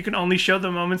stuff. You can only show the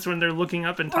moments when they're looking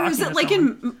up and talking. Or is it like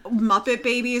someone. in Muppet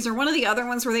Babies or one of the other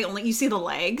ones where you see the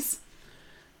legs?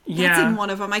 Yeah, that's in one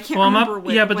of them. I can't remember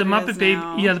which. Yeah, but the Muppet Baby.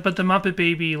 Yeah, but the Muppet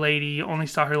Baby lady only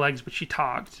saw her legs, but she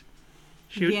talked.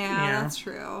 Yeah, that's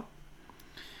true.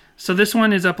 So this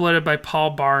one is uploaded by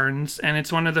Paul Barnes, and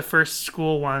it's one of the first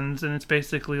school ones, and it's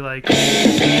basically like...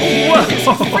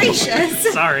 Whoa!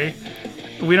 Gracious. Sorry.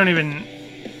 We don't even,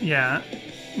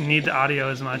 need the audio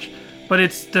as much. But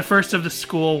it's the first of the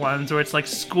school ones where it's like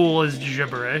school is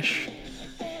gibberish.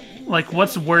 Like,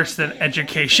 what's worse than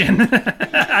education?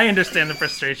 I understand the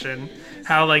frustration.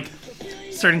 How, like,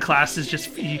 certain classes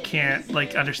just, you can't,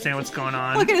 like, understand what's going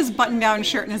on. Look at his button-down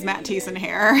shirt and his Matt Thiessen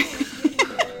hair.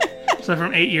 So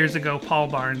from 8 years ago, Paul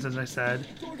Barnes, as I said.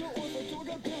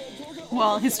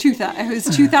 Well, his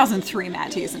 2003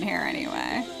 Matt Thiessen hair,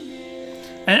 anyway.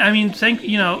 And, I mean,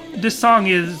 this song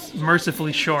is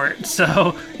mercifully short,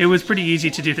 so it was pretty easy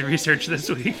to do the research this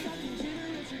week.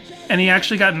 And he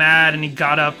actually got mad, and he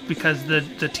got up because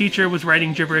the teacher was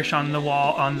writing gibberish on the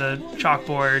wall, on the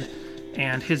chalkboard,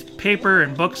 and his paper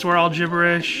and books were all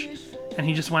gibberish, and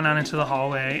he just went out into the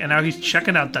hallway, and now he's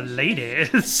checking out the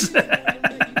ladies.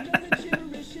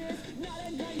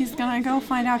 He's gonna go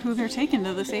find out who they're taking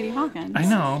to the Sadie Hawkins. I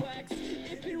know.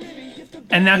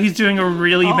 And now he's doing a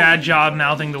really bad job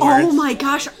mouthing the words. Oh my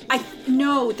gosh,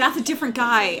 no, that's a different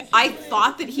guy. I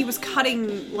thought that he was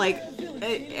cutting, like,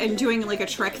 and doing, like, a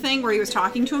trick thing where he was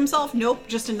talking to himself. Nope,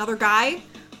 just another guy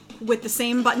with the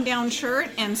same button-down shirt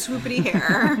and swoopity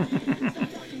hair.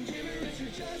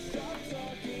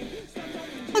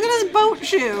 Look at his boat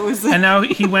shoes. And now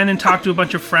he went and talked to a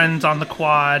bunch of friends on the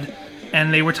quad,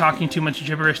 and they were talking too much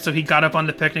gibberish, so he got up on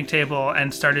the picnic table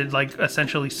and started, like,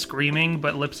 essentially screaming,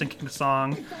 but lip-syncing the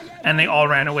song, and they all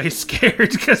ran away scared,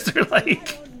 because they're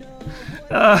like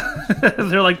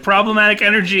problematic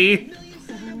energy.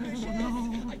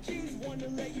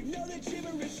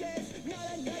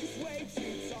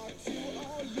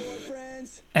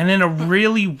 And then a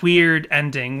really weird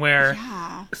ending where...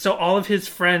 So all of his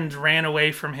friends ran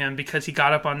away from him because he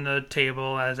got up on the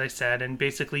table, as I said, and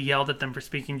basically yelled at them for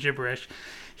speaking gibberish.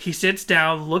 He sits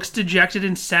down, looks dejected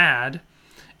and sad,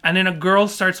 and then a girl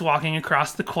starts walking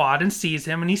across the quad and sees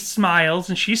him, and he smiles,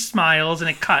 and she smiles, and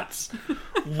it cuts.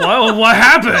 Whoa, what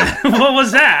happened? What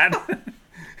was that?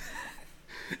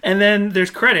 And then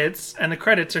there's credits, and the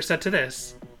credits are set to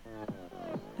this.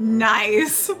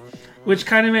 Nice. Which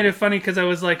kind of made it funny because I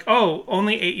was like, oh,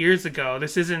 only 8 years ago.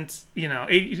 This isn't,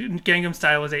 Gangnam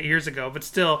Style was 8 years ago. But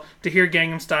still, to hear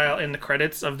Gangnam Style in the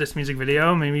credits of this music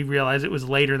video made me realize it was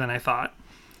later than I thought.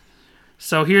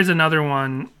 So here's another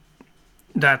one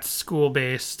that's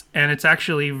school-based. And it's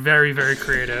actually very, very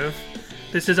creative.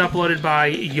 This is uploaded by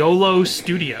YOLO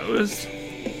Studios.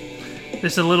 This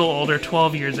is a little older,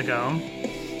 12 years ago.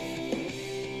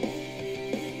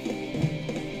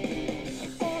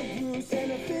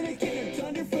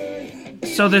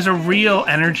 So there's a real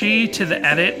energy to the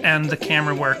edit and the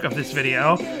camera work of this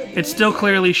video. It's still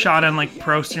clearly shot on, like,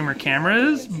 prosumer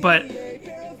cameras, but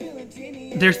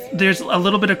there's a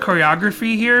little bit of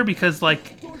choreography here because,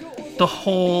 like, the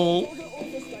whole...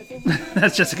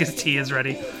 That's Jessica's tea is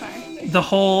ready. The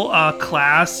whole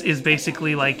class is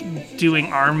basically, like,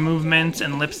 doing arm movements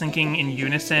and lip-syncing in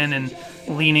unison and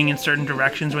leaning in certain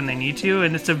directions when they need to,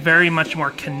 and it's a very much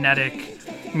more kinetic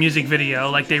music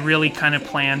video. Like, they really kind of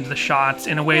planned the shots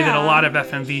in a way that a lot of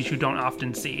FMVs you don't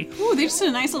often see. Ooh, they just did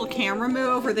a nice little camera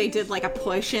move where they did, like, a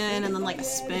push in and then, like, a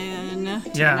spin to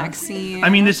the next scene. I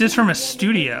mean, this is from a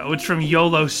studio. It's from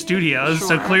YOLO Studios, Sure.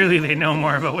 so clearly they know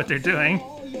more about what they're doing.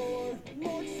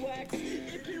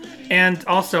 And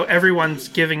also, everyone's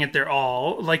giving it their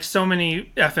all. Like, so many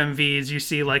FMVs, you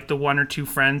see, like, the one or two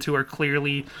friends who are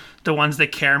clearly the ones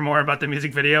that care more about the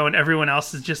music video, and everyone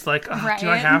else is just like, oh, do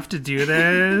I have to do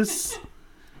this?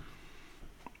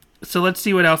 So let's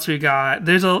see what else we got.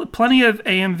 There's plenty of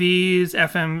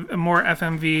AMVs, more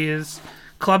FMVs,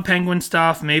 Club Penguin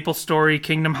stuff, Maple Story,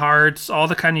 Kingdom Hearts, all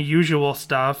the kind of usual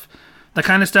stuff. The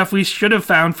kind of stuff we should have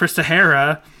found for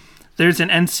Sahara. There's an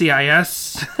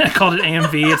NCIS. I called it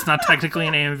AMV. It's not technically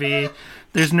an AMV.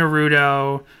 There's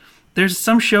Naruto. There's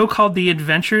some show called The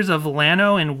Adventures of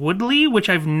Lano and Woodley, which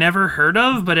I've never heard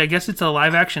of, but I guess it's a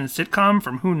live-action sitcom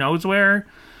from who knows where.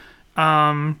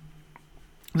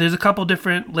 There's a couple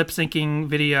different lip-syncing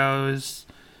videos.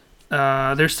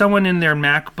 There's someone in their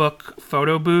MacBook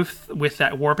photo booth with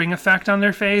that warping effect on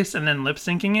their face and then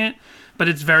lip-syncing it, but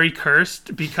it's very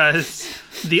cursed because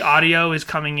the audio is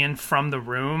coming in from the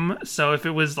room. So if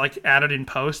it was, like, added in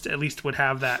post, at least would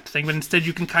have that thing. But instead,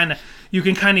 you can kind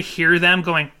of hear them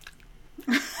going...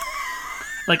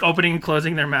 like opening and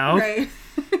closing their mouth. Right.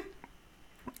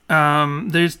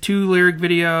 There's 2 lyric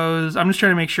videos. I'm just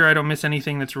trying to make sure I don't miss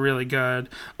anything that's really good.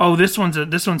 Oh, this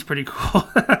one's pretty cool.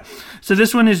 So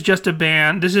this one is just a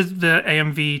band. This is the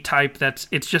AMV type.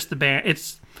 It's just the band.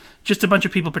 It's just a bunch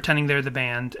of people pretending they're the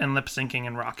band and lip syncing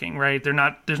and rocking, right?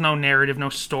 There's no narrative, no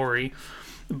story.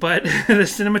 But the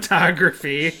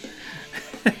cinematography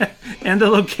and the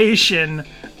location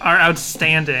are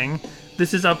outstanding.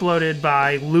 This is uploaded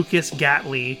by Lucas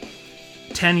Gatley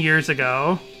 10 years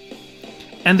ago.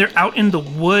 And they're out in the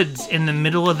woods in the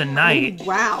middle of the night. Oh,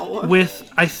 wow. With,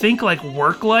 I think, like,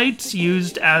 work lights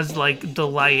used as, like, the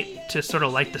light to sort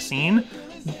of light the scene.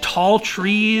 Tall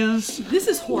trees. This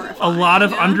is horrifying. A lot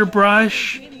of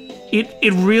underbrush.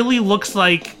 It really looks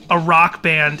like a rock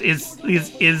band is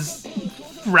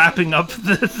wrapping up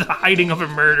the hiding of a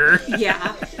murder.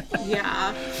 Yeah.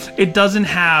 It doesn't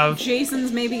have...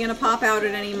 Jason's maybe gonna pop out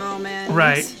at any moment.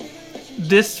 Right.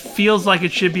 This feels like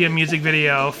it should be a music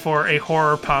video for a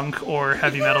horror punk or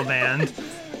heavy metal band.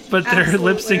 But they're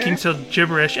lip syncing to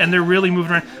gibberish, and they're really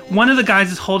moving around. One of the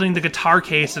guys is holding the guitar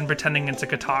case and pretending it's a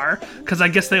guitar, because I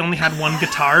guess they only had one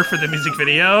guitar for the music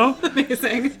video.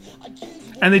 Amazing.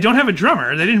 And they don't have a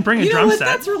drummer. They didn't bring a drum set.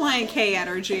 That's Relient K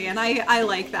energy, and I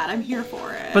like that. I'm here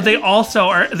for it. But they also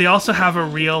have a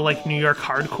real, like, New York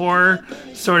hardcore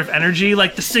sort of energy.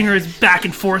 Like, the singer is back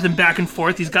and forth and back and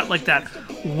forth. He's got, like, that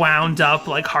wound up,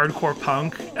 like, hardcore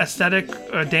punk aesthetic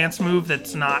dance move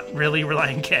that's not really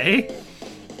Relient K.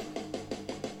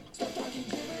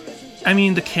 I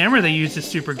mean, the camera they used is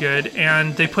super good,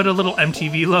 and they put a little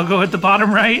MTV logo at the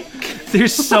bottom right.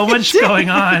 There's so much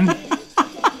going on.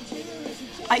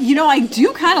 I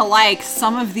do kind of like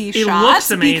some of these shots. It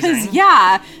looks amazing.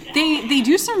 Because, they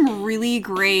do some really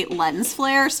great lens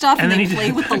flare stuff, and they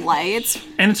play with the lights.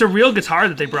 And it's a real guitar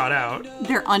that they brought out.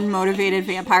 Their unmotivated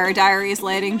Vampire Diaries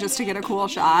lighting just to get a cool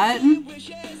shot.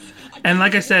 And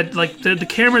like I said, like, the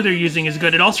camera they're using is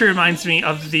good. It also reminds me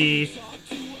of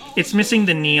it's missing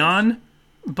the neon,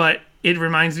 but it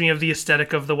reminds me of the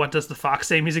aesthetic of the What Does the Fox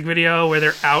Say music video, where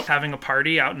they're out having a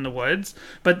party out in the woods.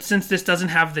 But since this doesn't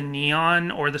have the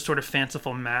neon or the sort of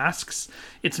fanciful masks,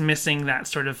 it's missing that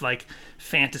sort of, like,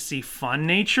 fantasy fun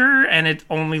nature, and it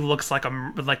only looks like a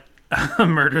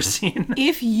murder scene.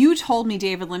 If you told me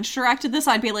David Lynch directed this,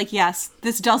 I'd be like, yes,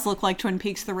 this does look like Twin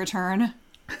Peaks: The Return.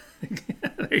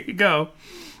 There you go.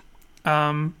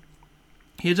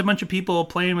 Here's a bunch of people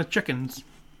playing with chickens.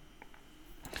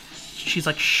 She's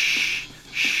like, shh,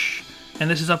 shh. And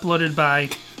this is uploaded by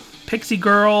Pixie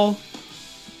Girl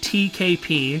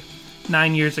TKP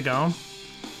 9 years ago.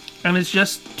 And it's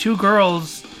just two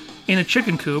girls in a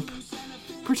chicken coop.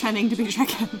 Pretending to be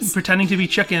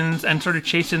chickens. And sort of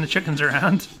chasing the chickens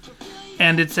around.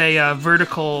 And it's a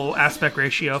vertical aspect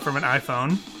ratio from an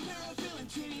iPhone.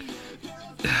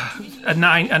 A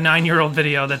 9-year-old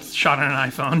video that's shot on an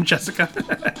iPhone, Jessica.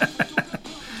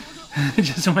 I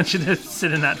just want you to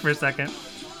sit in that for a second.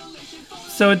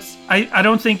 So I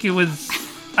don't think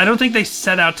they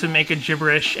set out to make a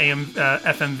gibberish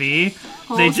FMV.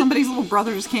 Somebody's little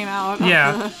brother just came out.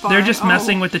 Yeah, they're just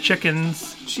messing with the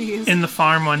chickens in the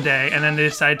farm one day, and then they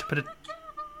decided to put it.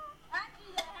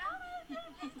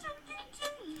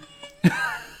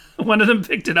 One of them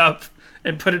picked it up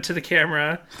and put it to the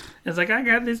camera. It's like, I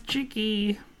got this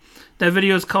chickie. That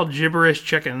video is called Gibberish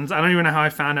Chickens. I don't even know how I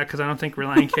found it, because I don't think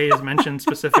Relient K is mentioned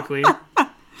specifically.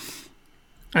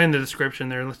 In the description,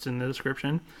 they're listed in the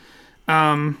description.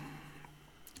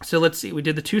 So let's see. We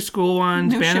did the two school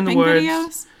ones, Band in the Woods.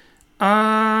 Videos?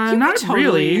 Not totally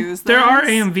really. There are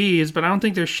AMVs, but I don't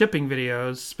think there's shipping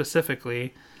videos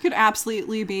specifically. Could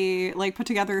absolutely be like put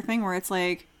together a thing where it's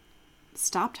like,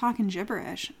 stop talking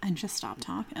gibberish and just stop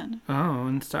talking. Oh,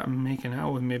 and stop making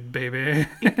out with me, baby.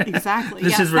 Exactly.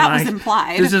 That was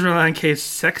implied. This is Relient K's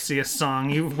sexiest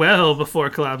song, well before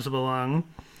Collapsible Lung.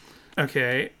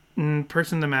 Okay,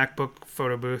 person in the MacBook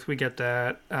photo booth, we get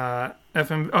that.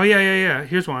 FM. Oh yeah.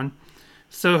 Here's one.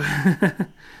 So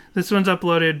this one's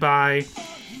uploaded by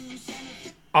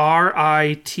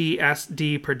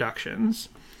RITSD Productions.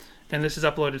 And this is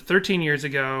uploaded 13 years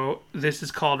ago. This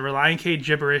is called Relient K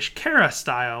Gibberish Kara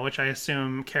Style, which I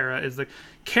assume Kara is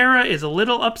a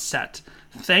little upset.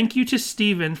 Thank you to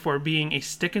Steven for being a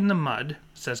stick in the mud,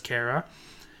 says Kara.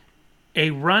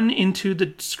 A run into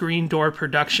the screen door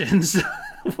productions.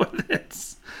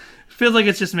 Feels like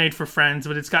it's just made for friends,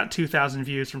 but it's got 2,000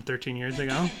 views from 13 years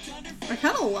ago. I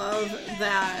kind of love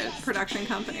that production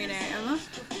company name.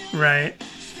 Right.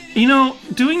 You know,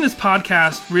 doing this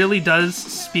podcast really does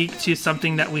speak to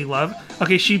something that we love.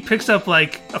 Okay, she picks up,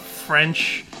 like, a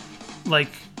French, like...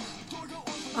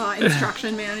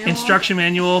 instruction manual. Instruction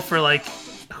manual for, like,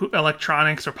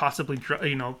 electronics or possibly,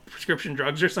 prescription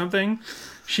drugs or something.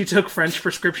 She took French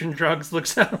prescription drugs. Look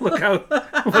how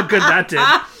good that did.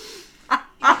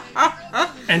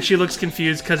 And she looks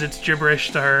confused because it's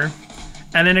gibberish to her.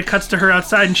 And then it cuts to her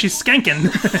outside, and she's skanking.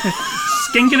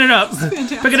 Skanking it up.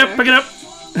 Pick it up, pick it up.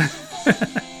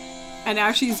 And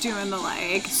now she's doing the,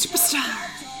 like, superstar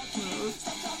move.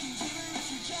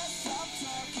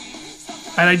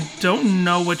 And I don't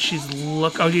know what she's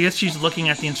Oh, I guess she's looking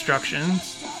at the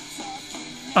instructions.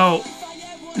 Oh.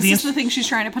 Is this the thing she's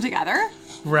trying to put together?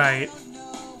 Right.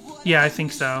 Yeah, I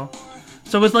think so.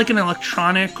 So it was like an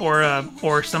electronic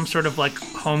or some sort of, like,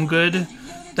 home good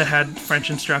that had French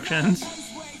instructions.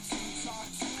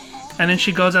 And then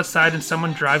she goes outside and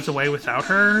someone drives away without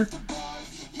her.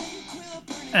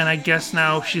 And I guess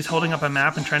now she's holding up a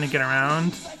map and trying to get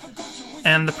around.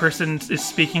 And the person is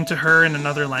speaking to her in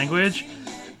another language.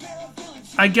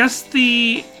 I guess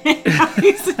he's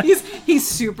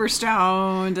super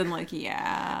stoned and like,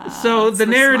 yeah. So the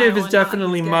narrative is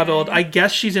definitely muddled. I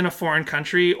guess she's in a foreign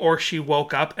country, or she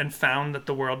woke up and found that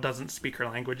the world doesn't speak her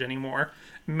language anymore.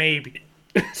 Maybe.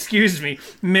 Excuse me.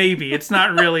 Maybe. It's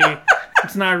not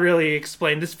really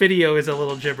explained. This video is a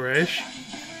little gibberish.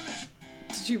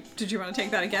 Did you want to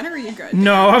take that again, or are you good?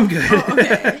 No, I'm good. Oh,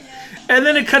 okay. And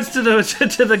then it cuts to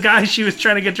the guy she was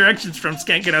trying to get directions from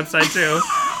skanking outside too.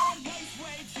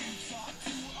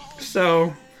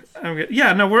 So, I'm good.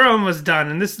 Yeah, no, we're almost done,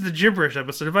 and this is the gibberish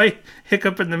episode. If I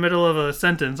hiccup in the middle of a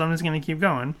sentence, I'm just going to keep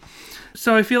going.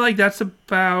 So I feel like that's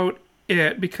about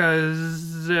it,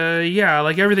 because,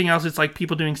 like everything else, it's like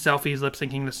people doing selfies,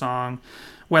 lip-syncing the song.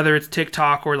 Whether it's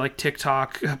TikTok or like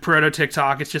TikTok,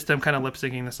 proto-TikTok, it's just them kind of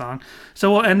lip-syncing the song.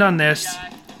 So we'll end on this.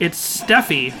 It's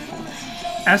Steffi,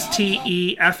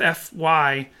 Steffy,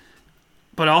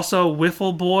 but also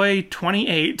Wiffle Boy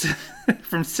 28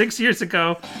 from 6 years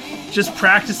ago, just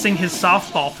practicing his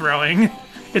softball throwing.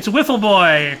 It's Wiffle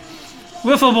Boy.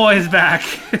 Wiffle Boy is back,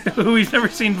 who we've never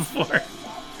seen before.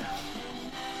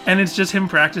 And it's just him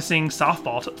practicing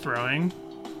softball throwing.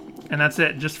 And that's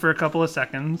it, just for a couple of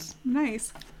seconds.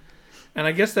 Nice. And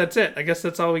I guess that's it. I guess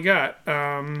that's all we got.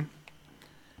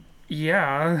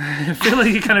 Yeah, I feel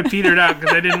like it kind of petered out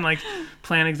because I didn't like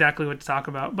plan exactly what to talk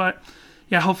about. But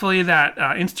yeah, hopefully that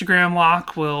Instagram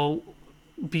lock will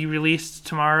be released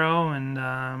tomorrow, and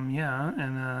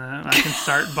I can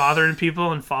start bothering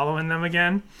people and following them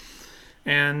again,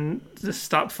 and just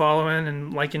stop following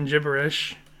and liking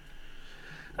gibberish.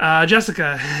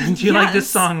 Jessica, do you like this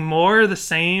song more, the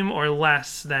same, or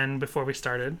less than before we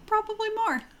started? Probably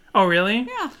more. Oh, really?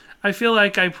 Yeah. I feel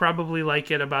like I probably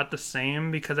like it about the same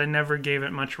because I never gave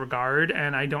it much regard,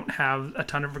 and I don't have a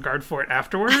ton of regard for it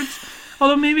afterwards.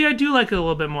 Although maybe I do like it a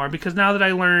little bit more because now that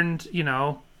I learned,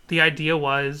 the idea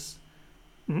was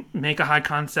make a high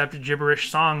concept gibberish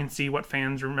song and see what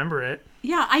fans remember it.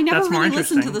 Yeah, I never really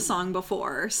listened to the song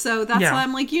before, so that's why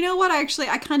I'm like, you know what, I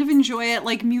kind of enjoy it,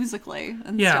 like, musically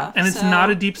and stuff. And it's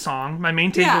not a deep song. My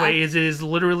main takeaway is it is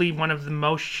literally one of the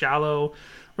most shallow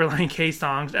Relient K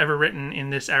songs ever written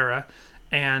in this era,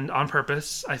 and on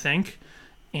purpose, I think.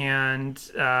 And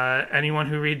anyone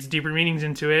who reads deeper meanings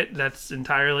into it, that's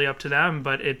entirely up to them,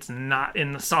 but it's not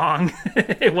in the song.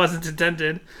 It wasn't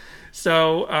intended.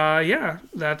 So,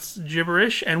 that's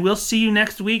gibberish, and we'll see you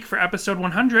next week for episode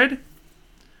 100.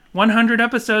 100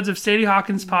 episodes of Sadie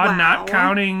Hawkins Pod, not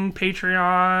counting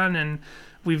Patreon, and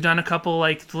we've done a couple,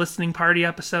 like, listening party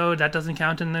episode. That doesn't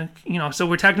count in the, so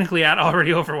we're technically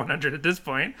already over 100 at this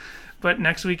point. But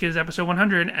next week is episode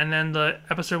 100, and then the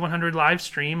episode 100 live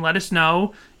stream. Let us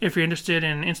know if you're interested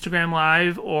in Instagram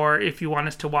Live, or if you want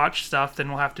us to watch stuff, then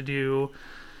we'll have to do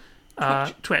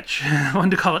Twitch. I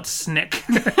wanted to call it Snick.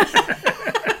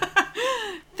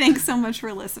 Thanks so much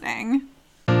for listening.